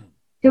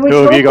 Do we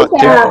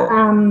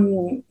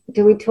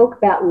talk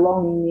about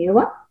Long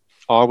Muir?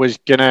 I was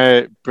going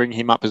to bring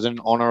him up as an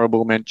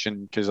honourable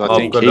mention because I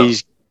think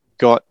he's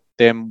got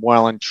them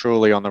well and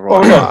truly on the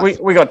right path.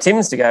 We got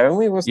Tim's to go, haven't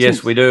we?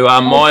 Yes, we do.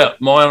 My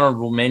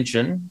honourable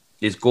mention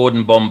is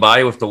Gordon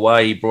Bombay with the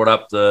way he brought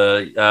up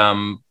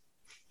the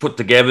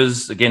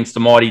put-togethers against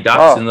the Mighty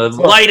Ducks in the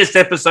latest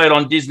episode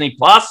on Disney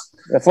Plus.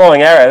 The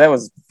Flying Arrow, that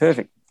was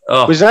perfect.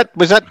 Oh.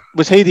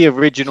 Was he the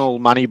original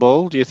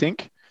Moneyball, do you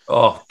think?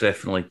 Oh,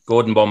 definitely.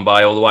 Gordon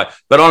Bombay all the way.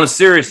 But on a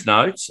serious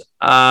note,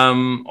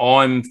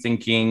 I'm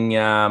thinking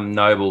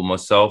Noble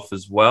myself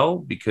as well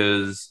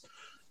because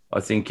I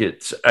think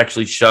it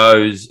actually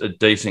shows a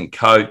decent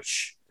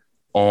coach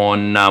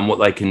on what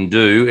they can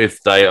do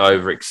if they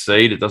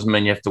over-exceed. It doesn't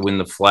mean you have to win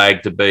the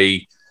flag to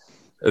be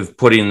of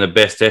putting in the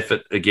best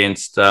effort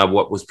against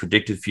what was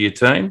predicted for your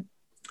team.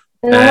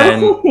 And I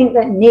also think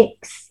that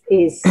Nix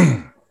is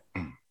doing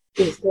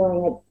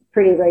a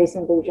pretty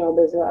reasonable job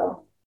as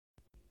well.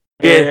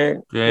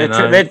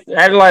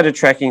 Adelaide are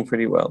tracking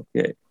pretty well.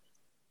 Yeah,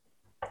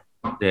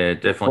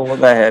 definitely. For what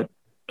they had.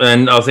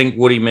 And I think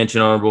Woody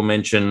mentioned, honourable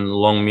mention,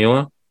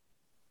 Longmuir.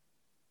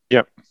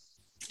 Yep.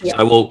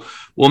 So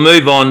we'll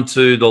move on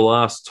to the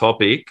last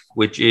topic,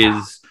 which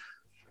is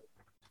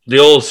the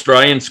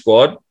All-Australian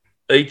squad.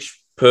 Each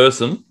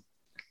person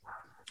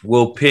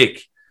will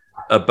pick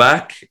a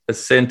back, a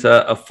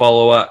centre, a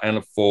follower, and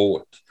a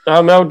forward.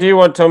 Mel, do you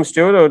want Tom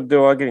Stewart or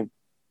do I get him?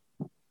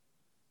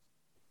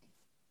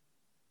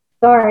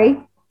 Sorry.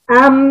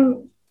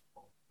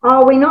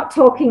 Are we not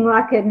talking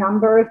like a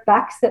number of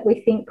backs that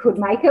we think could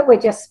make it? We're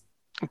just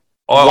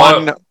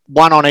one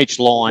on each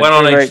line. One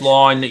on each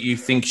line that you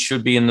think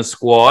should be in the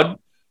squad.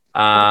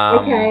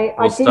 Okay,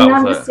 I didn't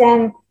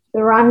understand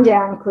the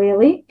rundown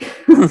clearly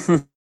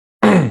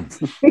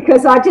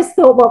because I just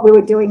thought what we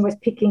were doing was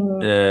picking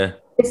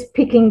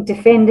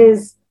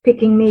defenders,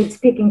 picking mids,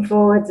 picking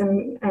forwards,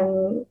 and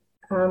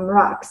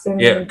rucks.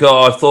 And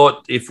I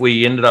thought if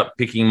we ended up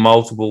picking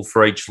multiple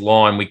for each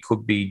line, we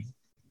could be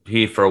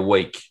here for a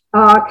week.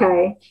 Oh,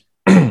 okay.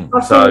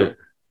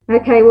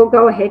 Okay, well,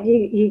 go ahead.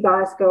 You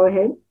guys go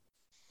ahead.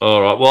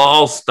 All right. Well,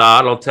 I'll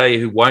start. I'll tell you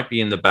who won't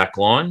be in the back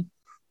line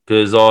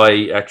because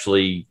I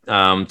actually,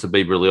 to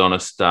be really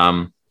honest,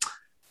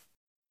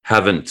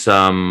 haven't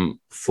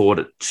thought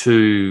it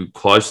too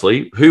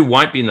closely. Who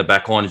won't be in the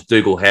back line is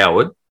Dougal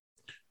Howard.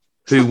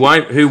 Who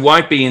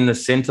won't be in the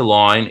centre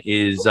line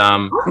is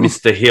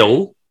Mr.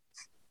 Hill.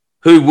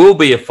 Who will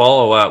be a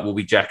follower will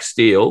be Jack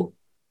Steele.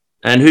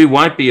 And who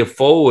won't be a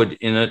forward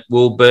in it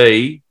will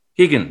be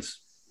Higgins.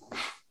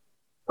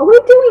 Are we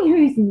doing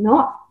who's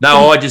not?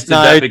 No, I just did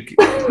that.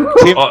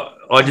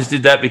 I just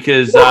did that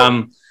because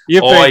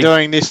you've been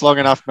doing this long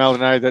enough, Mel, to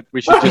know that we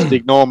should just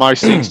ignore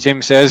most things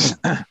Tim says.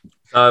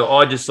 So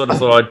I just sort of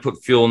thought I'd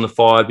put fuel in the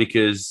fire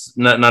because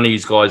none of you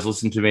guys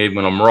listen to me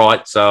when I'm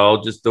right. So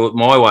I'll just do it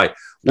my way.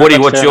 Woody,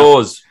 what's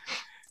yours?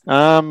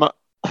 Well,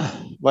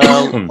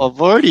 I've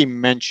already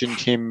mentioned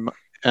him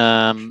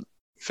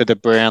for the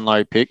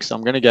Brownlow picks.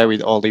 I'm going to go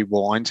with Ollie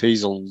Wines.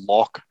 He's a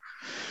lock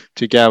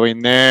to go in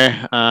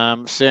there.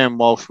 Sam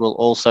Walsh will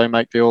also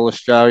make the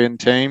All-Australian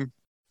team.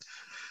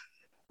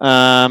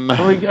 Are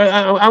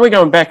we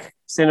going back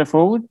centre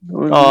forward?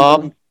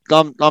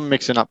 I'm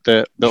mixing up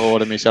the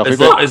order myself. As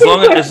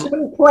long as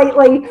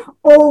completely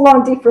all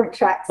on different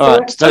tracks. All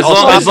right,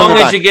 as long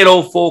as you get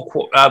all four,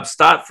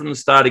 start from the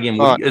start again.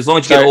 Right. As long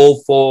as you get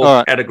all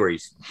four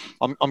categories.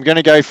 I'm going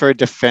to go for a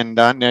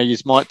defender. Now, you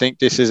might think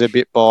this is a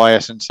bit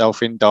biased and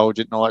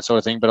self-indulgent and all that sort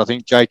of thing, but I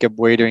think Jacob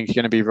Wiedering is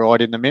going to be right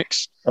in the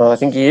mix. Oh, I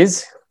think he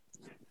is.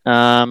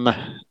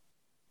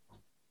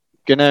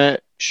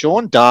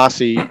 Sean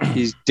Darcy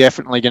is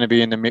definitely going to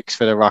be in the mix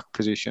for the ruck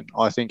position.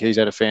 I think he's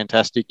had a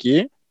fantastic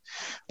year.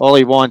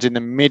 Ollie Wines in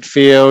the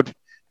midfield,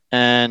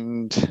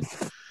 and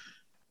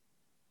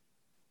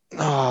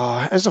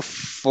as a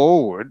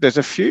forward, there's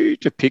a few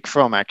to pick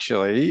from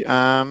actually,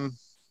 and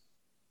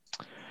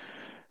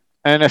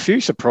a few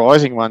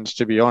surprising ones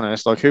to be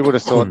honest. Like, who would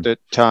have thought that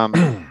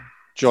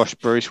Josh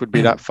Bruce would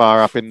be that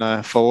far up in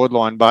the forward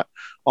line? But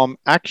I'm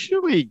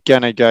actually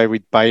gonna go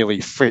with Bailey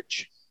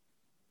Fritsch.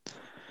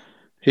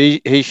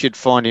 He should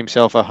find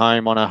himself a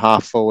home on a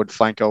half forward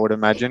flank, I would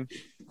imagine.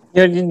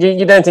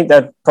 You don't think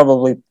they'd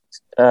probably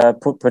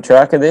put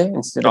Petrarca there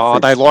instead of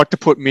Fritsch? They like to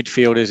put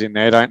midfielders in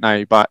there, don't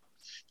they? But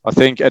I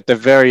think at the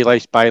very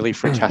least, Bailey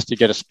Fritsch has to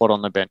get a spot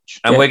on the bench.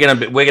 And we're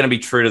gonna be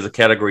true to the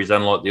categories,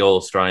 unlike the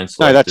All-Australian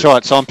selectors. No, that's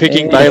right. So I'm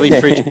picking Bailey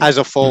Fritsch as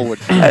a forward.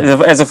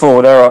 As a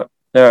forward, all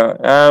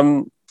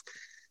right.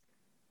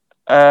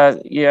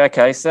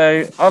 Okay.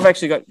 So I've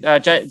actually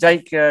got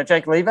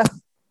Jake Lever.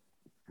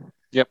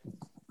 Yep.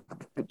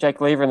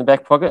 Jake Lever in the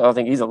back pocket. I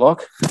think he's a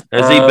lock.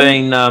 Has he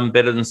been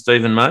better than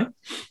Stephen May?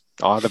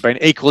 Oh, they've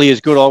been equally as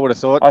good, I would have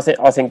thought. I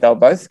think they'll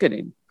both get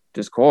in,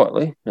 just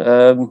quietly.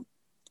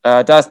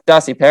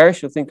 Darcy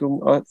Parish, I think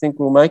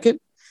will make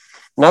it.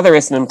 Another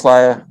Essendon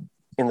player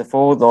in the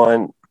forward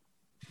line.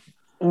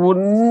 Would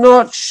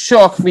not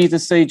shock me to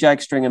see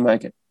Jake Stringer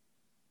make it.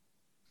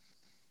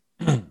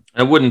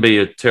 It wouldn't be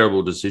a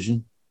terrible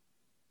decision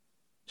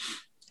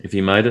if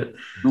he made it.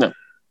 No.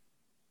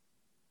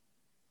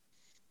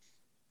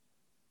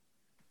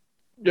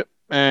 Yep.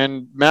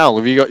 And Mel,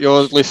 have you got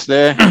your list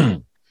there?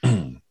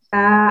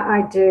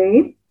 I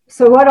do.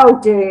 So what I'll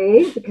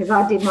do, because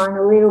I did mine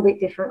a little bit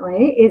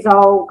differently, is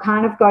I'll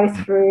kind of go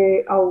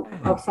through,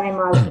 I'll say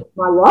my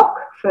lock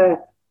for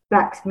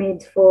backs,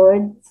 mids,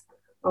 forwards,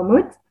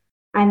 onwards,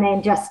 and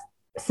then just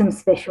some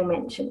special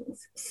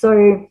mentions.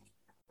 So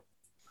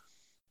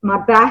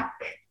my back,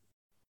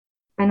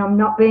 and I'm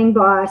not being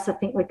biased, I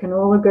think we can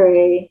all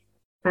agree,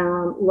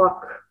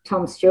 lock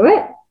Tom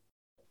Stewart.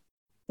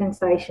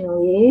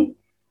 Sensational year.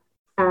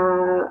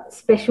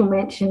 Special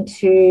mention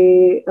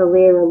to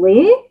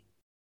Alir.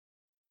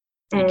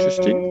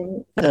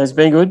 Interesting. It's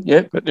been good,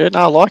 yep. But yeah, no,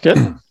 I like it.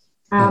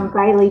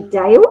 Bailey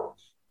Dale.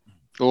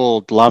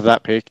 Oh, love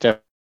that pick. He's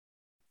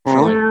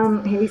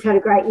had a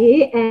great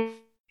year.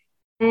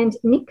 And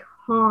Nick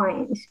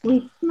Hind,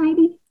 we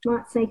maybe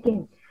might sneak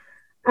in.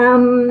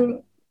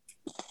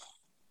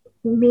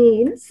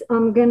 Mids,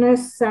 I'm going to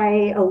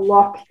say a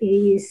lock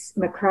is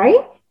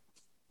McRae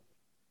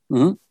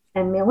and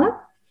Miller.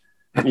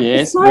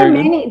 Yes,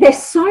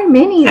 there's so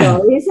many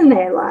though, isn't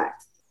there? Like,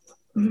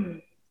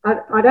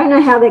 I don't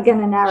know how they're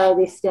going to narrow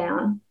this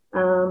down.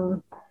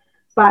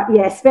 But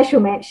yeah, special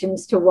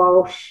mentions to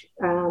Walsh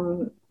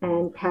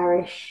and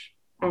Parrish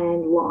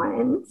and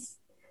Lyons.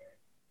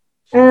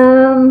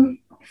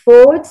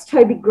 Forwards,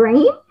 Toby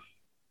Green.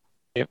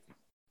 Yep.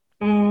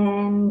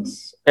 And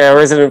our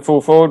resident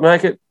full forward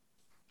make it.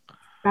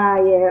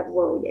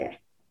 Yeah.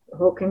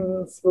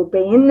 Hawkins will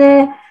be in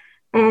there.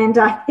 And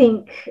I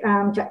think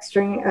Jake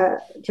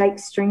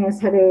Stringer's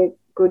had a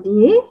good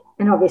year.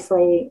 And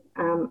obviously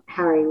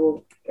Harry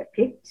will get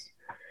picked.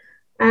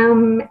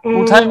 And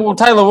Will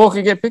Taylor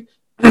Walker get picked?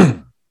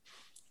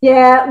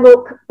 Yeah,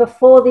 look,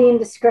 before the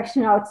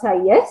indiscretion, I would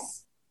say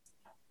yes.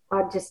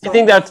 I just do you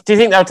think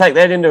they'll take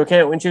that into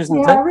account when choosing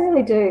the team? I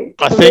really do.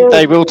 I think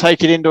they will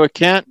take it into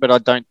account, but I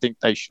don't think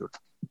they should.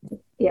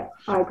 Yeah,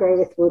 I agree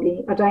with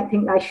Woody. I don't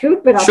think they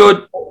should, but I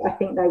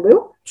think they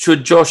will.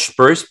 Should Josh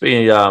Bruce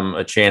be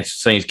a chance,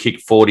 seeing he's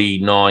kicked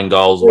 49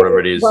 goals or whatever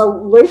it is?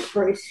 Well, Luke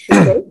Bruce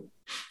should be.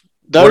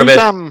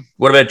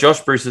 What about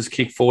Josh Bruce's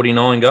kicked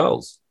 49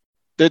 goals?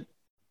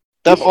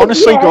 They've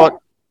honestly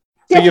got...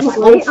 For your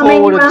full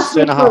forward and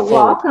centre half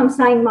forward. I'm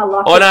saying my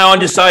lock. I know. I'm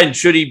just saying,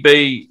 should he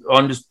be?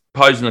 I'm just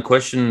posing the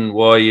question.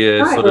 Why you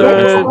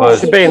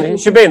should be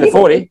in the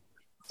 40?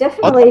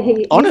 Definitely,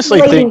 he's the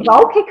leading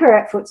goal kicker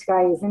at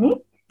Footscray, isn't he?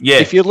 Yeah.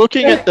 If you're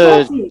looking at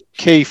the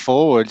key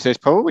forwards, there's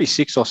probably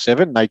 6 or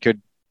 7 they could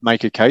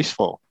make a case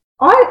for.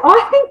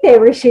 I think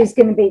their issue is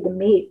going to be the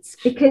mids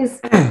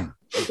because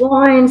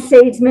Lyon,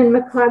 Seedsman,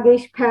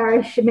 McCluggish,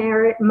 Parrish,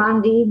 Merritt,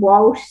 Mundy,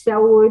 Walsh,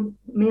 Selwood,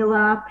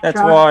 Miller, that's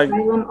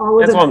Salem,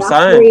 Oliver, that's what I'm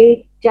Guthrie,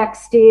 saying. Jack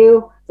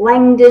Steele,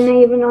 Langdon,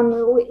 even on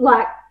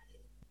the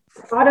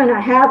I don't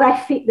know how they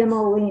fit them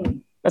all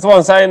in. That's what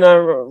I'm saying.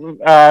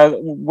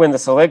 When the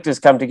selectors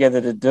come together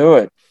to do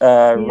it,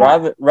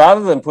 rather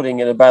than putting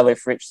in a Bailey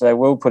Fritsch, they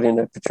will put in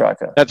a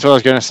Petrarca. That's what I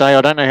was going to say.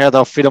 I don't know how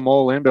they'll fit them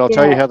all in, but I'll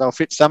tell you how they'll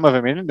fit some of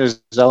them in.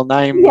 They'll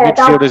name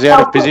midfielders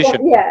out of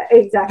position. Yeah,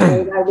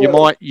 exactly.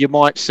 You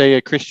might see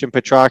a Christian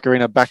Petrarca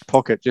in a back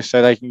pocket just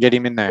so they can get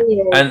him in there.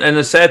 Yeah. And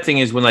the sad thing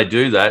is when they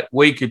do that,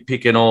 we could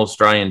pick an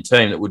All-Australian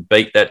team that would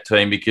beat that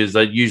team because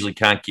they usually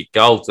can't kick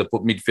goals. They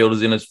put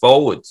midfielders in as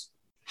forwards.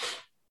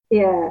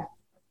 Yeah.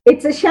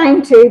 It's a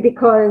shame too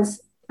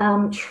because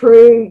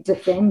true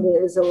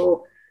defenders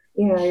or,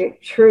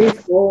 true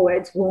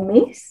forwards will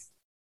miss.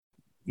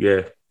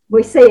 Yeah.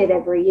 We see it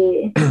every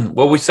year.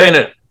 Well, we've seen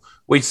it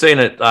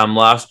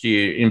last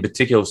year, in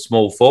particular,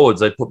 small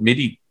forwards. They put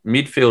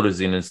midfielders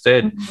in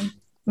instead.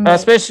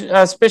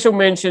 Mm-hmm. Special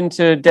mention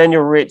to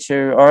Daniel Rich,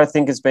 who I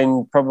think has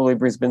been probably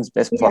Brisbane's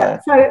best player.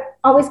 So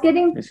I was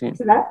getting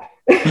to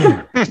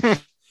that.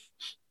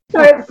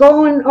 So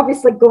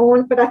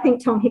Gawn, but I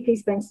think Tom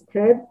Hickey's been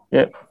superb.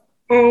 Yep.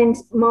 And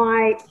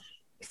my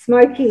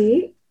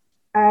Smokey,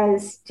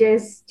 as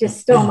just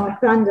stole my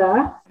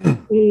thunder,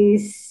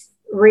 is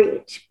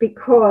Rich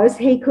because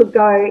he could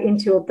go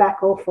into a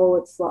back or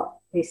forward slot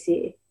this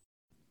year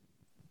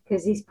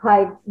because he's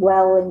played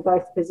well in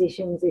both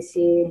positions this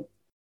year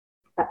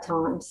at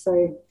times.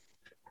 So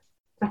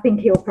I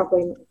think he'll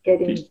probably get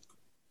in.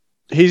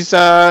 He's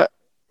having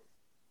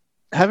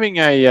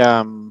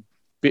a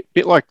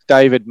bit like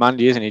David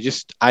Mundy, isn't he?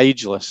 Just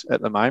ageless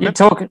at the moment.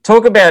 You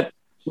talk about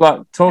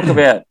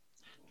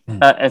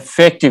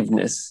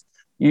effectiveness.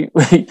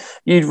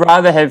 You'd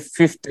rather have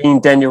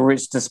 15 Daniel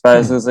Rich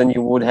disposals than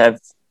you would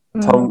have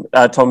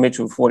Tom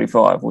Mitchell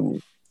 45, wouldn't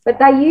you? But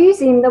they use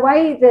him the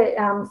way that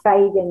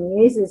Fagan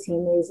uses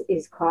him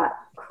is quite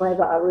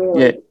clever,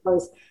 really,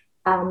 because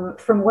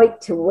from week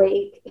to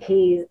week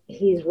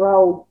his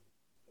role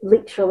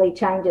literally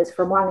changes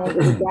from one end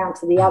of the ground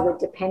to the other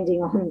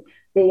depending on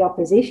the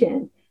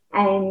opposition,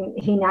 and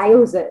he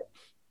nails it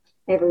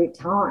every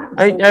time.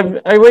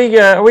 Are we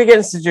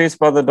getting seduced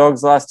by the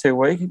Dogs last 2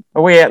 weeks?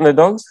 Are we out in the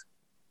Dogs?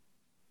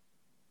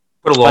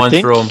 Put a line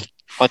through them.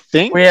 I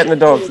think we're out in the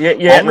Dogs.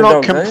 I'm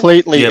not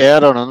completely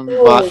out on them,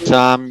 but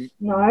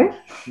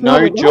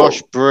no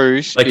Josh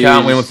Bruce. They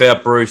can't win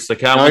without Bruce. They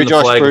can't win the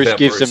Josh flag Bruce without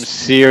gives Bruce. them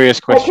serious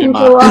question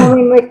marks. marks. Can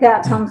Geelong win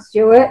without Tom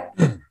Stewart?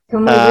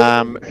 Can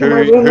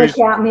we win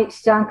without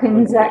Mitch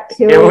Duncan, Zach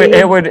Tilley?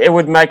 It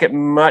would make it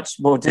much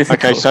more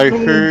difficult. Okay, so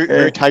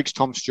who takes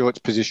Tom Stewart's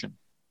position?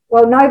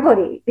 Well,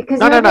 nobody. Because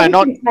no,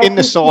 not in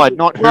the side,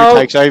 not who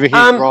takes over his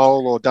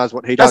role or does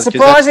what he does.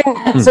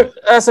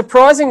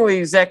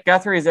 Surprisingly, Zach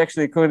Guthrie has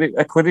actually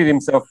acquitted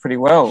himself pretty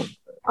well.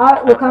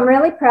 Look, I'm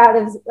really proud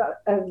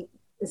of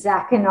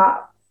Zach, and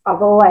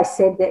I've always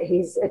said that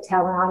he's a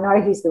talent. I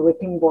know he's the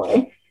whipping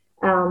boy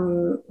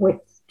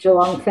with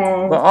Geelong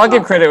fans. Well, I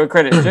give credit where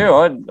credit's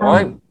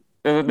due.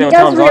 He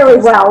does really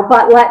well,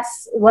 but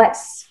let's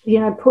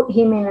put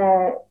him in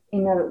a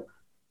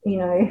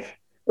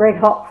red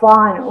hot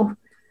final.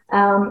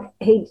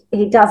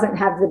 He doesn't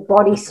have the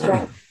body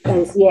strength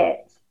as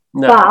yet,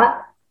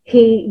 but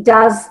he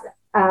does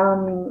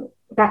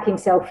back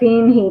himself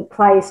in. He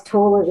plays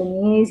taller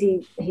than he is.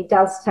 He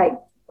does take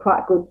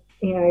quite good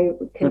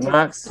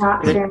marks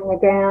during the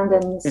ground,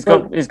 and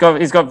he's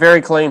got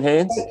very clean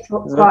hands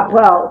quite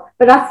well.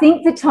 But I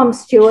think the Tom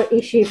Stewart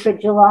issue for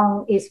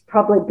Geelong is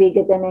probably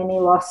bigger than any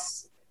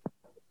loss,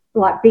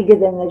 like bigger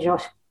than the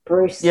Josh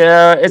Bruce.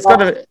 Yeah, it's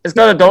got a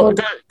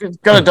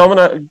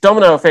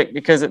domino effect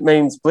because it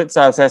means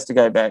Blicavs has to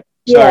go back.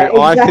 Yeah,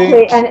 so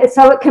exactly, and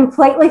so it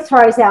completely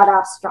throws out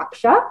our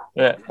structure.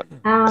 Yeah,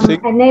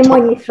 and then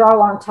when you throw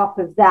on top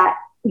of that,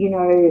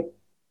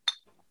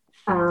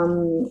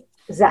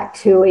 Zach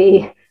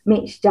Toohey,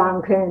 Mitch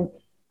Duncan,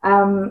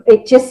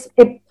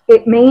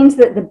 it means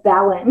that the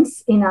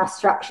balance in our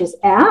structure's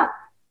out,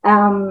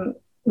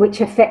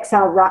 which affects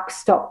our ruck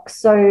stock.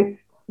 So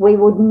we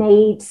would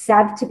need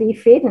Sav to be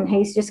fit, and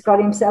he's just got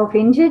himself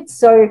injured.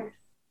 So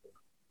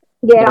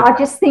yeah, I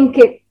just think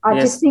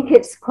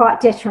it's quite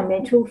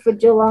detrimental for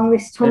Geelong,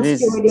 this Tom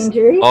Stewart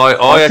injury.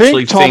 I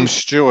actually think Tom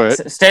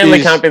Stewart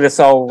Stanley can't be the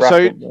sole ruck.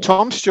 So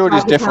Tom Stewart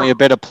is definitely a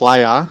better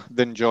player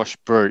than Josh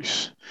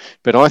Bruce.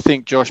 But I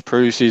think Josh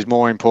Bruce is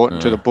more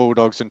important to the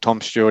Bulldogs than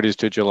Tom Stewart is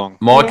to Geelong.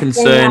 My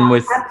concern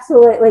with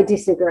absolutely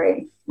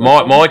disagree.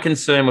 My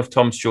concern with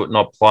Tom Stewart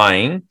not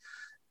playing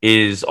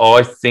is,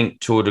 I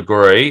think to a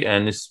degree,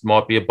 and this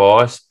might be a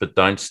bias, but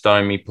don't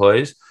stone me,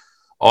 please.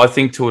 I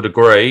think to a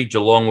degree,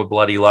 Geelong were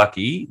bloody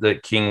lucky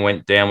that King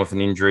went down with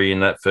an injury in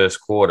that first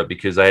quarter,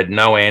 because they had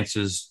no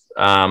answers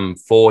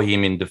for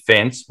him in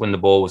defence when the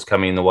ball was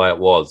coming the way it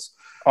was.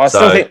 I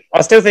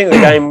still think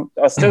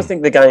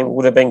the game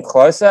would have been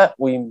closer.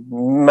 We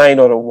may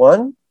not have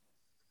won,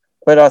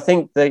 but I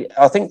think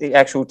the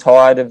actual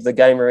tide of the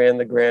game around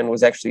the ground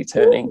was actually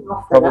turning.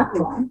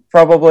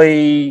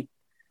 Probably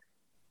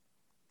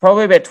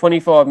about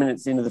 25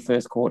 minutes into the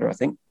first quarter, I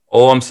think.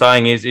 All I'm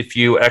saying is, if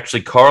you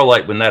actually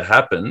correlate when that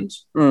happened,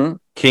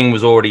 King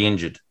was already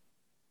injured.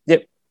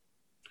 Yep,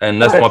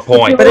 and that's my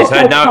point. But you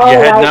had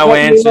no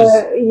answers.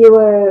 You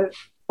were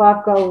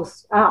 5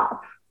 goals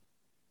up.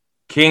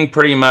 King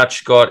pretty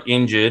much got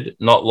injured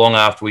not long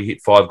after we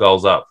hit 5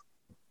 goals up.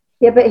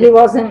 Yeah, but he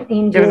wasn't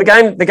injured.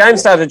 Yeah, the game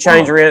started to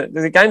change around.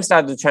 The game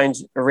started to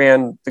change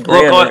around the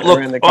ground.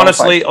 Look,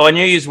 honestly, I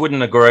knew you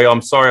wouldn't agree.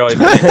 I'm sorry,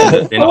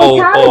 in all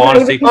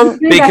honesty,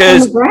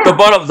 because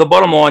the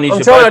bottom line is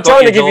you've both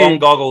got your Geelong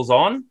goggles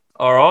on.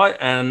 All right,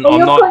 and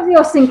I'm not putting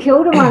your St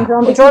Kilda ones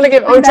on. I'm trying to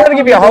give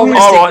you a holistic.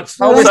 All right,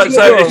 so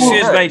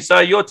excuse me. So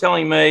you're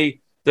telling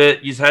me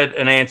that you had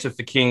an answer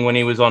for King when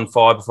he was on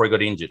 5 before he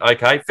got injured.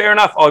 Okay, fair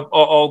enough.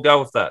 I'll go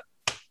with that.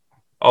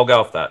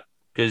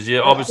 Because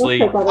you obviously,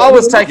 you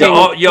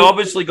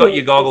obviously got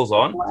your goggles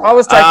on. I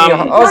was taking a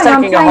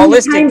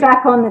holistic. He came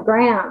back on the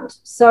ground,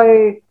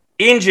 so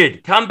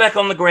injured. Come back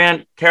on the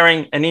ground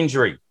carrying an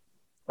injury.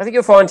 I think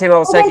you'll find, Tim, I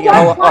was taking a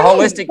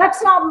holistic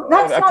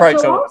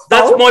approach on it.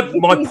 That's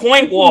my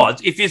point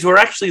was, if you were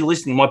actually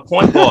listening, my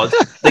point was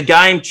the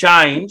game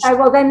changed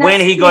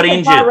when he got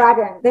injured.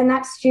 Then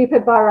that's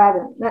stupid by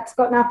Radden. That's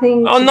got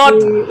nothing I'm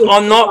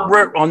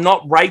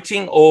not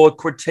rating or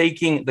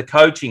critiquing the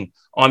coaching.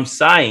 I'm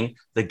saying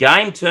the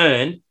game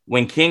turned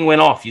when King went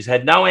off. He's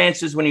had no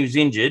answers when he was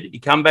injured. He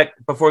come back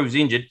before he was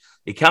injured.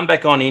 He come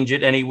back on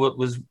injured, and he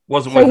wasn't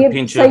worth a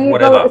pinch of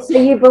whatever. So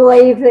you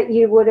believe that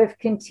you would have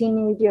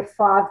continued your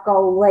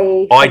 5-goal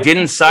lead? I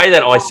didn't say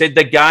that. I said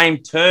the game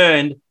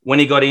turned when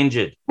he got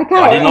injured. Okay,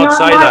 I did not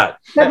say that.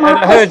 But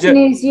my question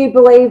is, you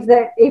believe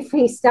that you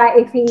basically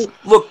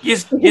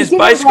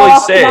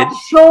said that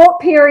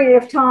short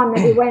period of time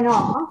that he went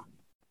off.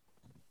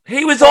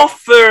 He was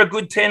off for a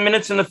good 10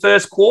 minutes in the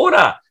first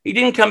quarter. He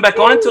didn't come back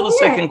on until the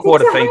second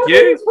quarter. Thank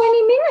you.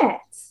 20 minutes.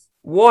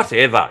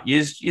 Whatever.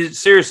 You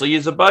seriously,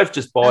 you're both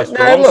just biased.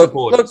 Look,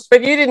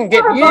 but you didn't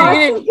get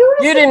you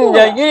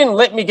didn't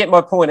let me get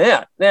my point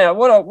out. Now,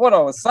 what I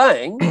was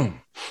saying,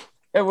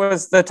 it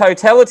was the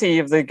totality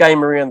of the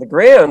game around the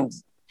ground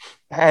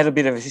had a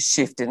bit of a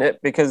shift in it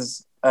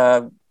because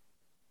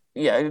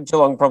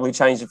Geelong probably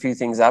changed a few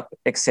things up,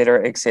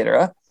 etc.,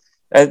 etc.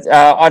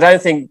 I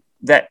don't think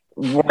that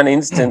one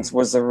instance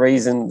was the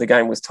reason the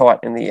game was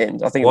tight in the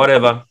end. I think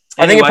whatever.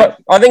 Anyway,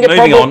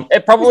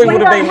 it probably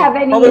would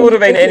have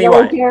been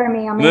anyway.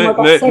 Jeremy,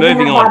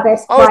 moving on.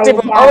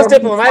 I was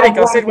diplomatic.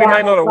 I said we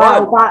may not have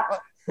won.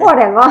 But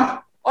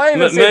whatever. I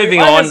even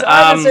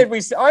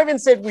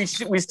said we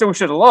still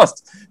should have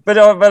lost, but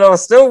I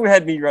still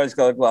had me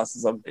rose-colored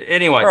glasses on.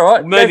 Anyway,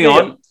 right, moving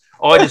on.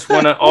 I just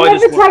want to.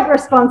 Take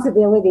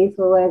responsibility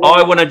for it.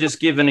 I want to just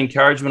give an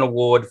encouragement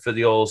award for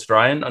the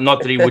All-Australian. Not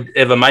that he would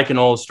ever make an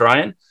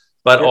All-Australian.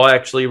 But I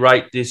actually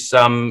rate this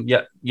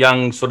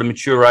young, sort of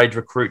mature age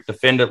recruit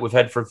defender we've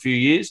had for a few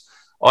years.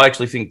 I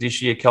actually think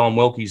this year Callum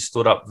Wilkie's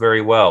stood up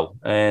very well,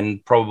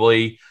 and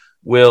probably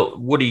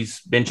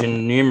Woody's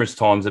mentioned numerous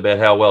times about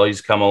how well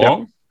he's come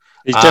along.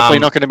 He's definitely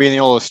not going to be in the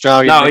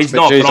All-Australian. No, mix, he's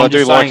not. Geez, But I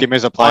do like him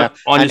as a player.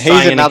 I'm and just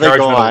saying he's another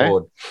encouragement guy.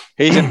 award.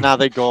 He's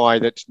another guy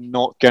that's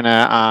not going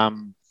to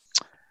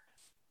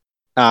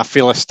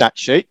fill a stat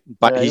sheet,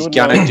 but he's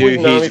going to do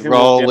his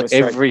role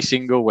every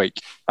single week.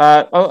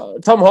 Tom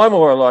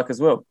Highmore I like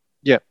as well.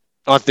 Yeah,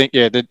 I think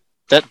that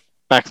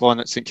back line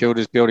that St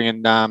Kilda's building,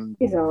 and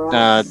He's all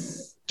right.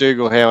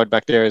 Dougal Howard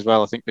back there as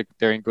well. I think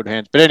they're in good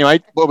hands. But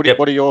anyway,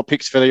 what are your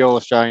picks for the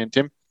All-Australian,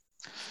 Tim?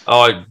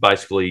 I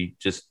basically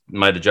just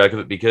made a joke of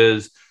it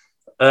because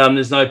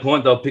there's no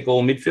point. They'll pick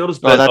all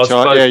midfielders. But that's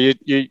right. Yeah,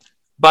 you.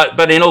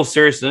 But in all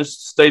seriousness,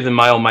 Stephen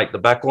May will make the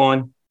back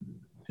line.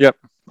 Yep,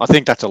 I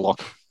think that's a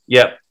lock.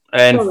 Yep,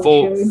 and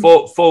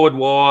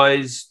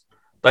forward-wise,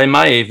 they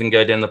may even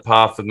go down the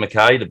path of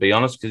McKay, to be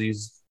honest, because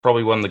he's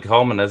probably won the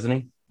Coleman, hasn't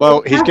he?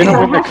 Well, he's going to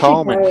win the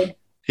Coleman.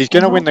 He's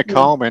going to win the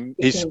Coleman.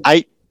 He's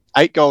eight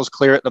goals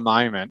clear at the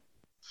moment.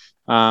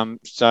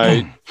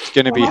 So it's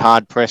going to be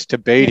hard pressed to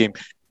beat him.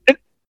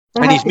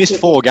 And he's missed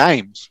 4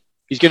 games.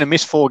 He's going to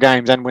miss 4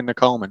 games and win the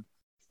Coleman.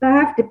 They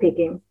have to pick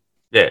him.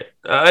 Yeah,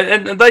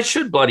 and they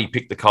should bloody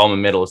pick the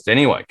Coleman medalist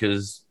anyway,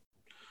 because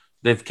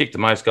they've kicked the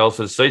most goals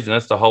for the season.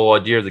 That's the whole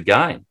idea of the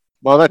game.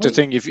 Well, that's the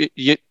thing. If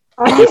your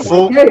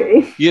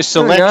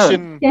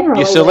selection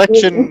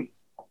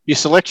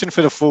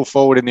for the full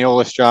forward in the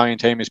All-Australian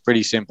team is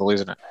pretty simple,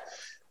 isn't it?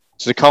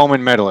 It's the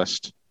Coleman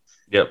medalist.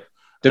 Yep.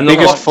 The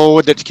biggest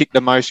forward that's kicked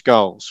the most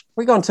goals.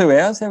 We're going 2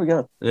 hours. How we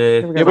going?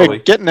 Yeah, we're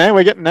getting there.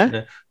 We're getting there.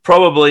 Yeah.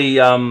 Probably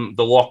the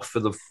lock for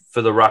the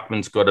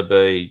ruckman's got to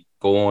be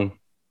Gawn.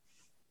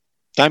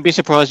 Don't be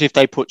surprised if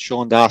they put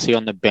Sean Darcy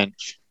on the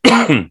bench.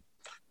 Yeah,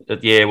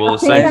 well,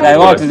 they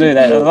like to do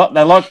that.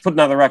 They like to put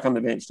another ruck on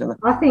the bench, don't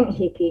they? I think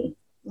Hickey.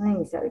 I think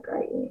he's had a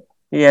great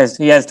year.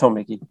 He has Tom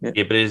Hickey.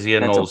 Yeah, but is he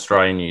an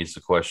All-Australian year is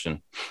the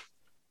question.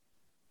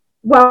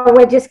 Well,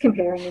 we're just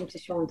comparing him to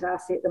Sean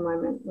Darcy at the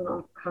moment, and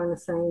I'm kind of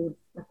saying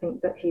I think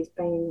that he's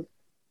been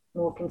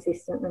more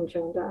consistent than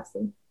Sean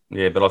Darcy.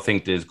 Yeah, but I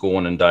think there's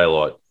Gawn and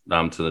daylight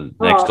to the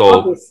next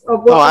all.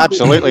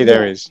 Absolutely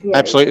there is. Yeah,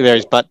 absolutely there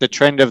is. But the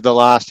trend of the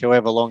last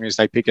however long is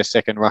they pick a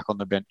second ruck on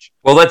the bench.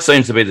 Well, that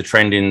seems to be the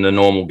trend in the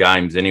normal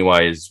games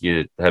anyway, is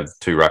you have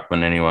 2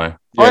 ruckmen anyway.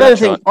 Yeah,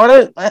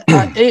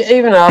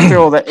 even after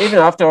all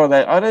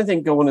that, I don't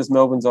think Gawn is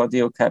Melbourne's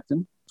ideal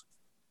captain.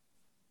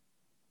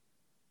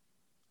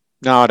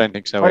 No, I don't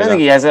think so. I don't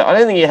think he has it. I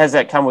don't think he has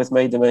that come with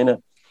me demeanour.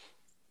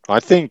 I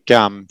think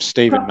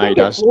Stephen May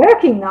does. It's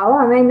working though.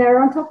 I mean, they're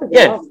on top of it.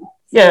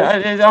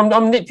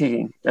 I'm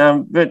nitpicking,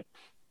 but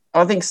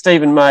I think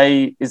Stephen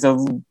May is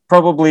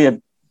probably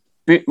a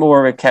bit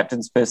more of a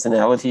captain's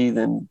personality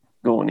than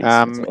Gawn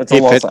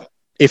is.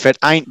 If it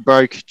ain't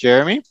broke,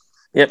 Jeremy.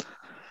 Yep.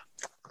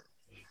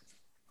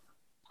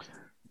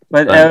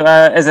 But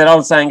as that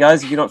old saying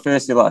goes, if you're not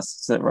first, you're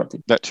last. Is that right?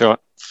 That's right.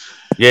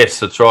 Yes,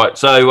 that's right.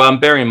 So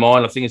bear in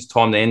mind, I think it's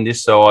time to end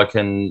this so I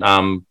can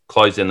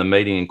close down the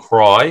meeting and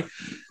cry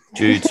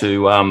due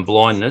to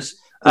blindness.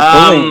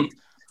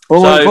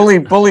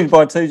 Bullied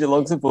by 2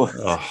 Geelong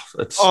supporters.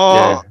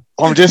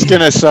 I'm just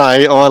going to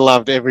say I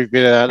loved every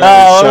bit of that.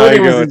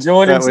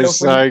 That was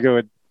so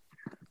good.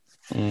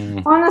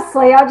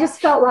 Honestly, I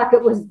just felt like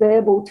it was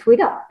verbal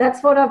Twitter.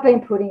 That's what I've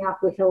been putting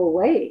up with all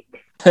week.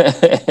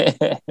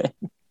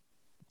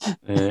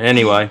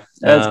 Anyway.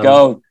 Let's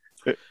go.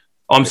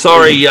 I'm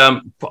sorry.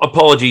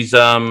 Apologies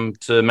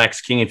to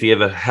Max King if he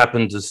ever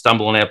happened to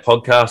stumble on our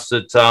podcast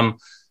that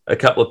a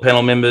couple of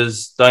panel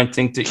members don't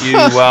think that you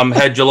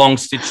had Geelong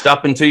stitched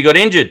up until you got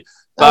injured.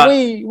 But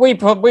we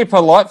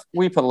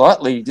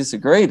politely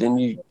disagreed,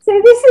 and you.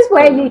 So this is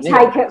where you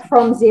take it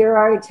from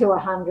 0 to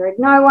 100.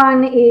 No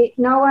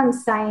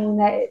one's saying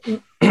that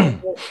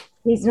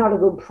he's not a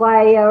good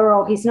player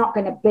or he's not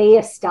going to be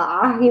a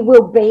star. He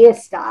will be a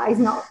star. He's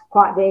not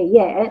quite there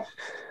yet.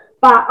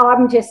 But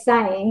I'm just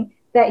saying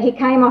that he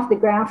came off the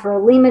ground for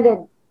a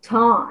limited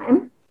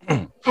time,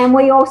 and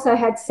we also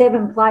had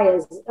 7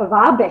 players of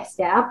our best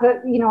out.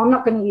 But I'm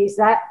not going to use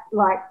that.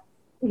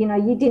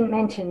 You didn't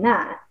mention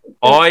that.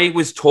 I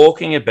was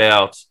talking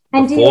about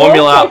the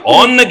formula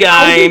on the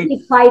game,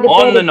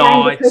 on the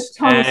night,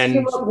 and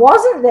Stewart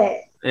wasn't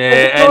there.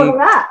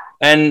 Yeah,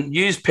 and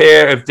Hughes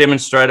pair have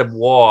demonstrated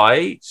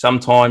why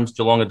sometimes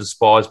Geelong are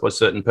despised by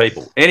certain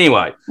people.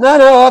 Anyway.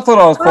 No, I thought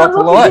I was quite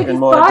polite. You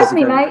despise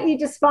me, mate. You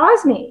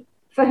despise me.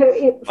 I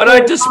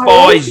don't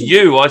despise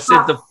you. I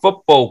said the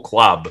football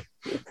club.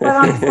 But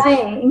I'm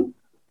saying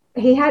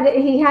he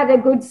had a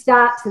good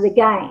start to the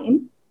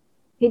game.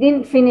 He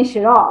didn't finish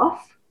it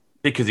off.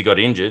 Because he got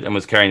injured and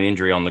was carrying the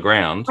injury on the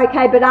ground.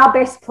 Okay, but our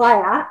best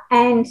player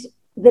and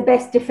the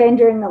best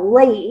defender in the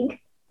league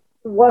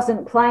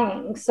wasn't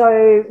playing.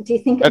 So do you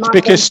think that's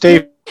because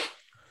Stephen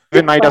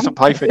May doesn't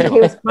play for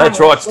Geelong? That's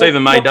right.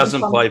 Stephen May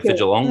doesn't play for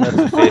Geelong. That's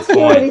a fair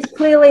point. He's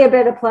clearly a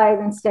better player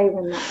than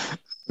Stephen May.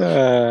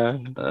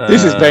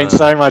 This has been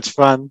so much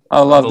fun.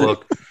 I love it.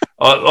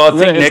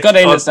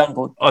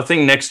 I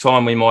think next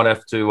time we might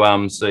have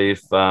to see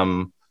if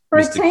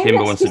Mr.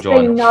 Kimber wants to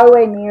join. Been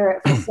nowhere near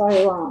it for so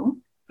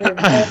long. They're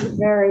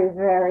very,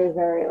 very,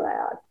 very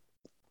loud.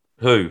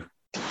 Who?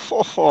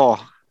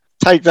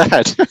 Take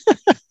that.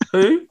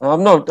 Who?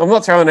 I'm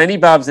not throwing any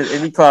barbs at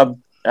any club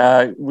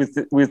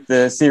with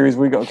the series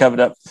we got covered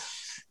up.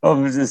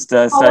 I'm just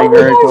staying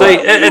very See,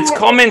 quiet. it's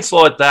comments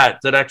like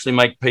that actually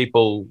make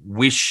people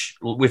wish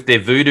with their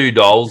voodoo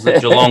dolls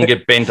that Geelong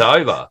get bent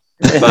over.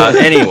 But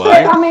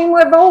anyway. I mean,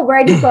 we've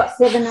already got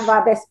 7 of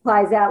our best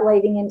players out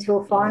leading into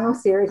a final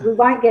series. We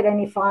won't get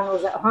any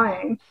finals at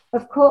home.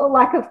 Of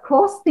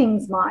course,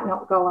 things might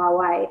not go our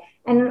way.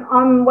 And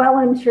I'm well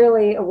and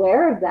truly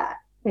aware of that.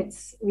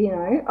 It's,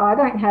 I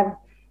don't have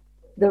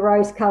the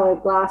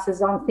rose-coloured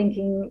glasses. I'm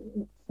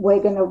thinking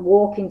we're going to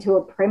walk into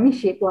a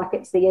premiership like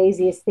it's the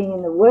easiest thing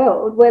in the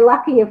world. We're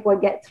lucky if we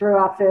get through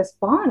our first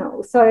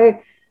final. So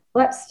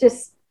let's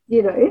just,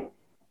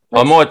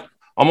 I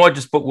might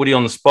just put Woody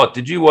on the spot.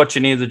 Did you watch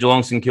any of the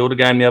Geelong St Kilda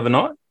game the other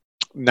night?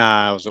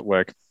 Nah, I was at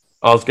work.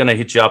 I was going to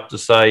hit you up to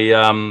say,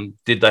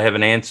 did they have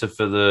an answer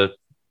for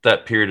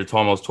that period of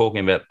time I was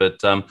talking about?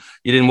 But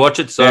you didn't watch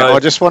it. So I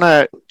just want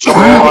to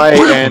try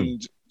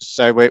and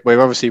so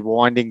we're obviously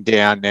winding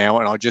down now,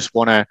 and I just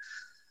want to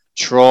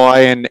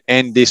try and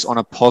end this on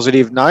a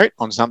positive note,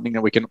 on something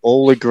that we can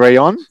all agree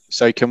on.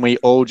 So can we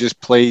all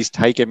just please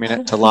take a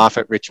minute to laugh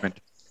at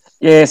Richmond?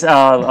 Yes.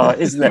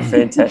 Isn't that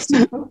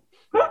fantastic?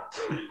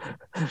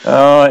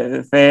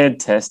 Oh,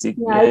 fantastic.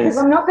 No, because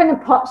I'm not going to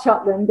pot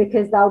shot them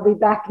because they'll be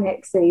back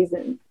next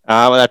season.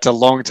 Well, that's a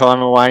long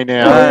time away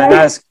now.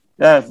 Let's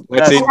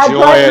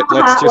enjoy it.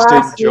 Let's just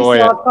enjoy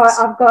it.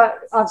 I've got.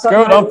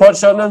 Screw it, I'm pot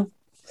shotting them.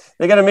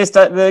 They're going to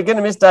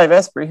miss Dave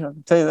Asprey. I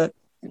can tell you that.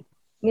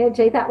 Yeah,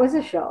 gee, that was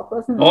a shock,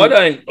 wasn't it? I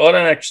don't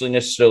actually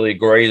necessarily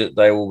agree that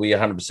they will be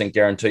 100%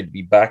 guaranteed to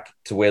be back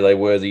to where they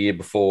were the year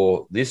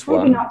before this Maybe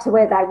one. not to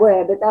where they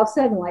were, but they'll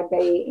certainly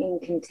be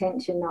in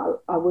contention,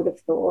 I would have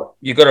thought.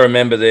 You've got to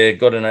remember they've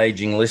got an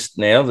ageing list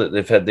now that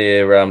they've had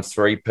their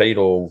three-peat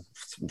or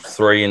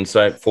 3 and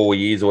 4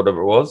 years or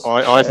whatever it was.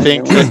 I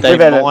think that they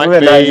might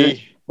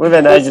be... We've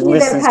had an aging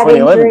list since had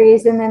 2011.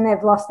 Injuries and then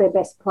they've lost their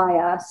best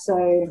player,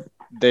 so...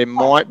 There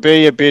might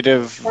be a bit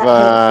of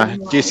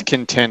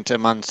discontent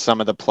amongst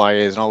some of the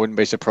players, and I wouldn't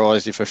be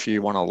surprised if a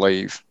few want to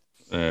leave.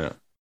 Yeah.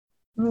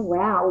 Oh,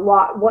 wow.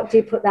 What do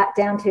you put that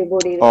down to,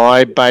 Woody?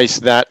 I base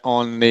that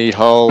on the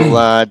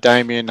whole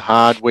Damien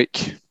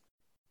Hardwick,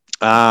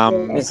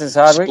 Mrs.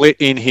 Hardwick split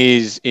in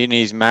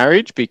his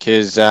marriage,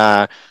 because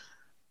Mrs.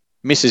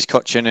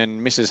 Cotchin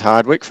and Mrs.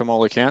 Hardwick, from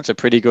all accounts, are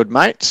pretty good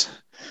mates,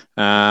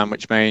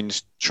 which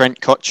means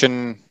Trent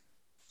Cotchin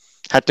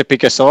had to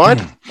pick a side,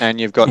 and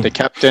you've got the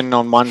captain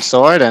on one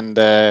side and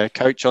the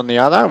coach on the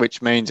other,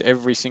 which means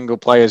every single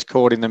player is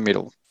caught in the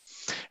middle.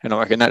 And I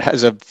reckon that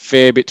has a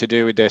fair bit to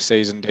do with their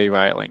season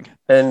derailing.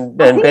 And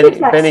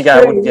Benny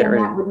Gale would get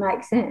rid. That would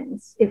make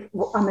sense.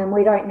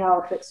 We don't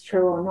know if it's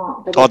true or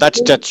not. But that's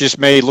just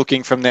me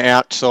looking from the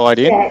outside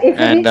in. Yeah, if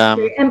it is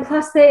true. And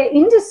plus their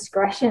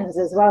indiscretions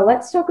as well.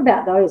 Let's talk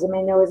about those. I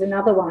mean, there was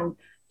another one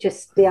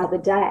just the other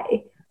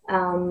day.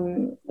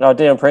 Dion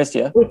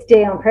Prestia. With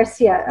Dion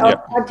Prestia.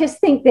 Yep. I just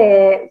think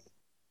they're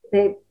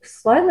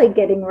slowly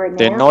getting renowned.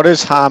 They're not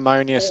as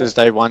harmonious as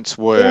they once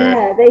were.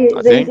 Yeah, these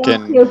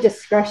off-field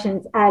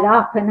discretions add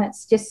up, and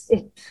it's just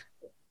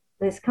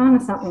there's kind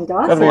of something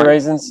dicey. Got to be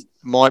reasons.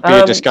 Might be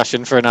a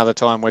discussion for another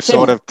time. We're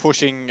sort of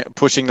pushing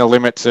the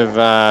limits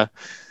of.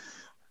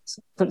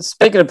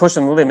 Speaking of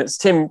pushing the limits,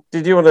 Tim,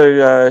 did you want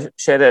to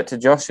shout out to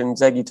Josh and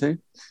Zaggy too?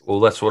 Well,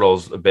 that's what I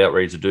was about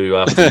ready to do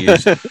after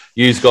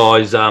you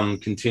guys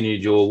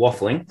continued your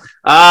waffling.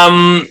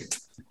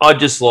 I'd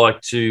just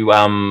like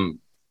to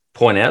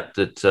point out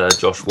that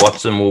Josh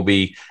Watson will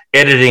be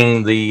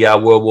editing the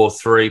World War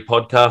III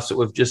podcast that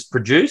we've just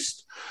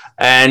produced,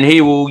 and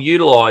he will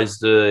utilise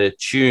the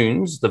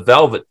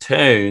velvet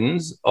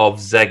tunes of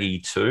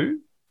Zaggy 2.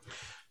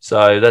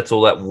 So that's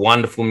all that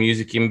wonderful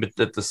music in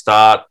at the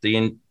start,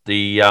 the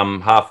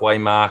halfway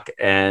mark,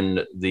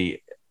 and the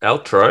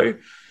outro.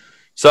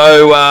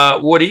 So,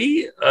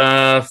 Woody,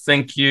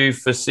 thank you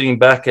for sitting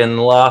back and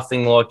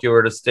laughing like you were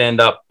at a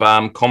stand-up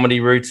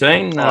comedy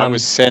routine. It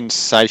was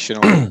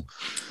sensational.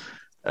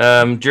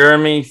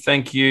 Jeremy,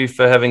 thank you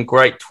for having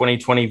great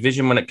 2020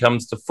 vision when it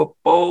comes to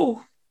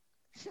football.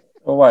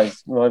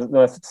 Always.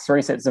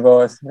 3 sets of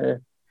eyes. Yeah.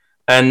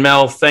 And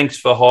Mel, thanks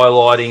for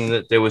highlighting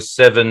that there were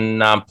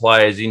 7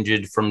 players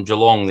injured from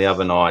Geelong the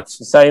other night.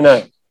 Say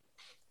no.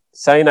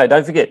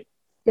 Don't forget.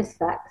 Just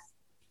facts.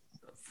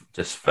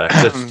 Just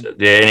facts.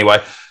 Anyway,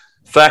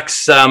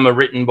 facts are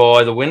written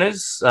by the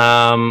winners,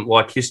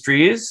 like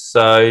history is.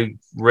 So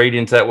read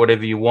into that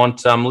whatever you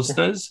want,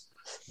 listeners.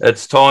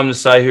 It's time to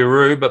say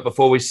hooroo. But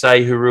before we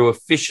say hooroo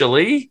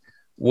officially,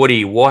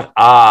 Woody, what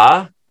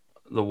are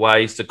the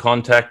ways to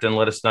contact and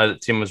let us know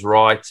that Tim was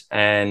right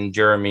and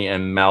Jeremy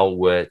and Mel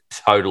were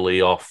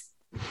totally off?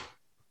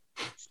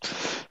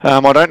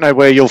 I don't know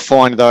where you'll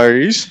find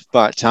those,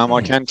 but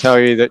I can tell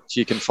you that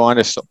you can find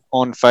us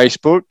on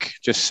Facebook.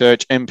 Just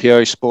search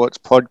NPO Sports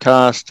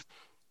Podcast,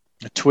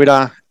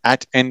 Twitter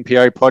at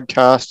NPO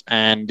Podcast,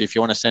 and if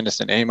you want to send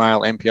us an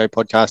email,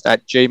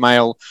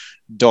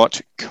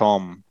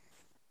 npopodcast@gmail.com.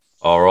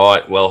 All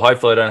right. Well,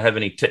 hopefully I don't have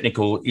any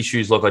technical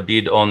issues like I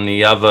did on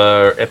the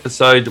other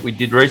episode that we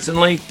did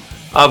recently.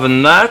 Other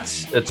than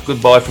that, it's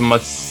goodbye from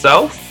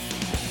myself.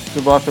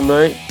 Goodbye from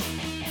me.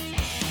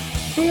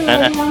 See you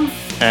later.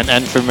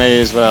 And from me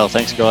as well.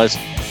 Thanks, guys.